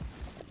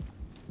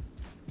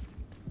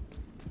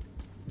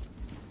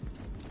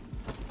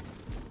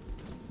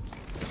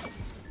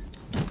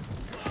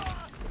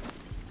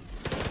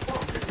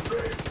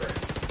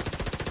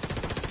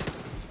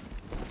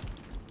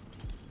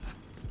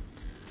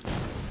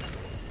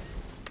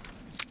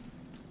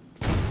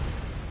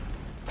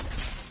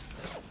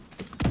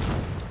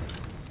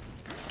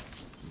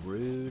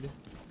 Rude.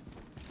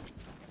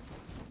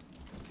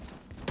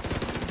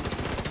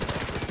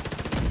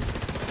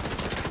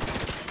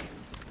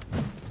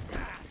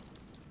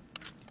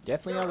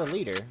 Definitely are the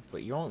leader,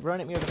 but you won't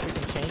run at me with a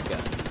freaking chain gun.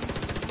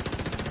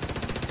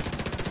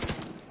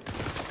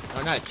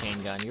 Oh, not a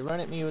chain gun. You run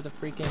at me with a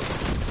freaking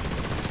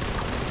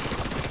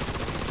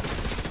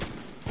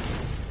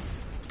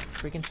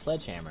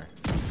sledgehammer.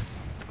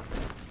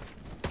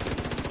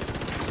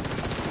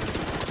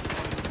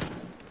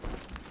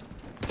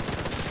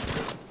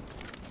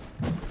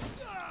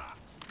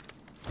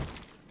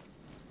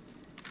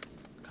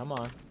 Come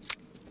on.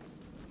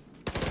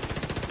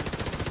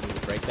 Need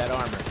to break that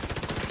armor.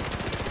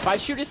 If I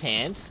shoot his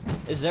hands,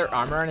 is there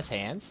armor on his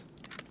hands?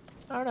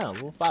 I don't know.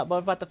 We're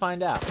about to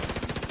find out.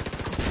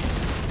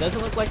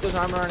 Doesn't look like there's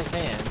armor on his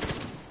hands.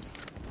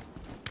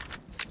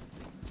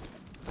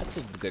 That's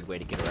a good way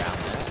to get around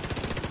that.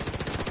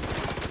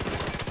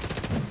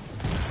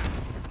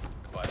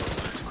 Vital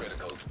signs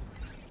critical.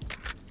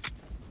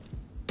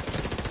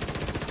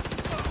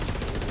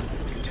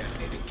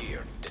 Contaminated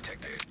gear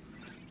detected.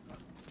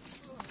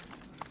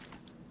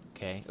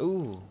 Okay.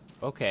 Ooh.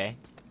 Okay.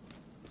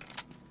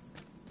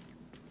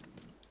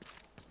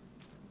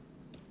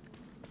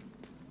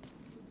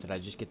 Did I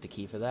just get the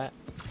key for that?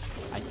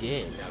 I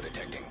did. Now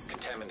detecting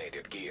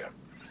contaminated gear.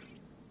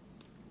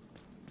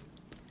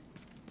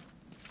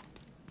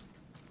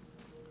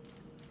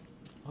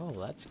 Oh,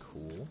 that's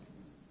cool.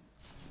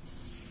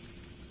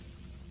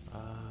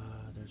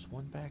 There's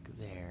one back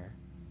there.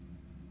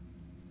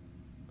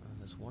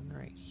 There's one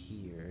right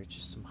here.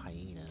 Just some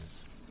hyenas.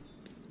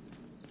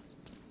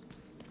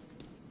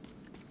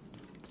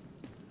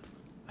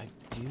 I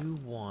do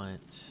want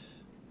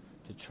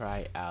to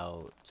try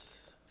out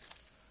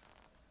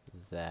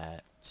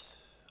that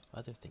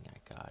other thing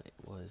I got. It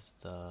was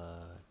the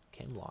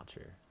chem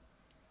launcher.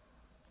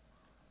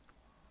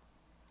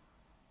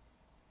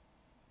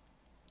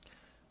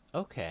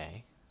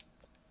 Okay.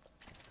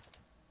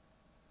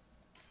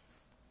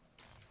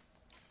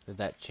 Did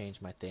that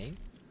change my thing?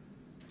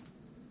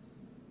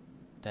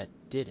 That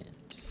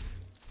didn't.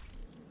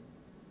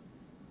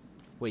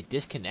 Wait,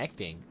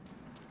 disconnecting?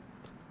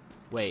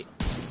 Wait.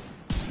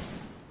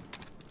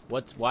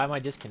 Why am I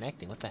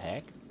disconnecting? What the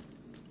heck?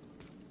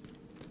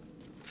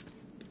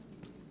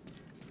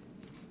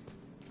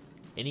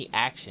 Any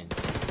action?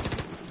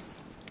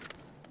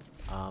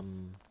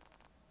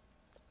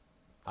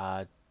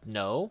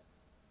 No.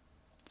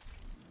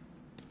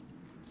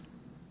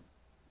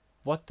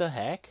 What the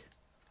heck?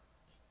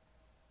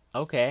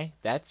 Okay,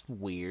 that's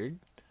weird.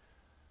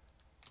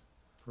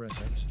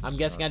 I'm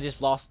guessing I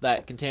just lost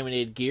that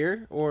contaminated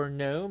gear, or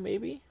no,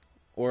 maybe?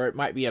 Or it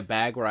might be a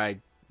bag where I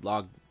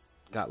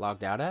got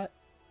logged out at?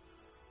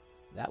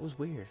 That was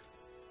weird.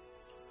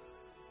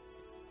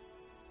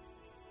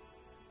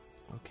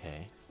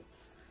 Okay.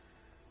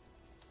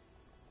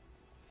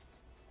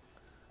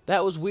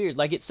 That was weird.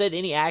 Like, it said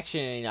any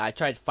action. I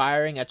tried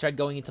firing. I tried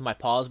going into my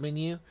pause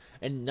menu,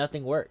 and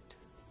nothing worked.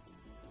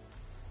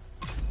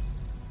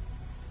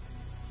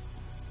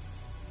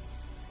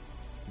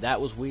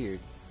 That was weird.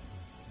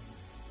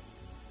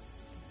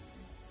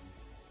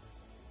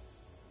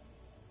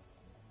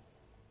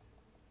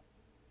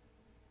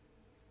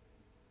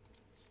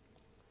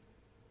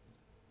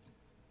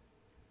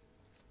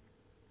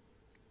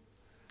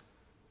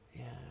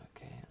 Yeah,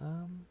 okay.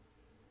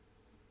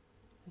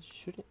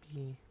 Should it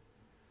be?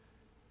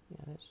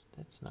 Yeah,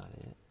 that's not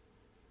it.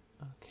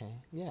 Okay,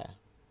 yeah.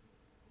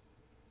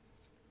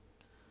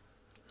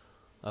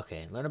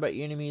 Okay, learn about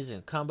your enemies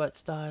and combat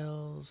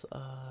styles.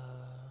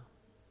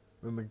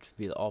 Remember to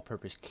be the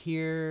all-purpose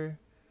cure.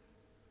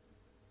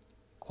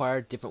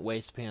 Acquire different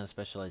ways depending on the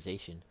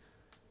specialization.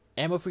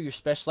 Ammo for your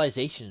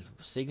specialization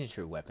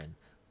signature weapon.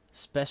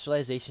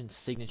 Specialization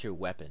signature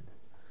weapon.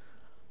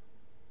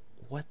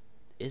 What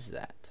is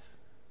that?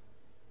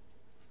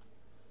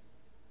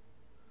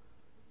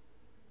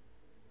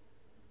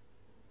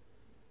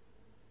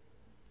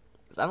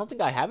 I don't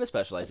think I have a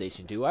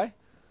specialization, do I?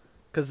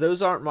 Because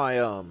those aren't my,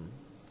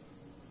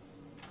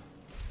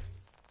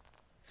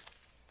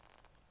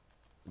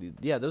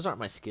 yeah, those aren't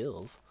my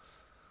skills.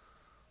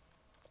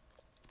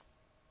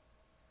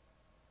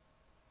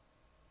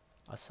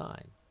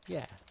 Assign.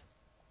 Yeah.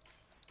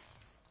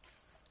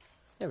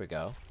 There we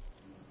go.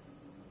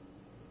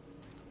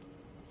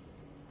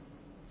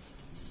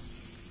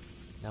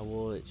 Now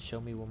will it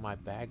show me where my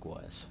bag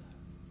was?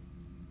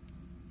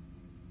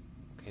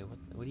 Okay,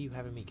 what are you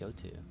having me go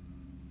to?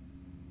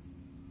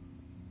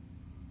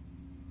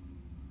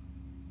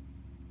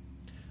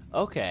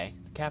 Okay,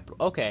 the capital.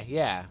 Okay,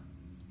 yeah.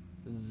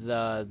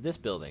 This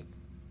building,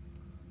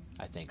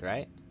 I think,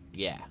 right?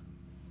 Yeah.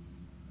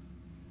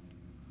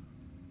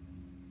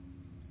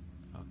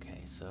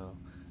 Okay, so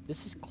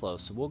this is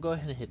close. So we'll go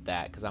ahead and hit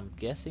that because I'm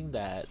guessing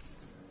that.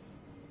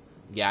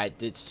 Yeah,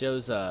 it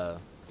shows.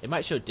 It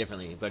might show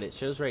differently, but it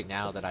shows right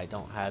now that I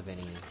don't have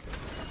any.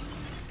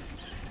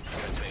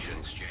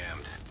 Transmissions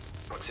jammed.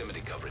 Proximity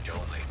coverage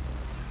only.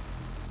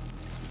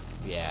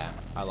 Yeah,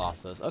 I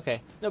lost those.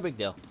 Okay, no big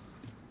deal.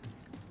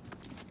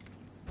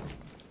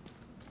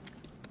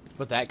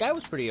 But that guy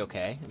was pretty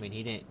okay. I mean,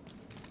 he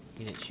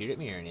didn't shoot at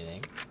me or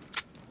anything.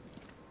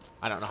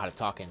 I don't know how to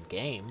talk in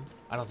game.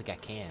 I don't think I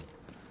can.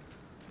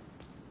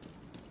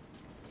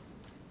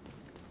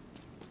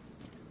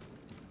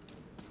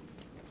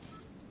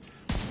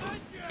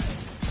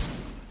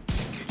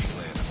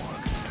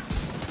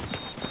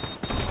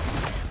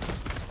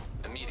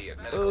 Immediate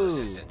medical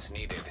assistance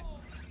needed.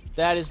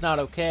 That is not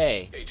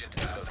okay. Agent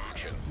out of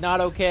action. Not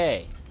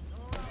okay.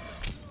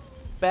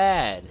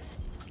 Bad.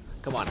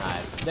 Come on,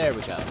 Hive. There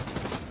we go.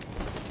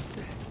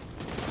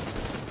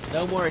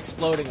 No more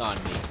exploding on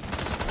me.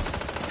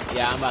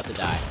 Yeah, I'm about to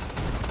die.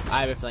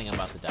 I have a feeling I'm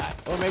about to die.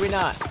 Or maybe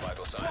not.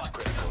 Vital signs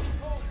critical.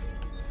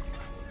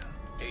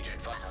 Agent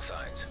vital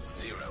signs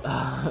 0.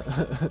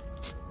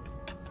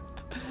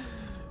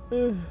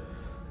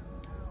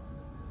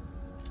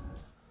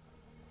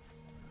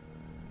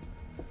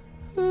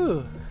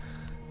 Whew.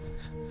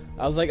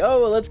 I was like,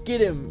 oh, well, let's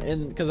get him,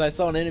 and because I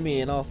saw an enemy,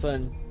 and all of a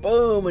sudden,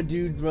 boom, a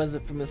dude runs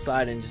up from his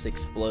side and just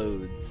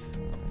explodes.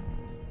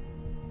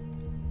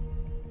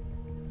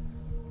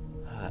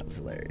 That was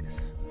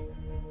hilarious.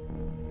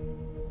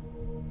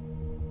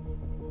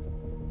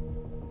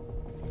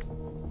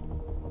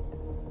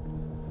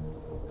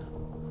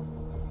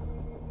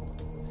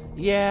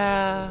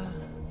 Yeah,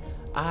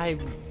 I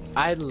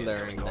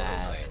learned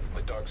that.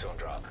 With dark zone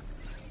drop.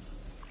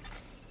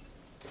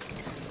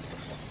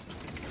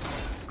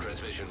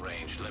 Transmission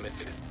range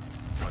limited.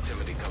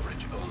 Proximity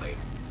coverage only.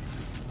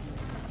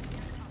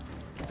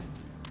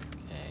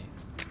 Okay.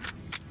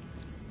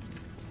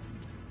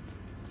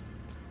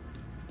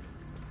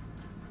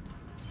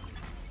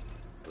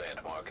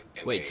 Landmark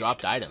engaged. Wait,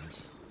 dropped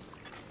items.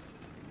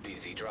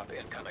 DZ drop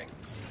incoming.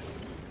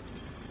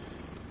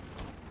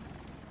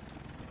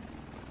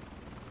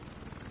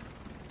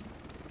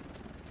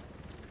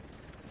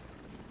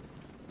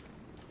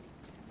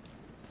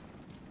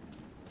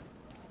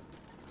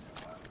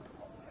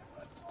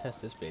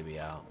 test this baby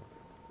out.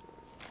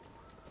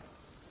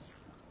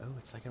 Oh,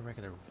 it's like a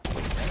regular.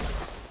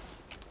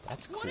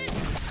 That's cool.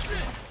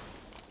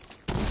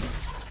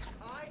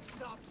 I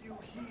stop you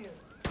here.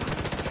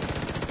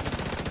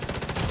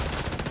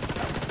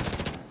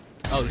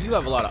 Oh, you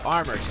have a lot of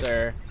armor,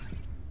 sir.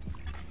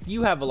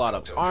 You have a lot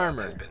of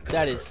armor.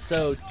 That is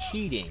so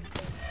cheating.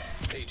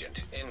 Agent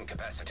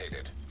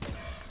incapacitated.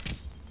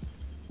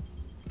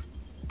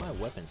 My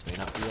weapons may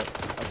not be up to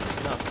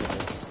snuff for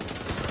this.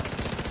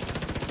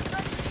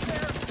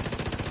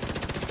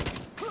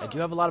 I do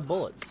have a lot of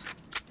bullets.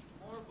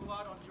 More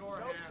blood on your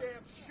hands. No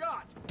damn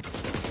shot.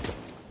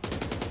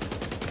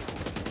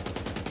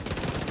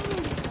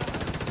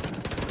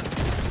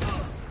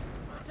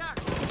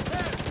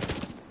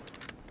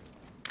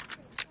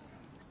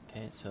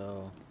 Okay,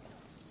 so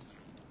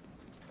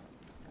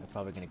they're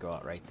probably gonna go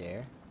out right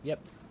there. Yep.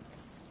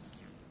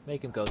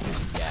 Make him go through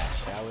some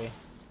gas, shall we?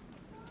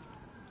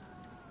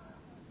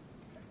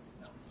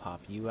 Let's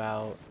pop you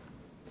out.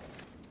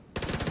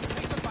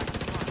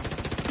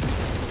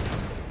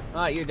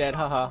 Ah, you're dead,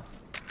 haha.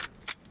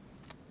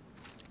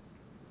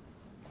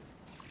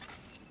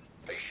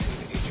 A Shade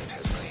agent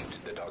has claimed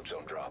the Dark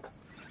Zone drop.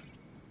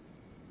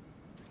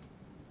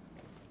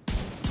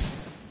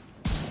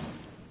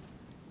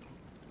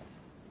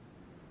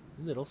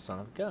 Little son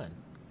of a gun.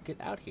 Get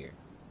out here.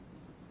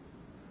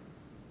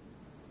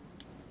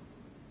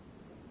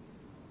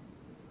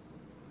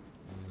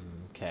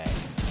 Okay.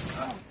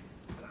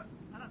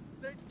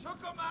 They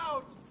took him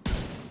out.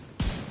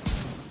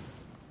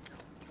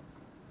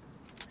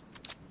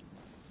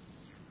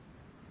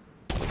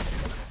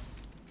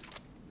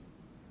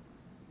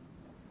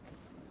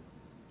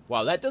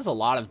 Wow, that does a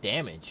lot of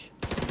damage.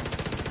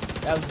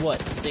 That was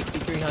what,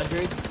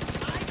 6,300?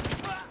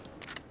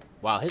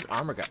 Wow, his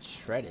armor got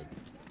shredded.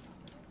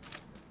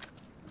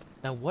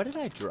 Now, what did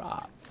I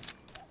drop?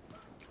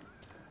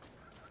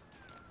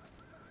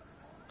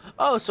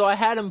 Oh, so I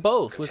had them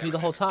both with me the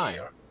whole time.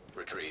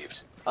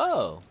 Retrieved.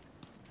 Oh.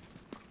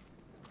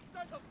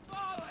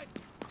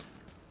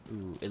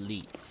 Ooh,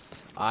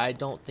 elites. I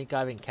don't think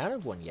I've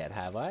encountered one yet,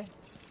 have I?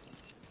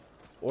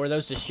 Or are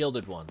those the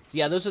shielded ones?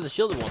 Yeah, those are the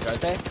shielded ones,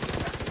 aren't they?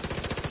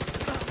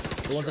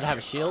 The ones that have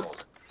a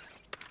shield?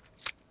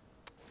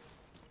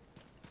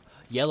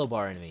 Yellow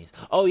bar enemies.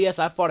 Oh yes,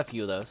 I fought a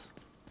few of those.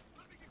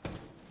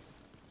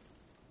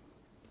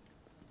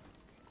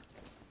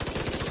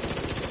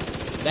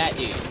 That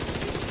dude.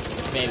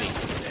 Maybe.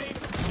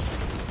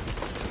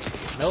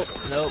 Nope,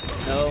 nope,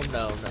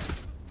 no.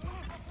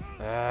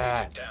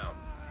 Agent down.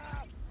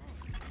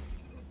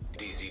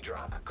 DZ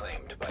drop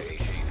claimed by a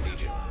Shade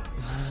agent.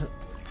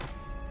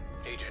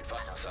 Agent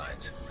vital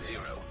signs 0.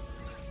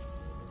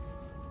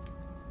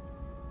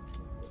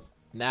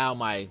 Now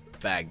my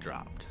bag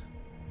dropped.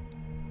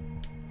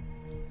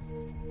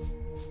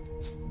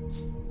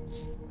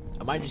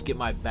 I might just get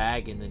my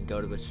bag and then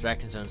go to the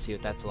extraction zone and see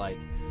what that's like.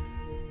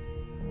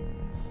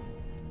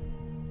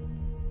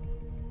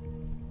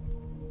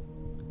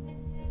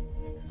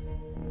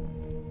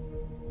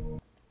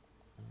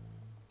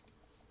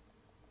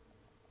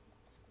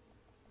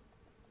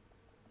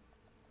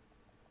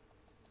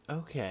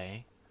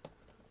 Okay.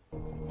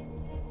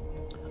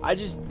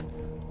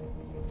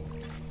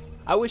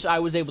 I wish I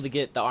was able to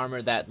get the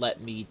armor that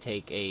let me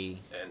take a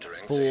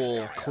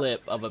full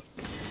clip of a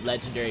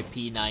legendary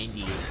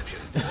P90.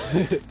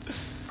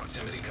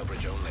 Proximity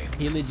coverage only.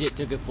 He legit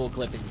took a full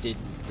clip and it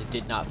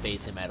did not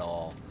phase him at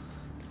all.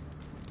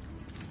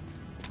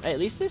 Hey, at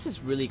least this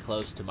is really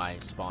close to my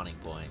spawning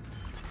point.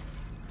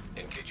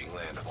 Engaging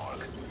landmark.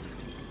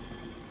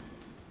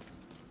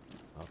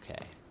 Okay.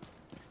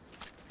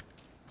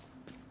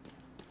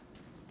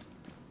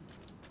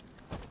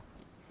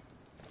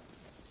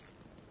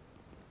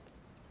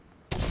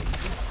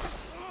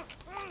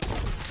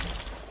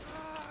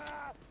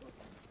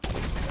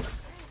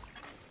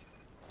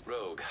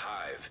 Rogue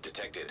hive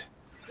detected.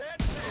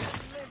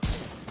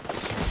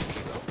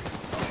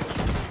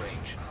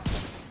 Range.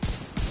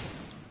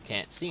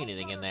 Can't see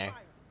anything in there.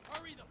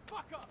 Hurry the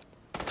fuck up.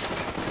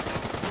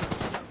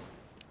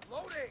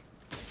 Loading.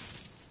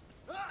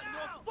 No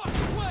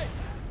fucking way.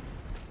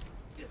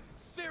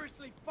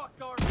 Seriously, fuck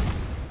our.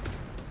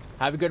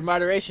 Have a good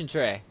moderation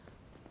tray.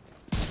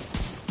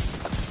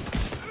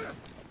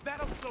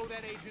 That'll throw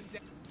that agent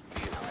down.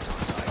 Get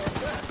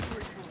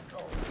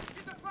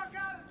the fuck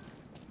out.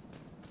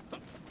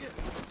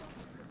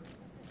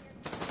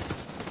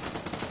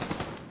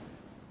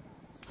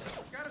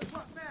 Got a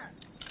truck back.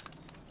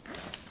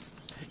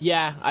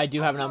 Yeah, I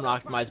do have an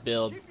unoptimized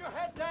build. Keep your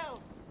head down.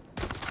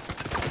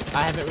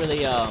 I haven't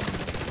really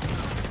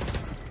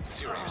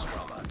Serious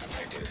trauma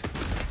detected.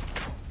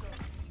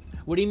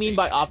 What do you mean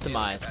by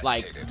optimized?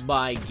 Like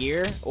by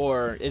gear,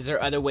 or is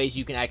there other ways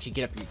you can actually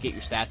get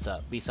your stats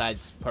up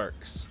besides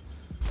perks?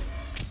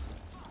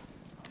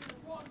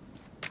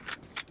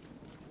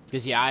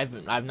 Because yeah,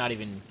 I've not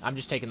even. I'm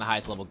just taking the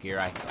highest level gear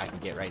I can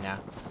get right now.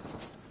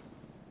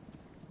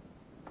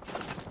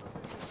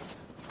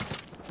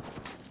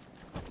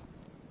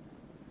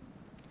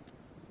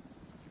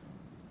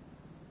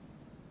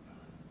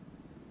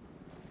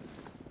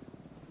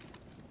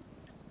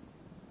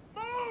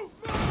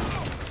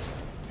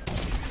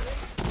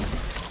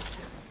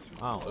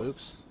 Oh,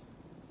 oops.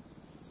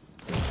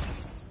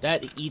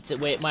 That eats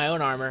away at my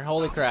own armor.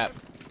 Holy crap.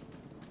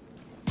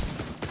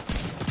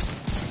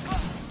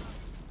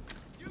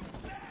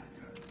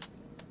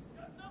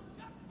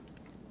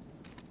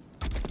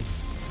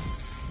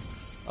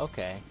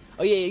 Okay.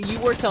 Oh yeah, you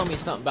were telling me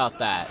something about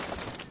that.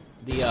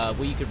 The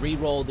where you could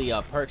re-roll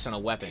the perks on a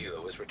weapon.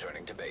 Hilo is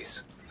returning to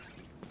base.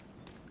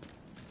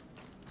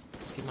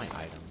 Let's get my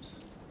items.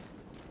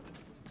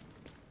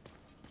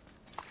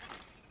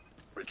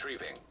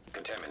 Retrieving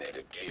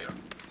contaminated gear.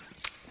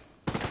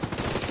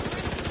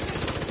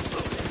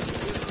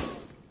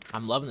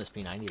 I'm loving this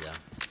P90 though.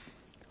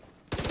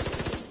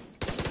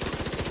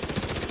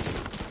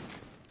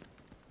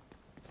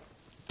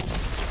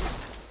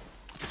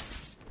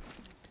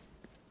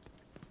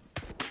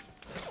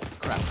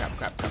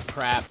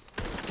 Crap.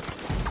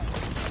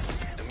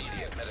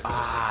 Immediate medical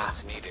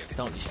assistance needed.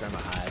 Don't destroy my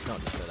hive.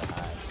 Don't destroy the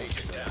hive. Don't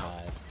destroy the hive.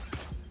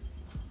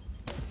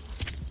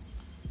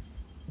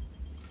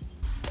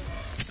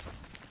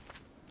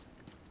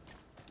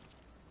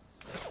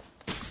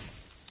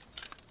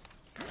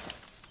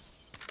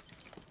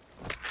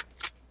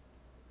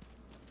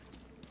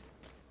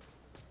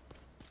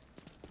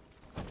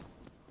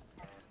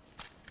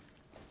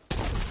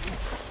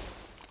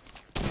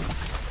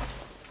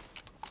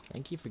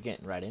 Thank you for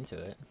getting right into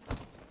it.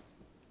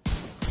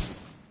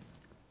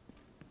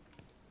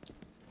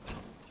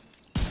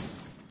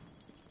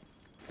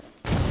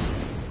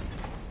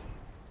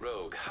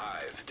 Rogue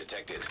hive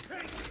detected.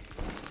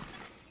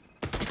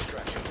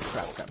 Extraction.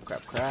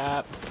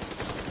 Crap.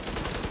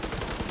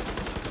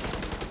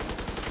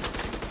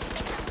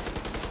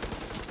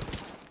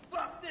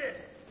 Fuck this!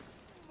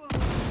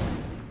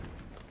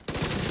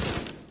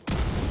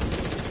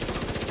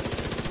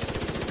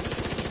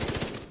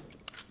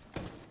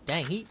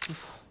 Dang, he...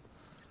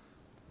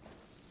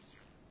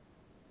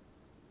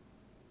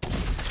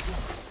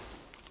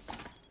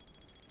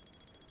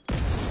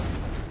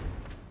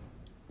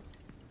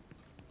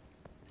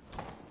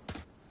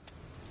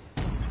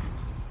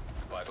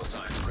 Vital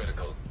signs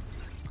critical.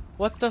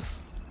 What the f...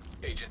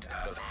 Agent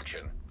out of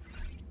action.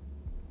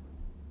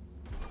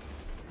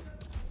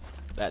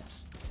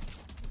 That's...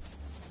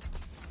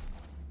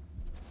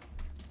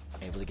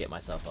 able to get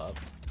myself up.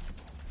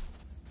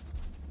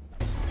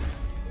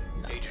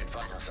 Agent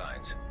vital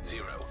signs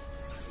 0.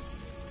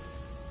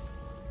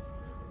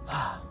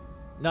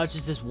 No, it's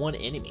just this one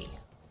enemy.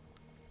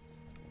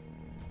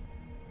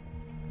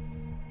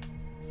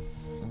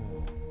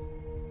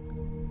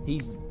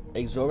 He's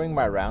absorbing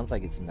my rounds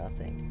like it's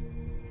nothing.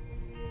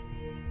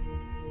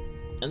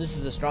 And this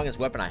is the strongest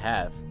weapon I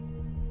have.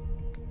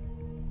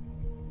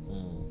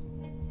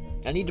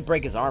 I need to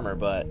break his armor,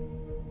 but...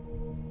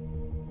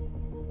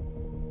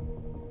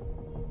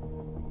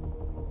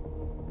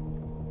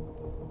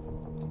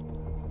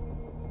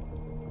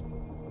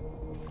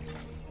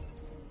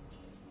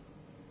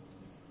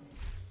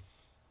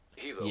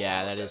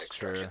 yeah, that is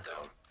true.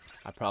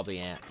 I probably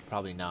am.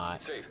 Probably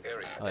not. Safe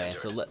area. Okay,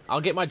 so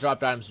I'll get my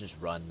dropped items and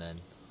just run then.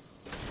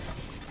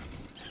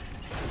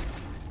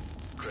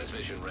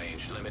 Transmission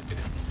range limited.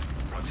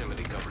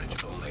 Proximity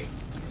coverage only.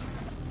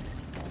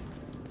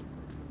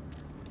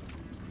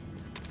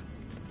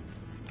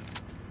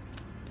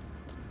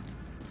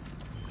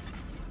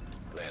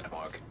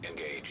 Landmark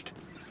engaged.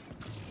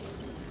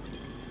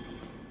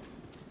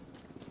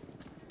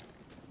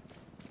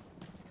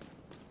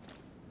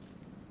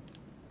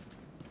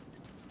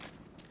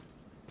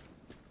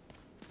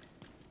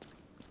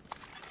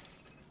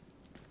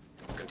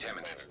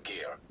 Contaminated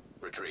gear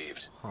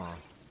retrieved. Huh.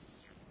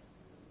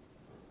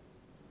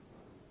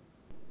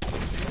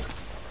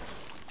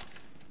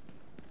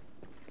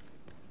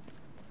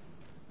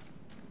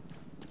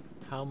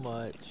 How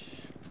much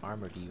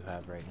armor do you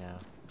have right now?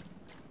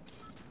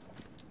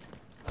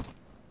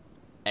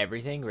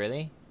 Everything,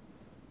 really?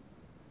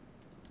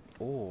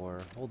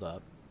 Or, hold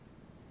up.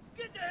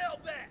 Get the hell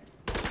back!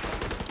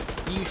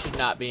 You should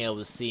not be able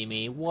to see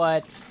me.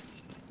 What?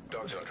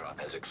 Dark zone drop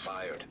has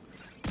expired.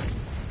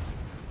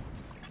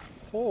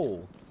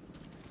 Oh.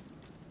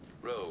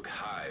 Rogue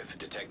hive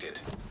detected.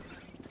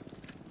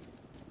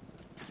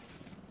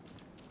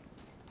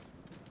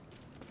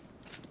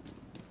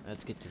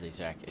 Let's get to the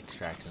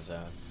extraction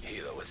zone.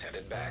 Hilo is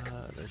headed back.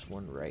 There's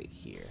one right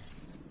here.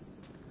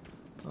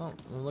 Oh,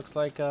 it looks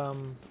like, we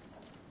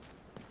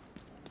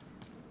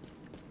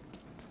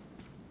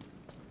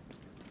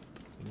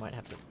might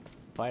have to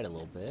fight a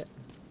little bit.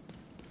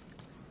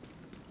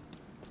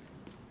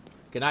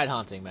 Good night,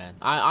 Haunting Man.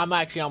 I'm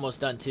actually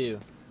almost done, too.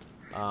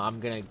 I'm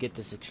gonna get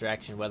this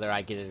extraction, whether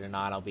I get it or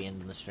not. I'll be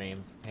ending the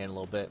stream here in a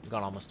little bit. I've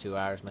gone almost 2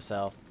 hours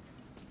myself.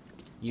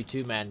 You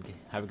too, man.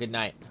 Have a good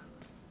night.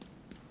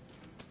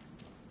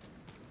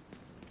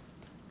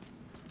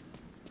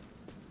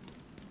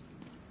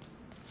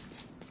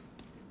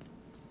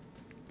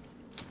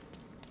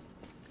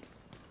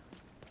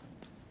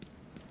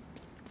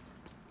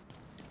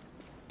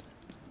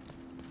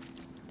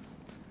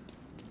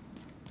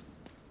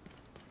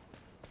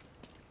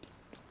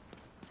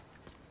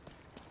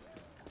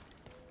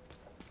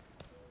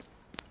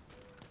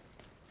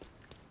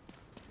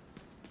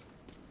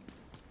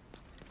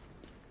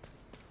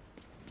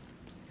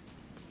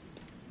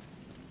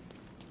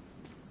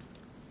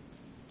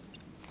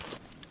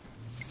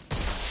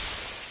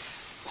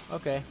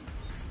 Okay.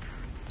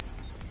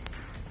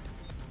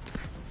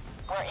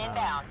 We're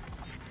inbound.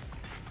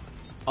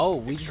 Oh,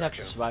 we just have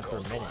to survive for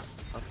a minute.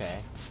 Okay.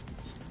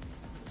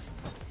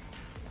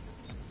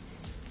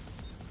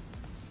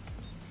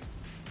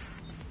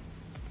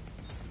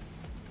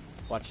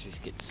 Watch this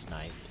get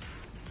sniped.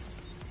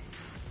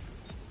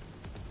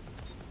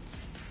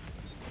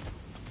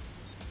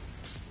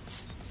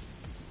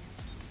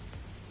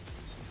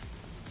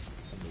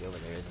 Somebody over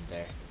there, isn't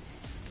there?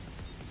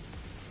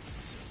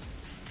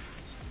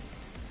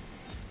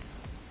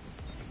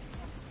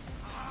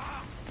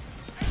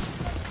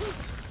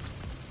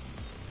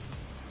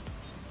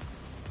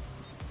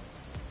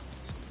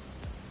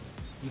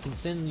 You can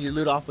send your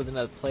loot off with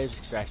another player's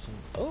extraction.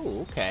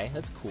 Oh, okay,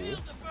 that's cool.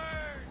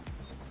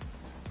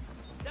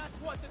 That's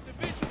what the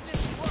division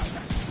didn't work.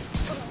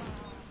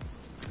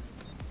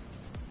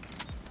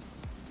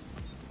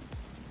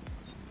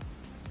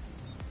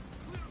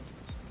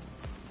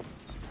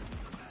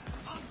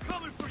 I'm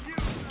coming for you.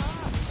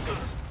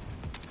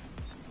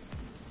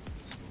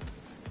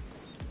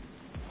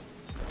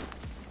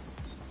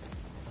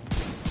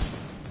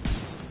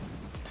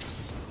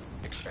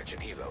 Extraction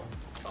helo.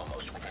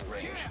 Almost within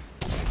range.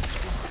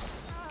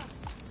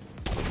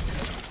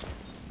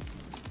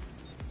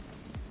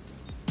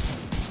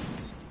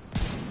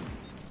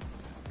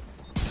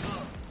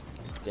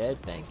 Dead,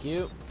 thank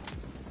you.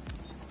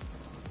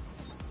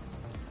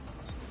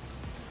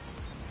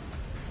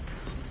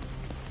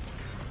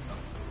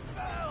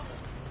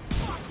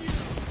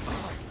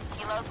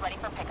 Kilo's ready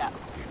for pickup.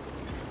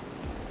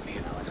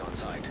 Vehicle is on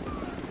site.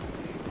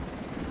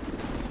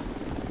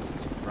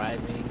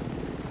 Driving.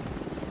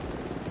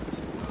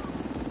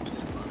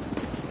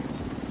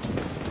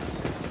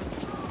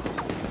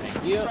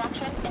 Thank you.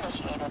 Extraction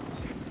initiated.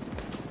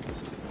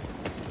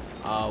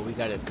 Oh, we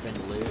gotta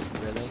print loot,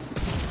 really?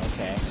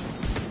 Okay.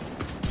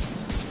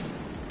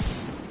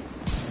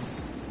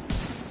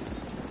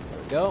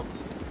 There we go.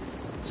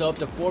 So up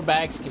to 4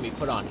 bags can be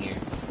put on here.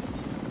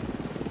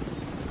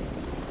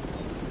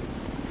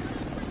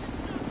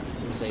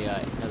 There's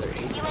a another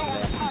agent Kilo over will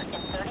there. depart in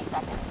 30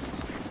 seconds.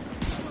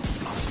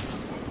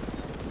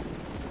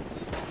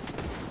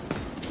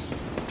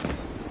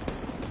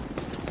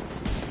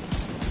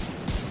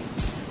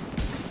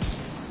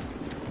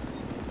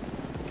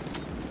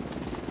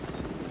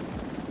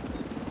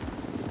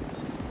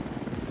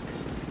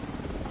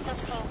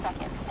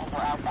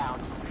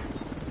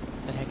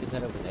 What the heck is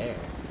that over there?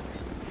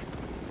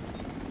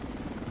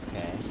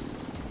 Okay.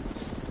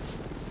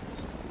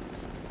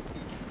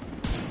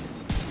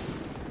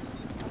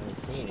 I don't really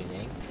see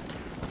anything.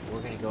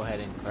 We're gonna go ahead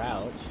and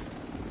crouch.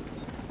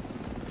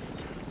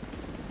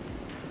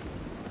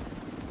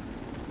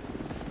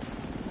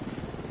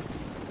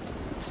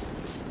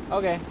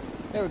 Okay,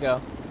 there we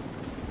go.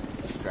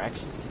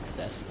 Extraction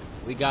successful.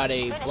 We got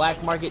a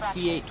Black Market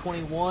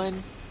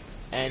T821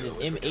 and an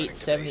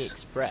M870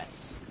 Express.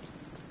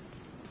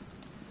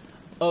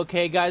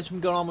 Okay guys,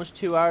 we've been going almost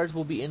 2 hours.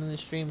 We'll be ending the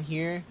stream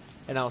here,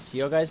 and I'll see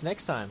you guys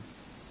next time.